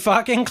pretty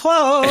fucking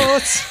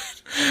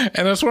close.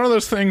 And it's one of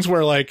those things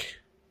where like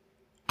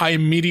I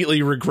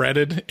immediately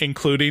regretted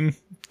including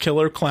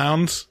Killer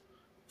Clowns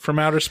from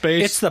Outer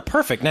Space. It's the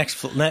perfect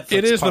Netflix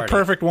It is party. the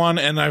perfect one,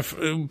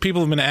 and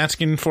people have been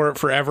asking for it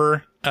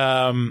forever.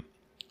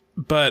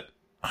 But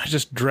I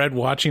just dread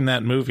watching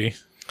that movie.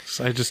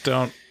 So I just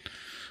don't.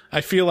 I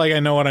feel like I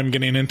know what I'm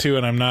getting into,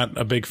 and I'm not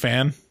a big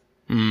fan.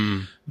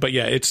 But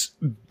yeah, it's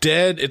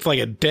dead. It's like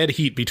a dead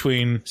heat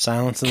between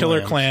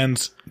Killer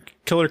Clowns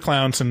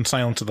and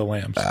Silence of the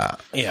Lambs.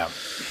 Yeah.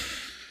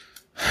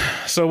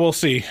 So we'll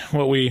see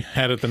what we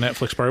had at the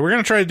Netflix party. We're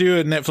going to try to do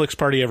a Netflix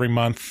party every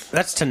month.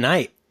 That's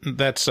tonight.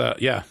 That's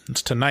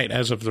it's tonight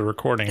as of the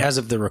recording. As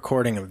of the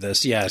recording of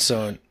this, yeah.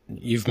 So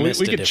you've missed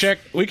we could check.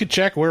 We could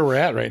check where we're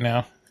at right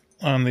now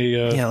on the.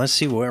 Yeah, let's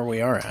see where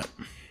we are at.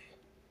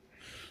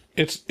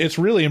 It's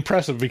really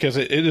impressive because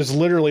it is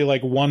literally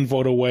like one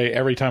vote away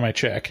every time I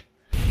check.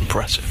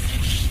 Impressive.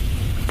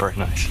 Very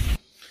nice.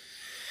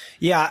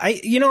 Yeah,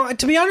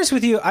 to be honest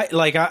with you,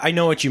 I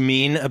know what you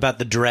mean about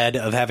the dread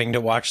of having to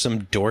watch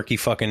some dorky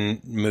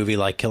fucking movie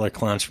like Killer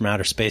Clowns from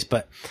Outer Space,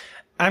 but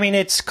I mean,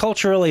 it's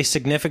culturally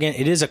significant.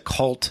 It is a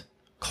cult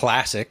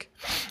classic,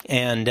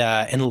 and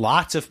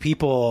lots of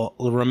people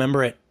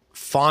remember it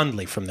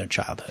fondly from their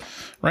childhood.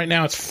 Right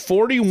now, it's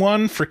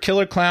 41 for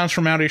Killer Clowns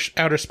from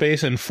Outer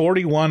Space and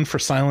 41 for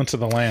Silence of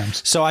the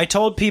Lambs. So I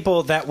told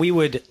people that we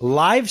would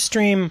live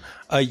stream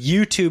a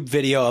YouTube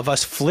video of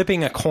us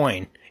flipping a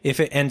coin if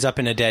it ends up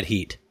in a dead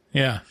heat.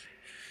 Yeah.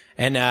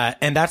 And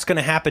that's going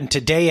to happen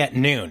today at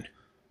noon.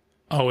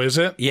 Oh, is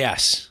it?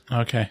 Yes.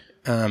 Okay.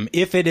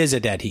 If it is a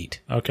dead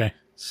heat. Okay.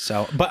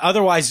 So, but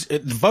otherwise, the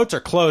votes are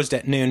closed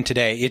at noon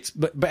today.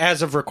 But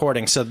as of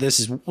recording, so this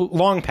is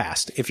long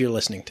past if you're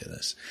listening to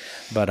this.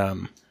 But,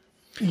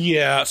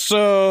 yeah,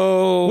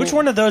 so which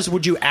one of those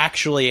would you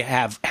actually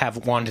have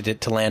wanted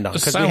it to land on?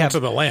 Silence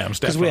of the Lambs,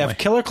 definitely. Because we have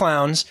Killer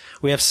Clowns,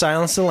 we have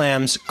Silence of the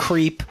Lambs,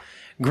 Creep,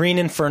 Green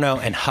Inferno,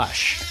 and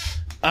Hush.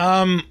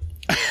 I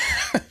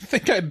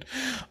think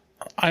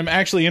I'm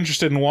actually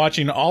interested in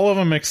watching all of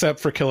them except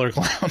for Killer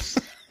Clowns.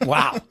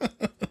 Wow.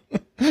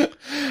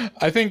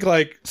 I think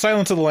like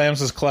Silence of the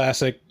Lambs is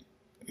classic.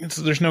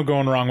 There's no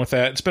going wrong with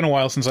that. It's been a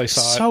while since I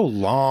saw it. So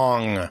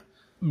long.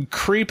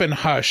 Creep and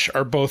Hush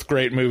are both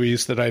great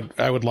movies that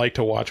I would like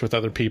to watch with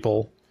other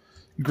people.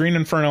 Green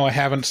Inferno I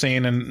haven't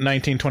seen, and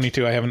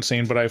 1922 I haven't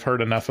seen, but I've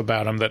heard enough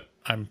about them that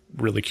I'm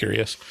really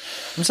curious.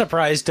 I'm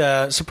surprised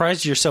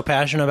you're so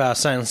passionate about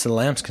Silence of the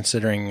Lambs,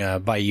 considering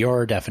by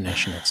your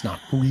definition it's not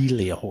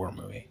really a horror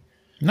movie.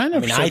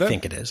 I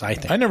think it is. I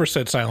never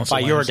said Silence of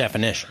the Lambs. By your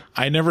definition.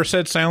 I never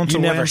said Silence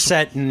of the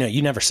Lambs.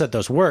 You never said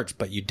those words,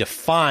 but you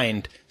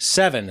defined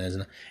Seven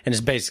and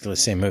it's basically the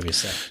same movie as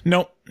Seven.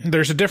 No,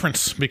 there's a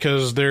difference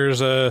because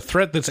there's a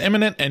threat that's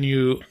imminent and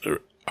you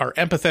are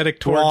empathetic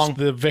towards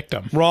the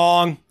victim.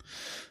 Wrong.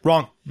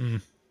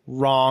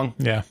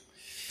 Yeah.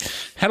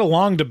 Had a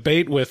long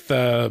debate with,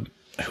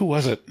 who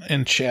was it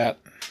in chat?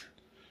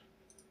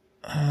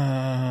 Was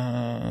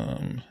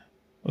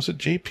it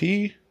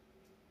JP?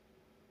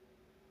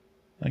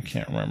 I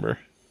can't remember.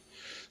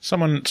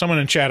 Someone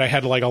in chat I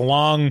had like a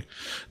long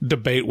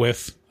debate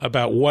with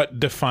about what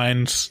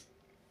defines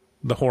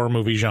the horror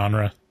movie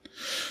genre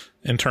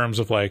in terms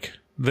of like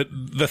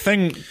the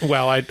thing.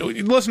 Well, I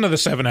listen to the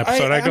 7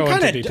 episode. I go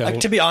into detail.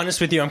 To be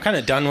honest with you, I'm kind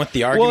of done with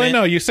the argument. Well, I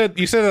know you said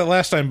that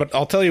last time, but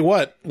I'll tell you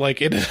what,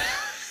 like it's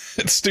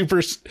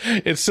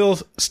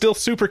still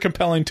super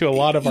compelling to a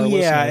lot of our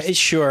listeners. Yeah,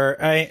 sure.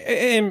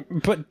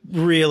 But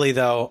really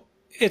though,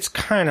 it's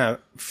kind of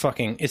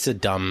fucking. It's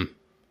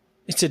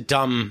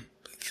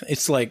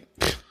like.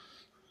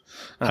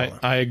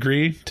 I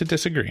agree to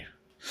disagree.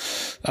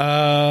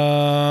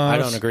 I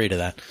don't agree to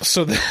that.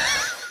 So,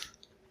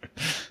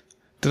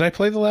 did I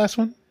play the last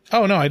one?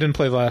 Oh no, I didn't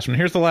play the last one.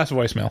 Here's the last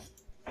voicemail.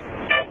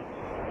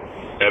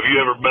 Have you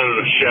ever been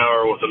in a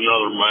shower with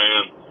another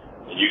man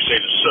and you see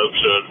the soap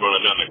suds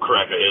running down the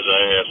crack of his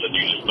ass and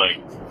you just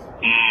think,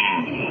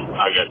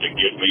 I got to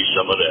get me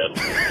some of that.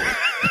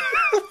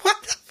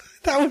 What?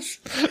 That was,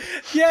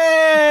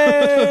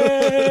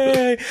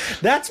 yay!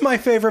 That's my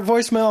favorite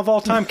voicemail of all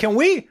time. Can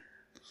we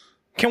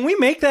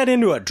make that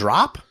into a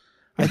drop?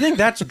 I think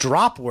that's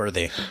drop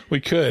worthy. We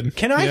could.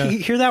 Can I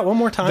hear that one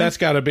more time? That's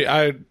got to be.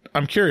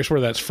 I'm curious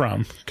where that's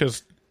from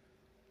because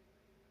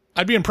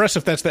I'd be impressed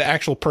if that's the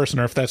actual person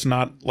or if that's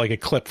not like a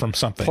clip from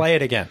something. Play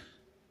it again.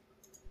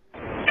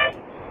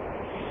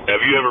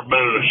 Have you ever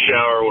been in a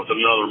shower with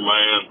another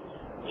man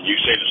and you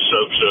see the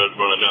soap suds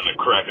running down the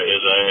crack of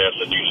his ass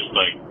and you just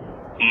think,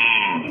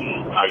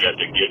 I got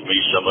to get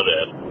me some of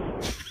that.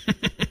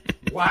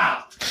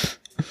 Wow.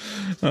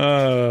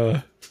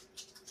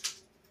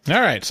 All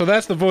right, so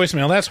that's the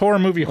voicemail. That's Horror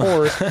Movie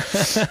Horror.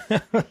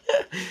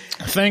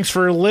 Thanks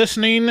for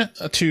listening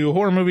to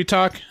Horror Movie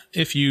Talk.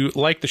 If you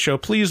like the show,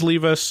 please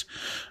leave us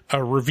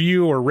a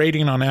review or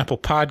rating on Apple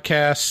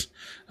Podcasts.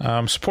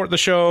 Support the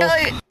show.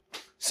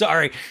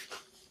 Sorry.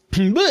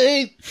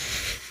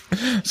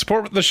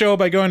 Support the show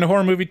by going to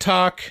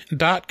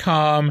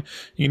horrormovietalk.com.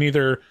 You can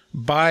either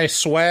buy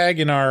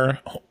swag in our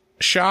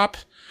shop.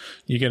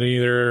 You can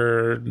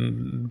either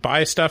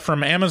buy stuff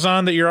from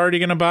Amazon that you're already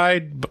going to buy,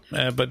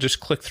 but just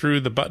click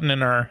through the button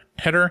in our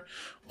header,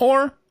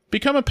 or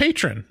become a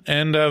patron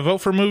and vote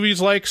for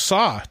movies like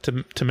Saw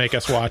to make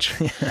us watch.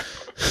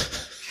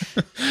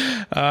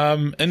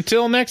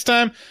 Until next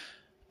time,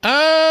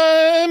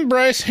 I'm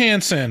Bryce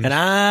Hanson. And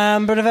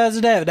I'm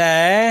Professor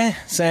David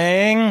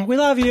saying, we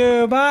love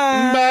you.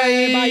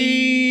 Bye.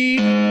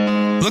 Bye.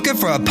 Looking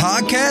for a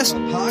podcast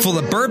full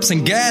of burps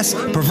and gas,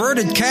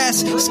 perverted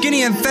cast,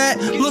 skinny and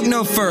fat? Look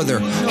no further.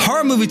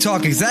 Horror Movie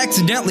Talk is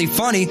accidentally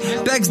funny,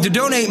 begs to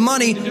donate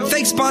money,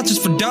 fake sponsors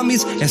for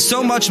dummies, and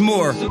so much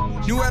more.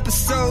 New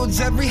episodes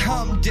every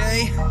hump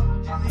day.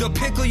 They'll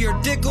pickle your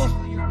dickle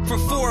for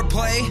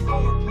foreplay.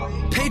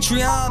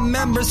 Patreon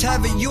members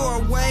have it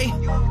your way.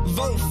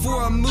 Vote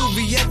for a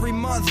movie every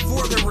month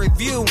for the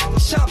review.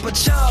 Choppa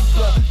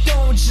choppa,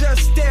 don't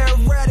just stare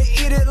at it,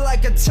 eat it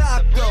like a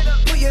taco.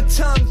 Put your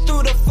tongue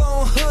through the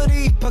phone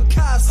hoodie,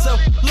 Picasso.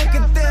 Look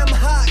at them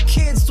hot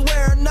kids,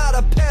 swear not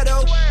a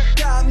pedo.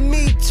 Got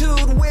me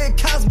too'd with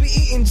Cosby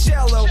eating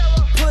jello.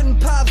 Pudding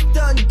Pops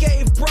done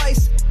gave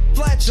Bryce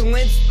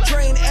flatulence.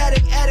 Drain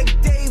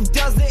addict Dave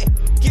doesn't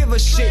give a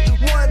shit. 1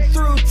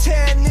 through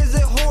 10, is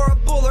it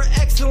horrible or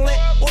excellent?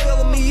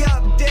 Oil me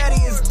up,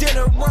 daddy, is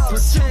dinner rum.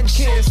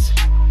 Kiss,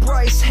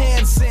 Bryce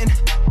Hanson.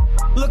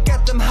 Look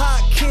at them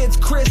hot kids,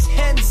 Chris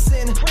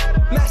Henson.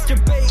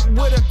 Masturbate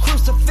with a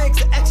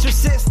crucifix,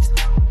 exorcist.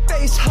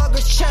 Face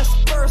huggers, chest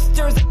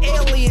bursters,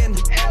 alien.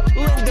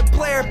 Linda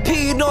Blair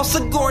peed on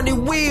Sigourney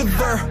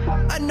Weaver.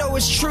 I know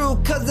it's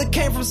true cause it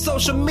came from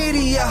social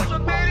media.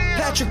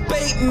 Patrick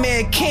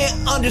Bateman can't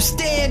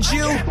understand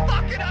you.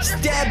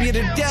 Stab you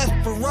to death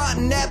for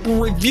rotten apple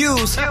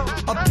reviews.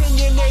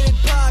 Opinionated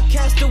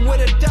podcaster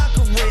with a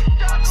doctorate.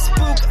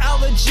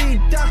 Spookology,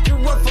 doctor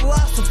of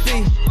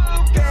philosophy.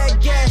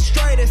 Bad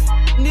gastritis,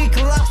 need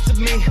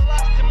colostomy.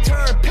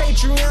 Turn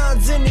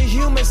Patreons into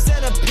human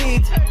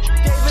centipedes.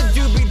 David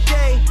Doobie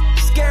Day,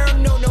 scare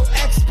him, no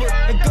expert.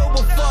 And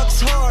Goble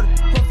fucks hard,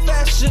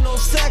 professional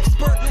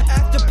sexpert.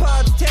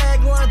 Afterpods,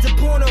 taglines, and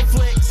porno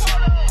flicks.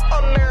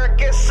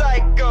 American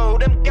Psycho,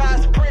 them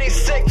guys pretty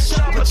sick.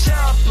 Choppa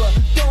choppa,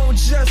 don't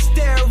just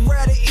stare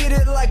at it, eat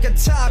it like a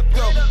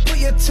taco. Put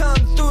your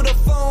tongue through the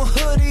phone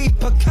hoodie,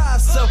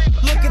 Picasso.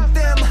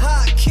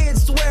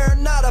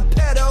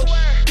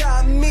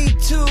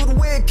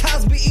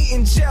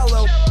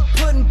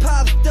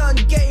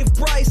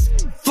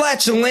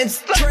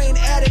 flatulence. Train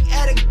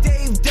addict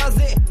Dave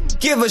doesn't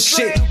give a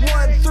shit.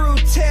 1 through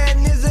 10,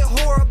 is it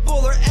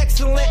horrible or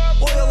excellent?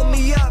 Oil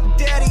me up,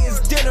 daddy, is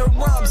dinner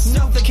rubs.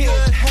 Nothing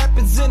good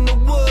happens in the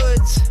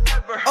woods.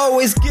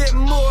 Always get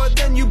more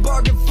than you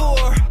bargain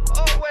for.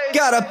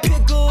 Got a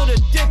pickle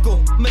to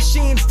dickle,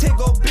 machines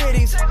tickle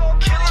bitties.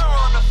 Killer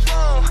on the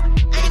phone,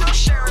 ain't no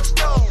Sharon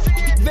Stone.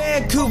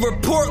 Vancouver,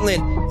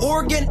 Portland,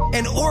 Oregon,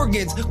 and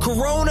organs.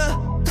 Corona,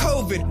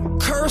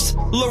 COVID, curse,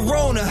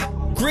 Lorona.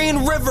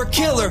 Green River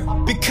Killer,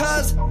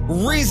 because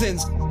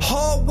reasons.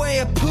 Hallway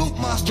of poop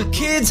monster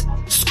kids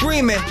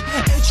screaming.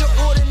 Ain't your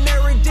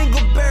ordinary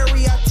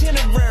dingleberry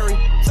itinerary.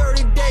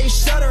 30-day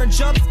shutter and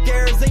jump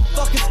scares ain't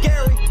fucking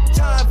scary.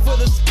 Time for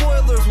the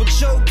spoilers with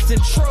jokes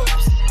and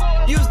tropes.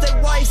 Use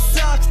their white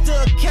socks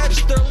to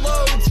catch their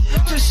loads.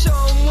 Just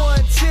show them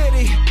one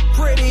titty,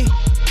 pretty.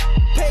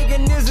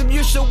 Paganism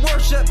you should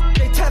worship,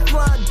 they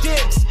Teflon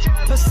dicks.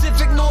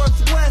 Pacific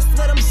Northwest,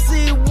 let them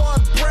see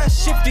one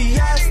breast. Shifty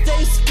ass,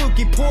 stay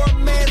spooky, poor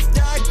man's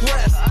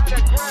digress.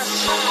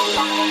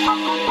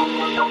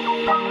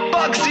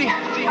 Bugsy,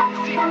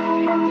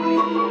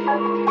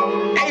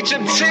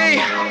 HMT,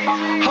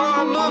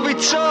 horror movie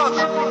talk.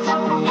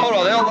 Hold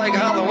on, they don't like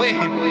Halloween.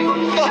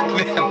 Fuck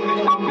them.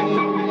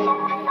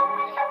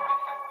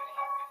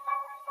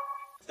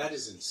 That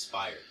is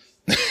inspired.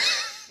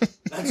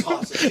 That's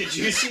awesome. Did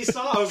you see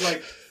Saw? I was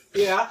like,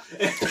 yeah.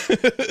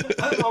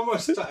 I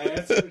almost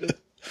answered it.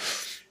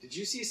 Did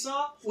you see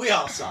Saw? We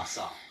all saw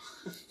Saw.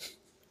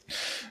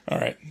 All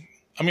right.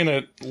 I'm going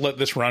to let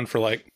this run for like